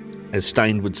 As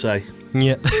Stained would say.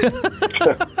 Yeah.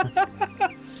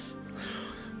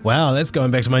 Wow, that's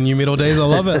going back to my new metal days. I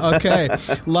love it. Okay,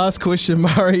 last question,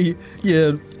 Murray.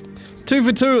 Yeah, 2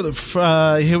 for 2.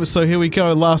 Here we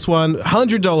go. Last one.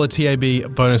 $100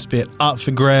 TAB bonus bet up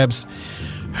for grabs.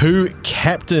 Who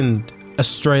captained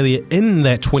Australia in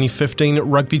that 2015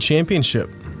 Rugby Championship?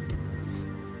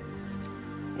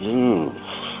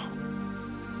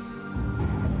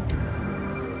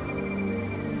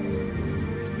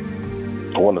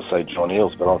 I want to say John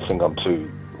Eales, but I think I'm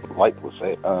too late with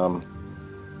that.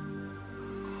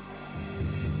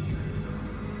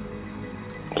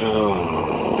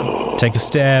 Take a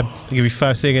stab. I'll give you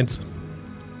 5 seconds.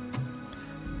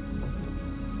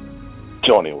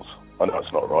 John Eales. I know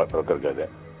it's not right, but I've got to go there.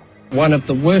 One of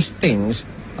the worst things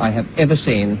I have ever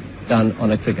seen done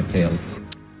on a cricket field.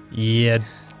 Yeah,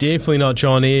 definitely not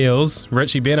John Eales.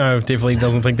 Richie Beno definitely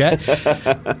doesn't think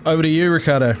that. Over to you,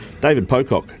 Ricardo. David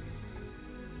Pocock.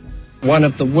 One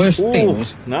of the worst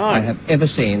things I have ever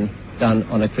seen done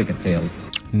on a cricket field.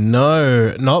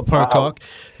 No, not Pocock.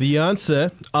 The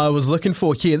answer I was looking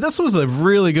for here, this was a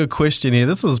really good question here.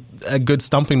 This was a good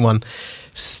stumping one.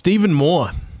 Stephen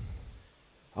Moore.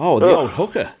 Oh, the old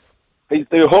hooker. He's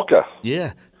the hooker.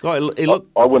 Yeah. Guy, he looked...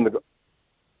 I wouldn't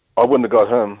have got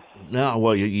him. No,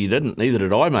 well, you didn't. Neither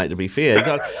did I, mate, to be fair.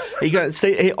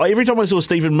 Every time I saw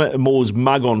Stephen Moore's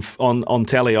mug on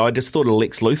telly, I just thought of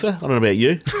Lex Luthor. I don't know about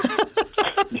you.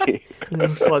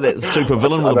 It's like that super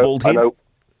villain with a bald head.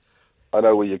 I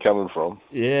know where you're coming from.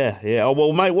 Yeah. Oh,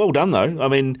 well, mate, well done, though. I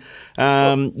mean,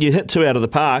 you hit 2 out of the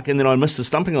park, and then I missed the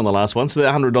stumping on the last one, so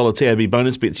that $100 TAB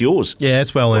bonus bet's yours. Yeah,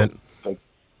 it's well earned.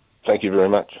 Thank you very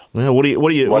much. Well, what are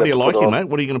you liking, mate?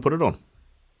 What are you going to put it on?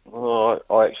 Oh,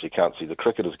 I actually can't see the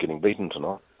cricketers getting beaten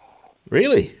tonight.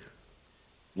 Really?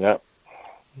 Yeah.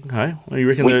 Okay. Well, you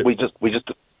reckon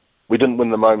we didn't win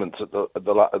the moments in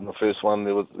the first one.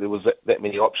 There was that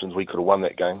many options. We could have won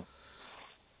that game.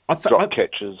 Drop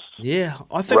catches. Yeah,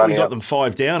 I think we got them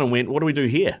 5 down and went, what do we do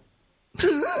here?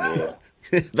 Yeah.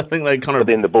 I think they kind of... But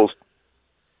then the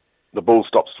ball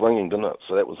stopped swinging, didn't it?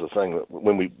 So that was the thing. That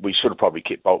when we should have probably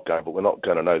kept Bolt going, but we're not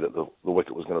going to know that the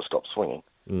wicket was going to stop swinging.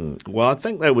 Well, I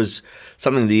think that was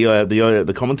something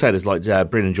the commentators like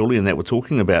Brendan Julian that were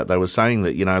talking about. They were saying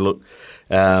that, look,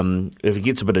 if it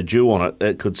gets a bit of dew on it,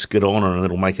 it could skid on and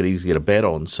it'll make it easier to bat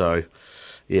on. So,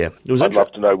 yeah. It was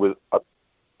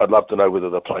I'd love to know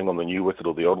whether they're playing on the new wicket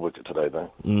or the old wicket today,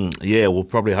 though. Yeah, we'll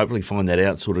hopefully find that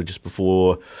out sort of just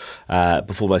before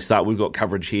they start. We've got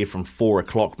coverage here from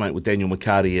 4:00, mate, with Daniel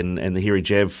McCarty and the Hairy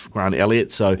Jav, Grant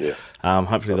Elliott. So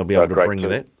hopefully they'll be able to bring to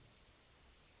that.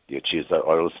 Yeah, cheers.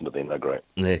 I listen to them. They're great.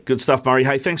 Yeah, good stuff, Murray.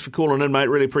 Hey, thanks for calling in, mate.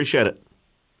 Really appreciate it.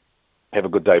 Have a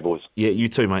good day, boys. Yeah, you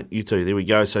too, mate. You too. There we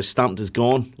go. So Stumped is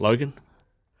gone, Logan.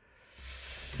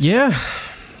 Yeah,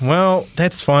 well,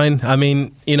 that's fine. I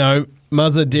mean,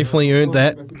 Muzza definitely earned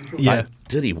that. Yeah. Mate,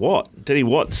 did he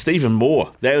what? Stephen Moore.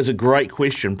 That was a great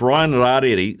question. Brian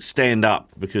Rareri, stand up,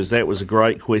 because that was a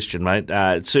great question, mate.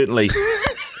 Certainly...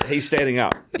 He's standing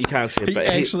up. You can't see it. He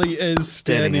actually is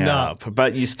standing up.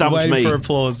 But you stumped Waiting me. for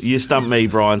applause. You stumped me,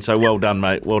 Brian. So well done,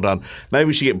 mate. Well done. Maybe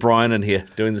we should get Brian in here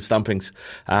doing the stumpings.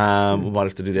 We might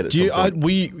have to do that at some point.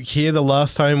 We hear the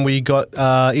last time we got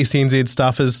SNZ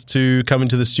staffers to come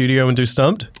into the studio and do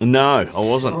Stumped? No, I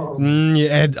wasn't.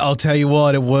 Yeah, I'll tell you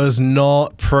what, it was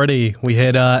not pretty. We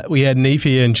had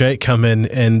Neefy and Jake come in,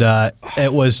 and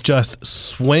it was just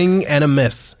swing and a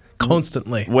miss.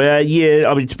 Constantly. Well, yeah.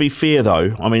 I mean, to be fair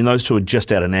though, I mean those two are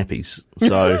just out of nappies,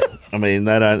 so I mean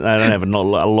they don't have a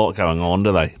lot going on,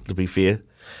 do they? To be fair.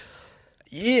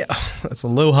 Yeah, that's a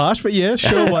little harsh, but yeah,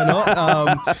 sure, why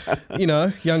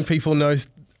not? Young people know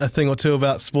a thing or two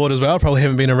about sport as well. Probably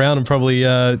haven't been around and probably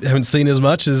haven't seen as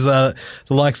much as the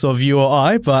likes of you or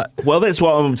I. But well, that's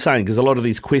what I'm saying, because a lot of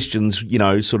these questions,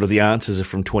 sort of the answers are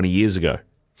from 20 years ago,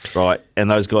 right? And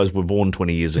those guys were born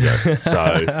 20 years ago,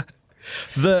 so.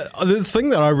 The thing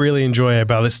that I really enjoy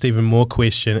about this Stephen Moore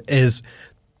question is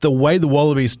the way the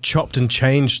Wallabies chopped and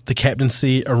changed the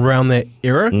captaincy around that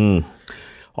era.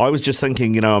 I was just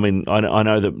thinking, I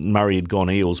know that Murray had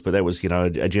gone Eels, but that was,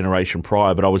 a generation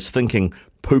prior. But I was thinking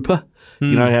Pooper.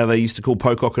 You know how they used to call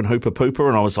Pocock and Hooper Pooper,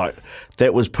 and I was like,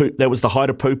 that was the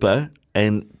height of Pooper,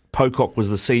 and Pocock was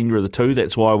the senior of the two.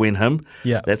 That's why I went him.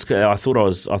 Yeah, I thought I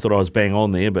was bang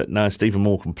on there, but no, Stephen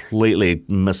Moore completely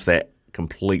missed that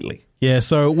completely. Yeah,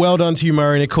 so well done to you,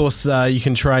 Murray. And, of course, you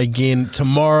can try again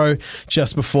tomorrow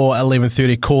just before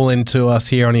 11:30. Call in to us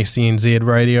here on SCNZ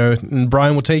Radio. And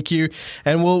Brian will take you,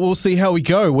 and we'll see how we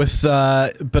go with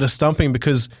a bit of stumping,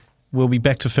 because we'll be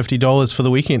back to $50 for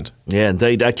the weekend. Yeah,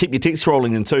 indeed. Keep your texts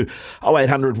rolling in too.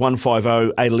 0800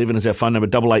 150 811 is our phone number.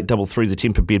 8833 the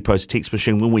Temper Bedpost text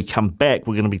machine. When we come back,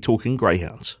 we're going to be talking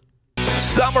greyhounds.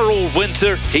 Summer or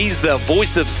winter, he's the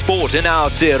voice of sport in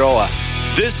Aotearoa.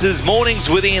 This is Mornings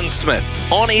with Ian Smith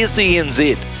on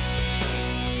SENZ.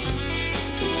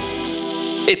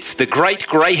 It's the Great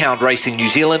Greyhound Racing New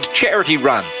Zealand charity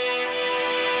run.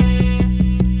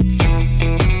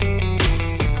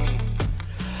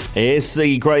 Yes,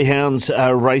 the Greyhounds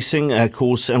are racing, of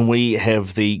course, and we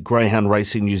have the Greyhound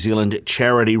Racing New Zealand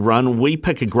charity run. We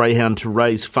pick a greyhound to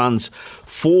raise funds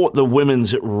for the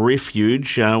Women's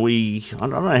Refuge. I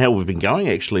don't know how we've been going,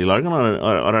 actually, Logan.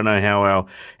 I don't know how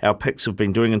our picks have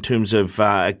been doing in terms of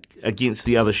against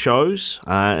the other shows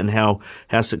and how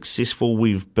successful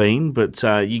we've been. But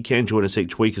you can join us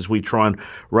each week as we try and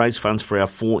raise funds for our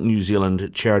 4 New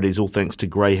Zealand charities, all thanks to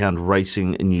Greyhound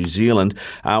Racing in New Zealand.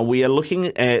 We are looking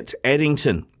at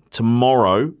Addington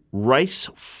tomorrow, race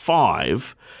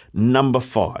 5, number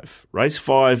 5. Race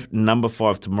 5, number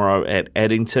 5 tomorrow at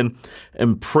Addington.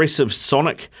 Impressive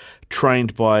Sonic,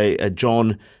 trained by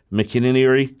John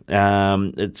McInerney.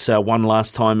 It's one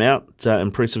last time out,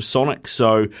 Impressive Sonic.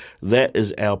 So that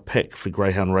is our pick for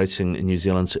Greyhound Racing in New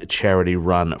Zealand's charity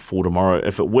run for tomorrow.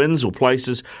 If it wins or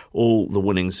places, all the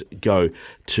winnings go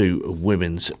to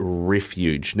Women's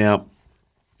Refuge. Now,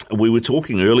 we were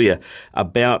talking earlier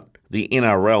about the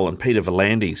NRL and Peter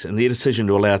V'landys and their decision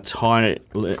to allow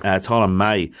Tyler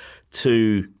May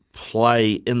to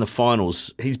play in the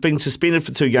finals. He's been suspended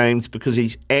for 2 games because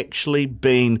he's actually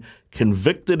been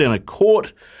convicted in a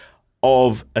court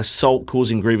of assault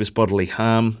causing grievous bodily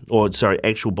harm,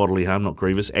 actual bodily harm, not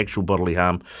grievous, actual bodily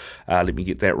harm. Let me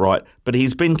get that right. But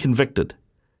he's been convicted.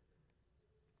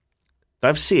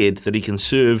 They've said that he can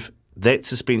serve that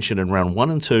suspension in round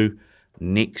 1 and 2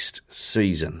 next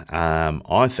season.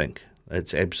 I think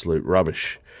it's absolute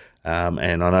rubbish.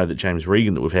 And I know that James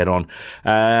Regan, that we've had on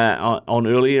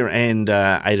earlier, and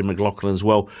Aidan McLaughlin as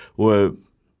well, were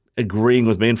agreeing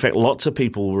with me. In fact, lots of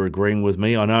people were agreeing with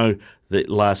me. I know that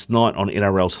last night on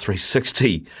NRL's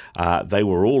 360, they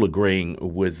were all agreeing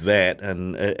with that,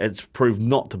 and it's proved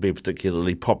not to be a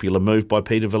particularly popular move by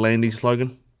Peter V'landys,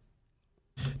 Slogan.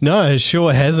 No, it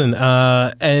sure hasn't.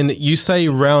 And you say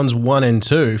rounds 1 and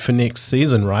 2 for next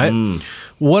season, right?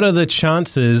 What are the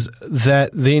chances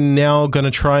that they're now going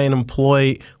to try and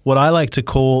employ what I like to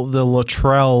call the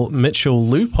Latrell Mitchell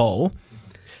loophole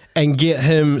and get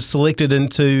him selected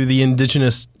into the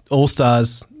Indigenous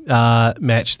All-Stars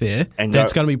match there? And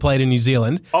that's going to be played in New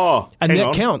Zealand. Oh, and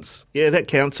that counts. Yeah, that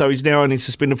counts. So he's now only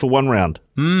suspended for 1 round.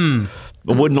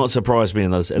 It would not surprise me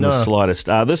in the slightest.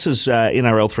 This is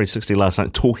NRL 360 last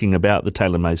night talking about the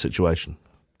Taylor May situation.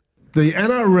 the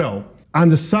NRL,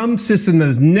 under some system that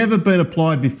has never been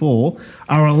applied before,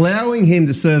 are allowing him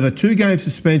to serve a 2-game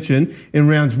suspension in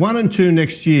rounds 1 and 2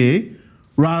 next year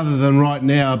rather than right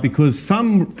now, because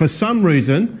for some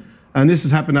reason, and this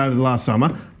has happened over the last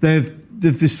summer, they've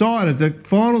decided that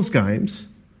finals games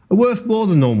are worth more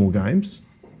than normal games.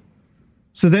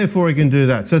 So therefore he can do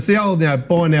that. So it's the old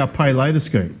buy now, pay later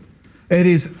scheme. It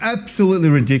is absolutely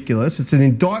ridiculous. It's an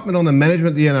indictment on the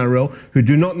management of the NRL, who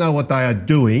do not know what they are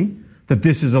doing, that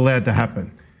this is allowed to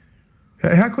happen.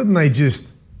 How couldn't they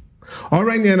just... I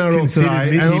rang the NRL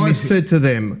today and I said to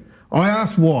them, I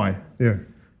asked why. Yeah.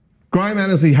 Graham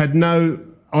Annesley had no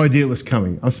idea it was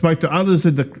coming. I spoke to others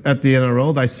at the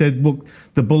NRL. They said, look,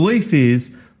 the belief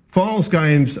is finals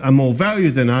games are more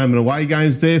valued than home and away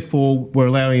games, therefore we're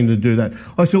allowing him to do that.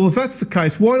 I said, well, if that's the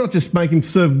case, why not just make him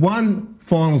serve one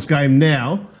finals game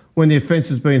now when the offence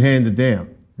has been handed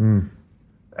down? Mm.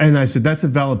 And they said, that's a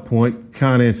valid point,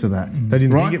 can't answer that. They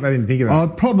didn't think it? They didn't think of that? Oh,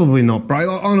 probably not, Bray.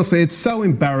 Honestly, it's so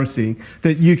embarrassing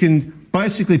that you can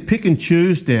basically pick and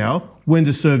choose now when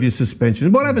to serve your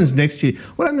suspension. What happens next year?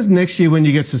 What happens next year when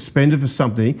you get suspended for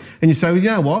something and you say, well, you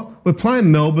know what, we're playing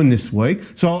Melbourne this week,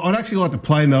 so I'd actually like to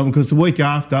play Melbourne because the week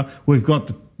after we've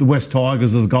got the West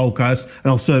Tigers or the Gold Coast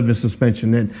and I'll serve my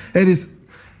suspension then. It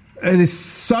is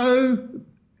so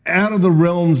out of the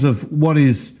realms of what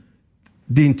is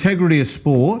the integrity of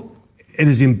sport. It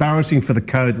is embarrassing for the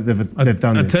code that they've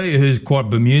done this. I tell you who's quite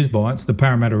bemused by it. It's the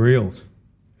Parramatta Eels,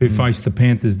 who faced the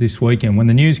Panthers this weekend. When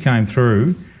the news came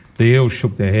through, the Eels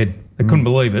shook their head. They couldn't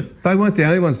believe it. They weren't the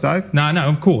only ones, Dave. No,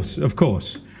 of course.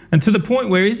 And to the point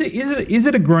where is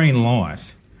it a green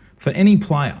light for any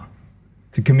player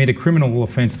to commit a criminal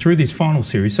offence through this final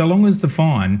series, so long as the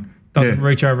fine doesn't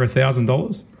reach over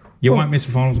 $1,000, you won't miss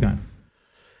a finals game.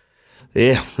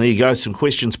 Yeah, there you go. Some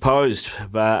questions posed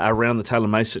around the Taylor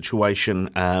May situation.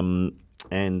 Logan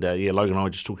and I were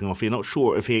just talking off here. Not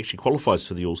sure if he actually qualifies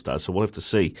for the All-Stars, so we'll have to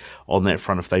see on that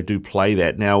front if they do play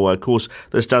that. Now, of course,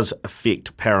 this does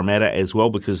affect Parramatta as well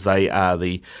because they are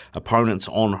the opponents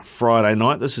on Friday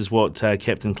night. This is what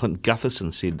Captain Clint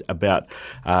Gutherson said about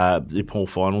the pool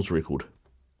finals record.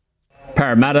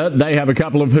 Parramatta, they have a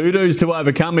couple of hoodoos to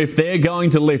overcome if they're going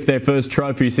to lift their first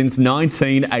trophy since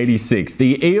 1986.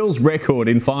 The Eels' record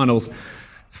in finals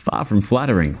is far from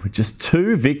flattering, with just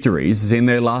 2 victories in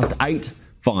their last 8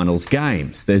 finals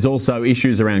games. There's also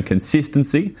issues around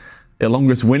consistency. Their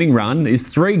longest winning run is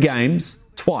 3 games,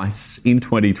 twice in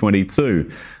 2022.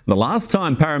 The last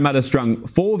time Parramatta strung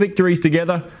 4 victories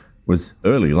together was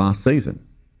early last season.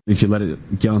 If you let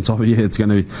it get on top of you, it's going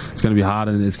to be hard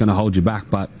and it's going to hold you back.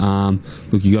 But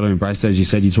look, you got to embrace it. As you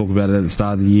said, you talk about it at the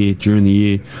start of the year, during the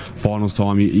year, finals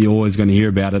time. You're always going to hear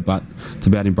about it, but it's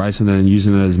about embracing it and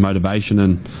using it as motivation.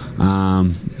 And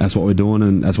that's what we're doing,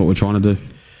 and that's what we're trying to do.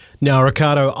 Now,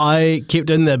 Ricardo, I kept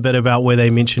in that bit about where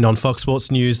they mentioned on Fox Sports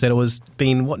News that it was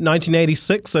been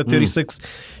 1986, so 36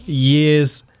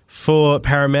 years for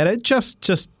Parramatta. Just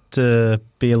to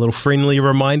be a little friendly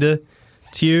reminder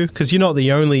to you, because you're not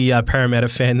the only Parramatta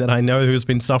fan that I know who's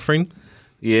been suffering.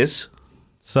 Yes.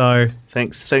 So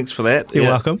thanks for that. You're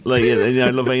welcome.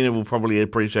 Lavina will probably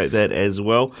appreciate that as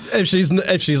well. If she's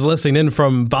listening in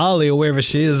from Bali or wherever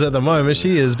she is at the moment,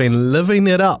 she has been living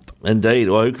it up. Indeed.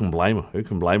 Well, who can blame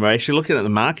her? Actually, looking at the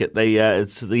market,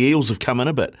 the Eels have come in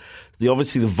a bit.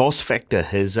 Obviously, the Voss factor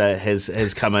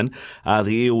has come in. The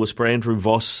Eel whisperer, Andrew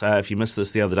Voss, if you missed this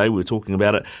the other day, we were talking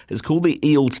about it, has called the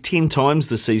Eels 10 times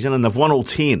this season, and they've won all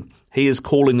 10. He is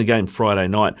calling the game Friday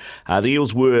night. The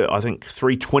Eels were, I think,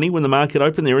 $3.20 when the market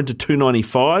opened. They're into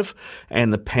 $2.95,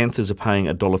 and the Panthers are paying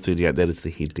 $1.38. That is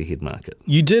the head-to-head market.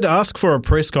 You did ask for a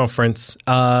press conference.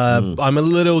 I'm a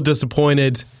little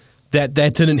disappointed that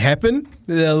didn't happen.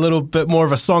 A little bit more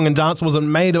of a song and dance wasn't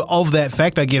made of that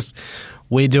fact. I guess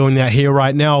we're doing that here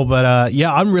right now. But,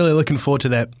 I'm really looking forward to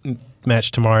that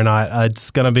match tomorrow night. It's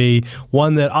going to be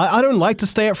one that I don't like to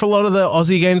stay up for a lot of the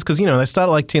Aussie games because, they start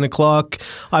at like 10 o'clock.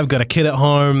 I've got a kid at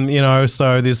home,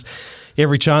 so there's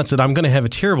every chance that I'm going to have a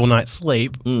terrible night's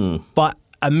sleep. But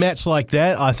a match like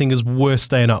that, I think, is worth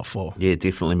staying up for. Yeah,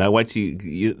 definitely, mate. Wait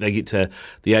till they get to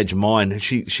the age of mine.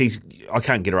 I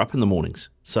can't get her up in the mornings,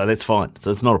 so that's fine. So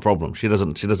it's not a problem. She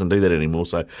doesn't do that anymore,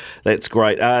 so that's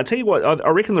great. I tell you what, I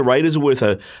reckon the Raiders are worth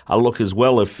a look as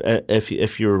well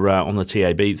if you're on the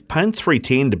TAB. Paying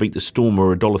 $3.10 to beat the Storm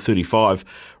or $1.35.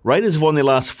 Raiders have won their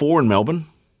last 4 in Melbourne,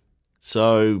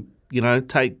 so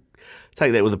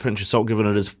take that with a pinch of salt, given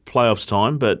it is playoffs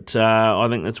time, but I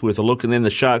think that's worth a look. And then the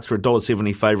Sharks are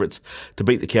 $1.70 favourites to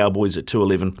beat the Cowboys at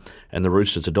 $2.11, and the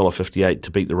Roosters $1.58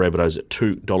 to beat the Rabbitohs at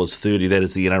 $2.30. That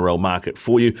is the NRL market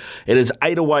for you. It is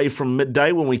 8 away from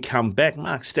midday. When we come back,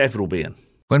 Mark Stafford will be in.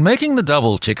 When making the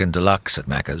double chicken deluxe at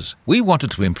Macca's, we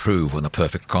wanted to improve on the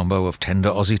perfect combo of tender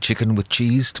Aussie chicken with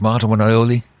cheese, tomato and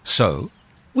aioli. So,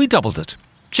 we doubled it.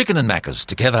 Chicken and Macca's,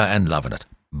 together and loving it.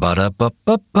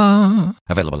 Ba-da-ba-ba-ba.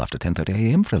 Available after 10:30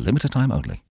 a.m. for a limited time only.